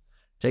 whoa,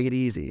 take it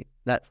easy.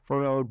 That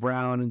furrowed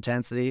brown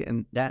intensity,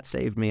 and that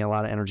saved me a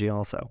lot of energy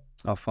also.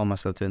 I'll find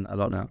myself doing a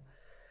lot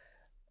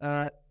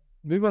now.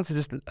 Move on to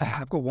just,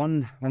 I've got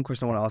one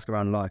question I want to ask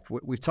around life.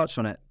 We've touched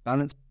on it.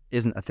 Balance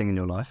isn't a thing in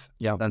your life.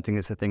 Yeah. I don't think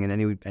it's a thing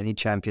in any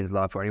champion's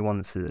life or anyone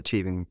that's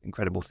achieving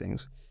incredible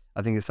things.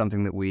 I think it's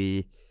something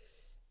that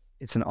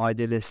it's an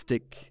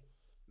idealistic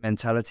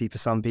mentality for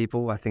some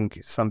people. I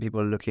think some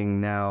people are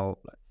looking now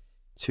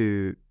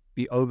to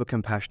be over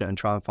compassionate and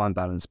try and find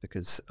balance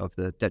because of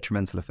the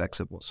detrimental effects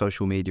of what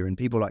social media and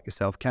people like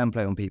yourself can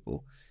play on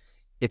people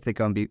if they're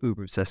going to be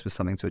uber obsessed with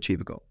something to achieve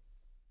a goal.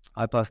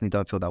 I personally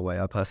don't feel that way.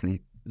 I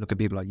personally look at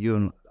people like you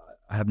and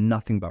I have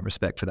nothing but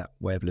respect for that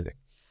way of living.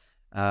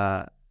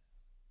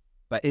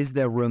 But is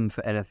there room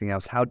for anything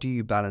else? How do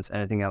you balance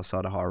anything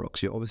outside of High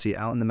Rocks? You're obviously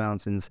out in the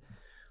mountains,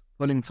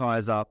 pulling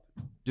tires up,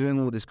 doing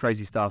all this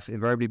crazy stuff,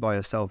 invariably by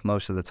yourself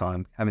most of the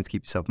time, having to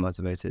keep yourself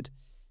motivated.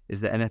 Is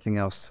there anything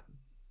else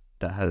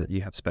that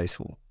you have space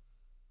for?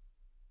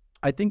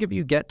 I think if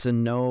you get to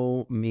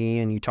know me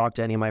and you talk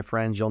to any of my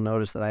friends, you'll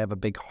notice that I have a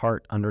big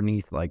heart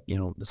underneath, like,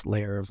 this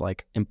layer of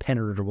like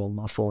impenetrable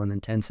muscle and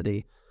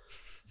intensity.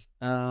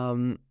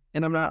 And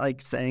I'm not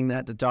like saying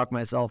that to talk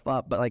myself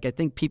up, but like I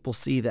think people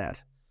see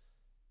that.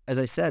 As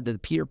I said, the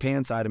Peter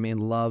Pan side of me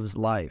loves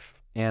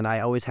life. And I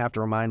always have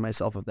to remind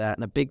myself of that.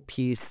 And a big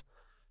piece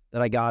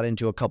that I got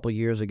into a couple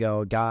years ago,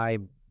 a guy,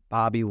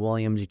 Bobby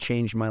Williams, he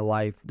changed my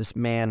life. This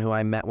man who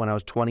I met when I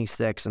was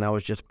 26 and I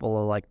was just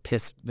full of like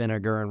piss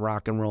vinegar and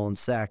rock and roll and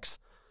sex.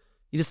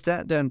 He just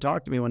sat down and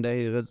talked to me one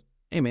day. He goes,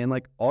 hey man,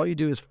 like all you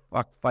do is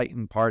fuck, fight,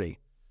 and party.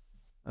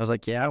 I was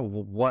like, yeah,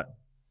 well,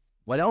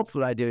 what else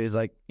would I do? He's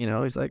like,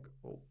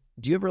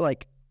 do you ever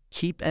like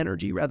keep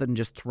energy rather than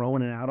just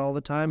throwing it out all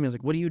the time? He was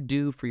like, what do you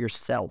do for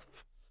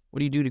yourself? What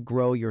do you do to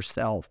grow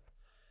yourself?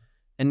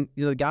 And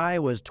the guy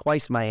was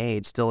twice my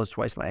age, still is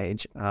twice my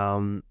age.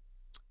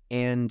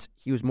 And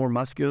he was more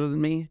muscular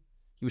than me.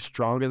 He was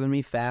stronger than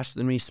me, faster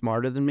than me,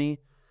 smarter than me.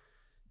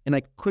 And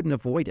I couldn't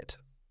avoid it.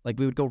 Like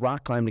we would go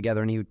rock climb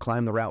together and he would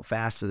climb the route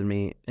faster than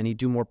me and he'd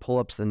do more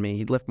pull-ups than me.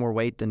 He'd lift more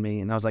weight than me.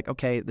 And I was like,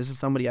 okay, this is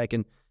somebody I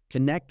can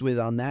connect with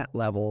on that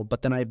level,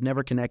 but then I've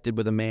never connected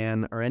with a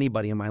man or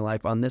anybody in my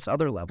life on this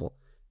other level.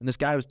 And this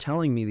guy was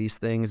telling me these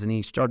things and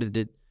he started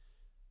to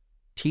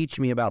teach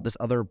me about this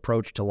other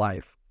approach to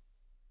life.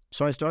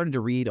 So I started to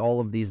read all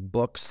of these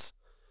books,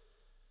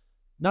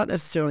 not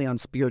necessarily on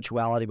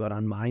spirituality, but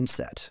on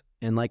mindset.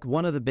 And like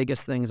one of the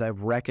biggest things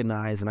I've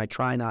recognized, and I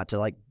try not to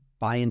like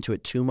buy into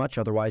it too much,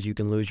 otherwise you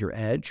can lose your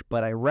edge,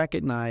 but I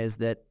recognize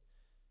that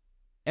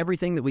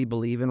everything that we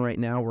believe in right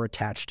now, we're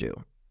attached to.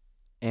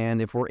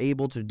 And if we're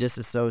able to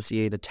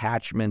disassociate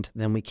attachment,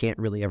 then we can't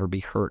really ever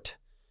be hurt.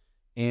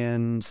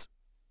 And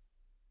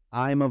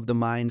I'm of the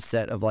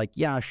mindset of like,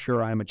 yeah,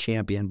 sure, I'm a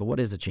champion, but what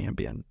is a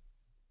champion?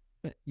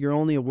 You're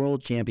only a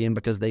world champion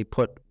because they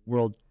put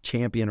world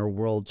champion or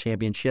world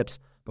championships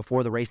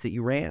before the race that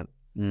you ran.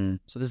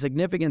 So the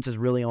significance is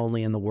really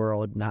only in the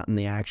world, not in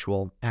the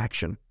actual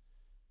action.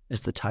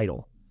 It's the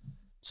title.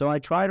 So I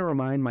try to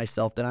remind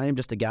myself that I am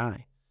just a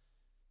guy.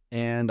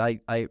 And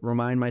I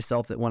remind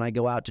myself that when I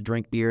go out to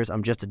drink beers,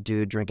 I'm just a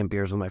dude drinking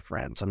beers with my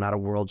friends. I'm not a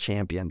world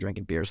champion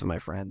drinking beers with my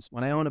friends.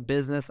 When I own a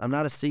business, I'm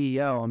not a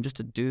CEO. I'm just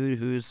a dude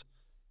who's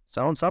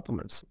selling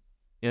supplements.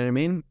 You know what I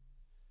mean?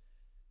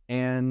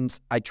 And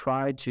I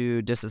try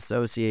to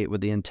disassociate with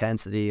the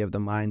intensity of the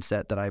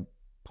mindset that I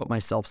put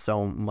myself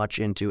so much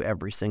into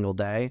every single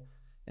day.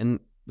 And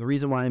the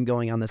reason why I'm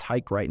going on this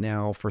hike right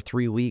now for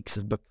 3 weeks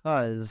is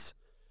because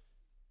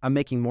I'm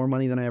making more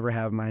money than I ever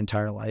have in my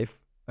entire life.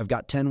 I've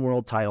got 10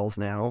 world titles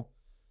now.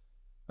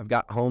 I've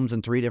got homes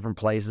in 3 different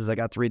places. I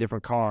got 3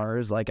 different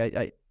cars. Like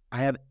I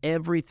have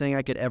everything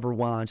I could ever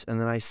want.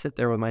 And then I sit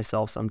there with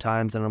myself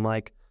sometimes and I'm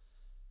like,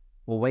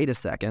 well, wait a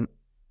second.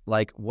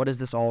 like, what does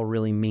this all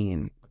really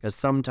mean? Because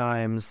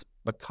sometimes,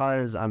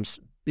 because I'm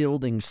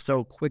building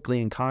so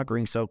quickly and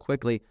conquering so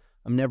quickly,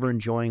 I'm never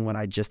enjoying what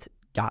I just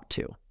got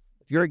to.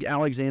 If you're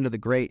Alexander the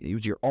Great, it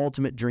was your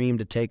ultimate dream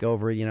to take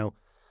over,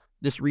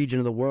 this region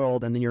of the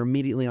world, and then you're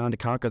immediately on to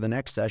conquer the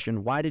next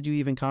session. Why did you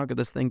even conquer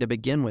this thing to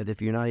begin with if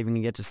you're not even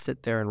going to get to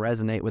sit there and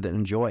resonate with it and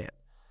enjoy it?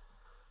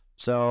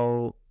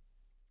 So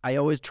I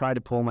always try to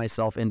pull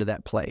myself into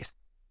that place.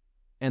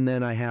 And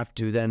then I have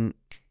to then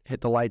hit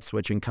the light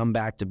switch and come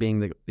back to being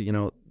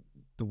the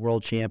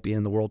world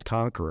champion, the world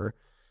conqueror.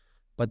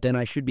 But then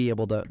I should be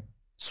able to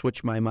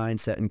switch my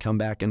mindset and come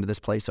back into this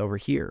place over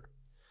here.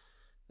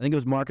 I think it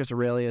was Marcus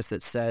Aurelius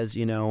that says,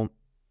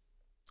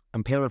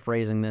 I'm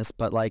paraphrasing this,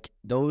 but like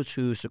those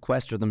who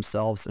sequester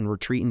themselves and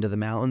retreat into the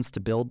mountains to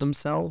build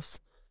themselves,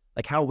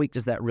 like how weak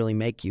does that really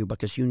make you?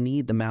 Because you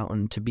need the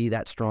mountain to be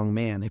that strong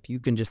man. If you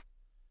can just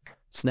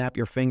snap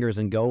your fingers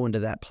and go into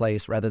that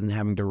place rather than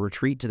having to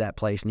retreat to that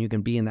place, and you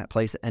can be in that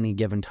place at any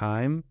given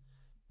time,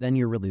 then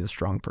you're really the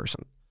strong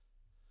person.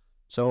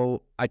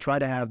 So I try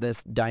to have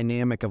this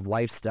dynamic of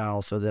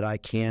lifestyle so that I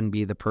can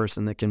be the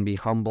person that can be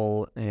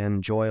humble and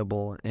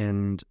enjoyable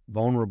and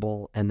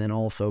vulnerable, and then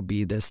also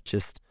be this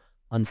just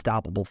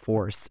unstoppable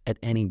force at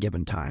any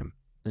given time.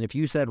 And if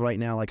you said right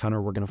now, like,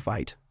 Hunter, we're going to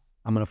fight,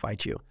 I'm going to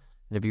fight you.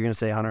 And if you're going to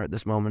say, Hunter, at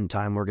this moment in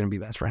time, we're going to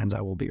be best friends,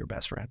 I will be your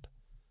best friend.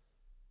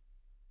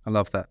 I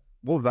love that.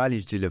 What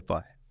values do you live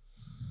by?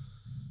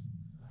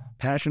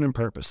 Passion and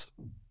purpose.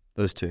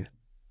 Those two.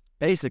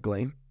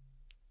 Basically,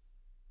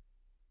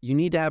 you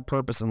need to have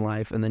purpose in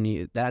life, and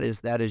then that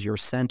is your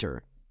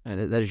center,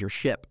 and that is your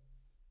ship.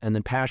 And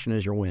then passion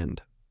is your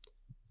wind.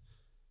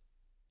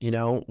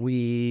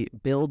 We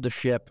build the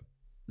ship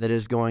that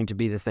is going to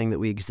be the thing that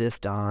we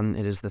exist on.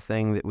 It is the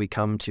thing that we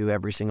come to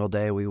every single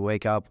day. We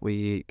wake up,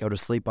 we go to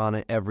sleep on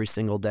it every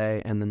single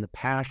day, and then the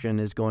passion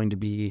is going to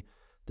be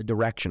the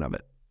direction of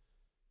it.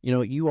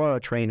 You are a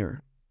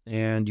trainer,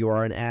 and you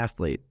are an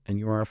athlete, and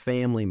you are a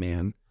family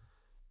man,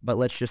 but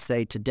let's just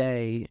say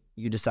today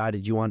you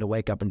decided you wanted to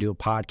wake up and do a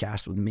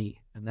podcast with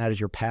me, and that is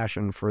your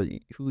passion for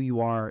who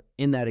you are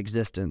in that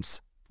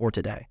existence for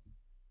today.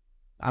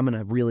 I'm going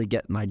to really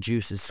get my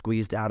juices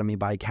squeezed out of me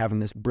by having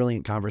this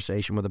brilliant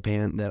conversation with a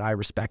man that I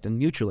respect, and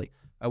mutually.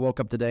 I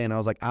woke up today and I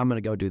was like, I'm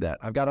going to go do that.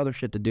 I've got other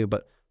shit to do,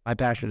 but my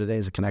passion today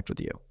is to connect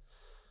with you.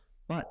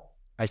 But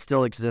I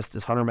still exist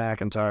as Hunter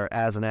McIntyre,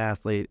 as an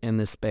athlete in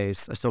this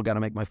space. I still got to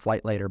make my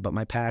flight later, but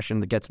my passion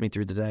that gets me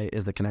through today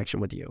is the connection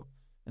with you.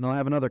 And I'll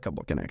have another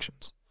couple of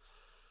connections.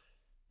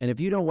 And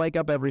if you don't wake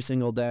up every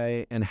single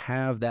day and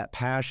have that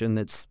passion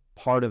that's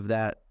part of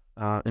that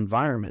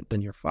environment,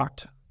 then you're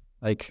fucked.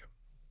 Like,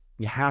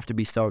 you have to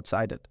be so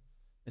excited.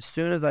 As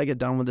soon as I get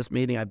done with this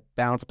meeting, I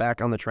bounce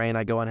back on the train.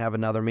 I go and have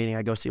another meeting.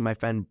 I go see my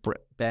friend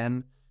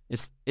Ben.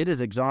 It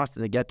is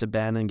exhausting to get to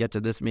Ben and get to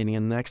this meeting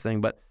and the next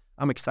thing, but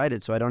I'm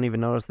excited, so I don't even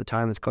notice the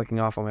time that's clicking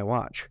off on my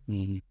watch.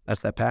 Mm-hmm.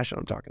 That's that passion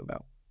I'm talking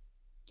about.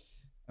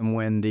 And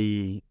when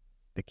the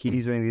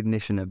keys are in the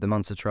ignition of the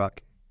Munster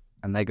truck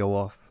and they go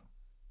off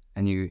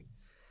and you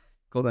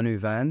got the new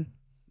van,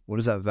 what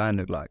does that van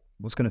look like?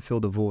 What's going to fill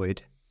the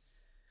void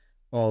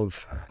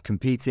of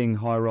competing,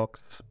 high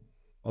rocks,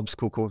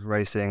 obstacle course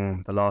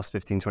racing, the last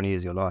 15, 20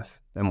 years of your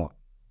life? Then what?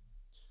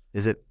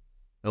 Is it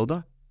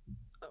builder?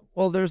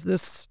 Well, there's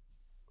this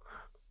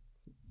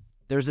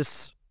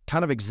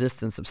kind of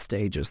existence of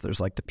stages. There's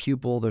like the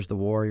pupil, there's the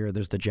warrior,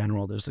 there's the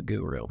general, there's the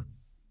guru.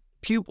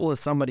 Pupil is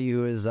somebody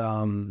who is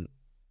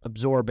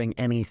absorbing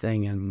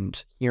anything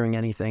and hearing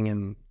anything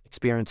and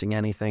experiencing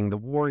anything. The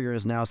warrior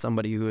is now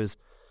somebody who has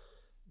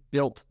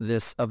built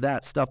this, of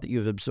that stuff that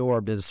you've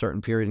absorbed at a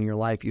certain period in your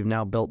life. You've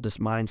now built this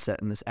mindset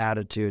and this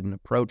attitude and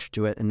approach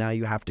to it, and now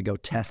you have to go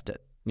test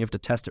it. You have to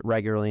test it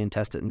regularly and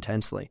test it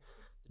intensely.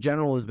 The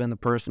general has been the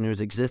person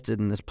who's existed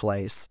in this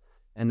place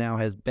and now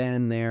has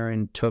been there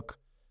and took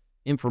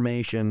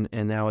information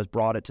and now has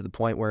brought it to the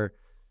point where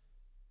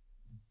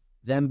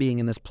them being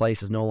in this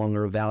place is no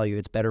longer a value.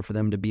 It's better for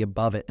them to be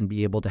above it and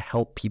be able to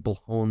help people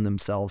hone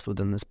themselves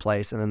within this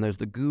place. And then there's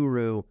the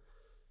guru,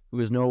 who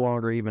is no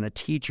longer even a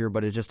teacher,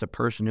 but is just a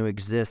person who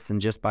exists, and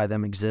just by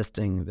them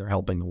existing, they're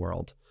helping the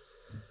world.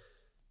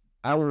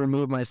 I will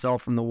remove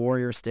myself from the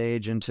warrior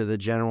stage into the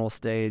general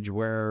stage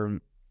where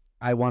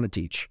I want to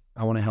teach,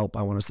 I want to help,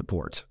 I want to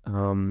support.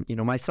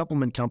 My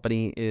supplement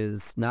company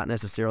is not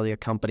necessarily a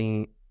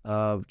company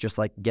of just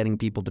like getting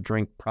people to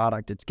drink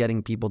product. It's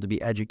getting people to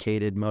be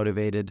educated,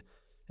 motivated,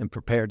 and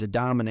prepared to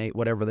dominate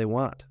whatever they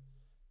want.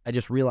 I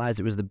just realized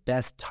it was the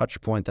best touch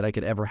point that I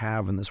could ever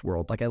have in this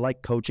world. Like, I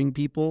like coaching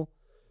people,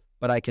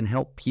 but I can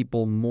help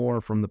people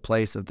more from the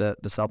place of the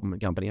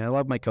supplement company. I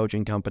love my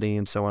coaching company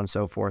and so on and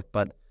so forth,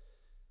 but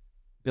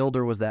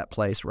Builder was that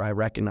place where I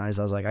recognized,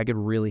 I was like, I could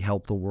really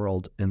help the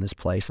world in this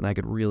place, and I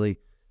could really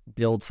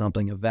build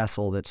something, a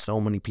vessel that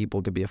so many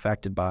people could be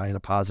affected by in a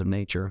positive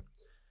nature.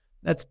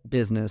 That's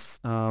business.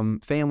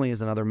 Family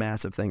is another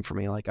massive thing for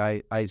me. Like,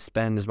 I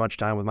spend as much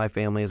time with my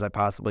family as I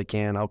possibly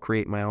can. I'll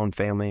create my own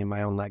family and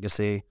my own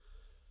legacy.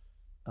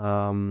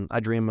 I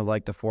dream of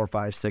like the 4,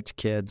 5, 6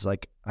 kids.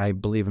 Like, I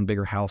believe in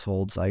bigger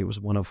households. I was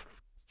one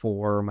of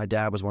 4. My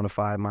dad was one of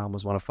 5. Mom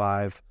was one of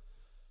 5.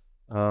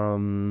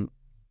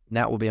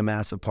 That will be a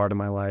massive part of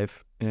my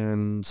life.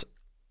 And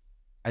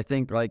I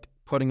think like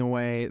putting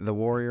away the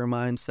warrior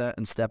mindset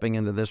and stepping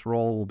into this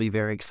role will be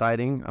very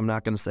exciting. I'm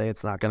not going to say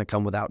it's not going to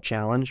come without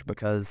challenge,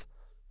 because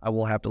I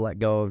will have to let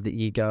go of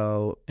the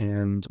ego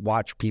and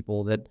watch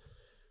people that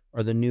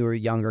are the newer,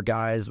 younger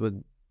guys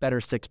with better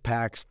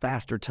 6-packs,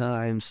 faster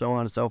times, so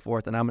on and so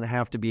forth. And I'm going to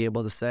have to be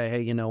able to say,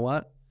 hey, you know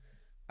what?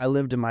 I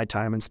lived in my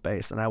time and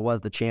space, and I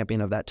was the champion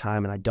of that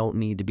time, and I don't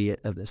need to be it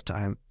of this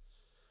time.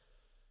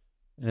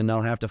 And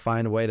I'll have to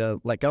find a way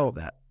to let go of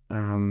that.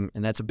 And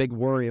that's a big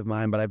worry of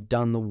mine, but I've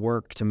done the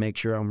work to make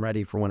sure I'm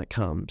ready for when it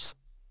comes.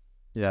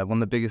 Yeah, one of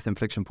the biggest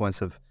inflection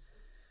points of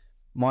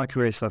my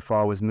career so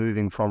far was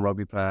moving from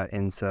rugby player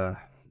into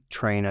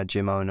trainer,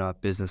 gym owner,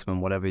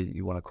 businessman, whatever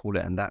you want to call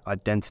it. And that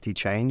identity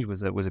change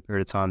was a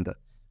period of time that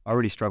I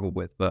really struggled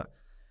with. But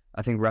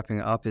I think wrapping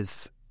it up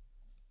is,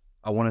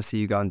 I want to see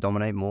you go and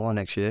dominate more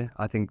next year.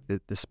 I think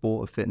that the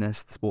sport of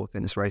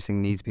fitness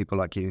racing needs people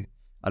like you.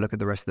 I look at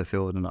the rest of the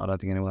field and I don't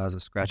think anyone has a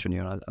scratch on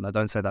you. And I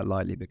don't say that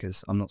lightly,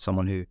 because I'm not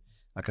someone who,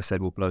 like I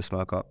said, will blow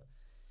smoke up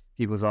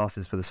people's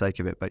asses for the sake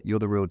of it. But you're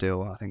the real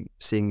deal. I think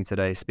seeing you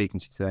today, speaking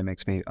to you today,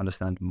 makes me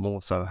understand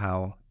more so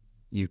how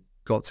you've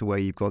got to where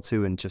you've got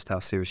to and just how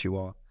serious you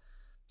are.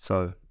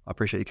 So I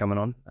appreciate you coming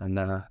on, and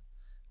I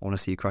want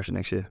to see you crush it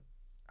next year.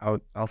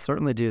 I'll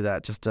certainly do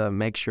that, just to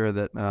make sure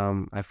that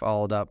I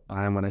followed up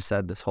on when I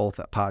said this whole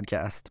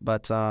podcast.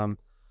 But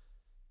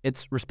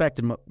it's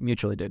respected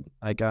mutually, dude.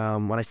 Like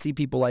when I see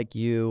people like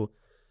you,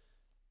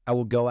 I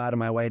will go out of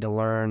my way to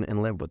learn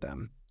and live with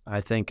them.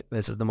 I think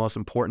this is the most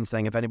important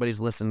thing. If anybody's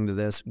listening to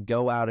this,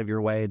 go out of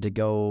your way to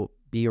go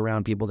be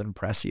around people that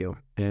impress you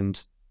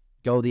and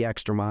go the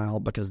extra mile,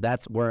 because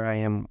that's where I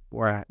am,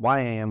 why I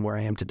am where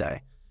I am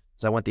today.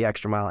 So I went the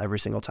extra mile every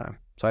single time.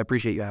 So I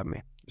appreciate you having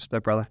me.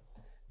 Respect, brother.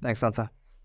 Thanks, Santa.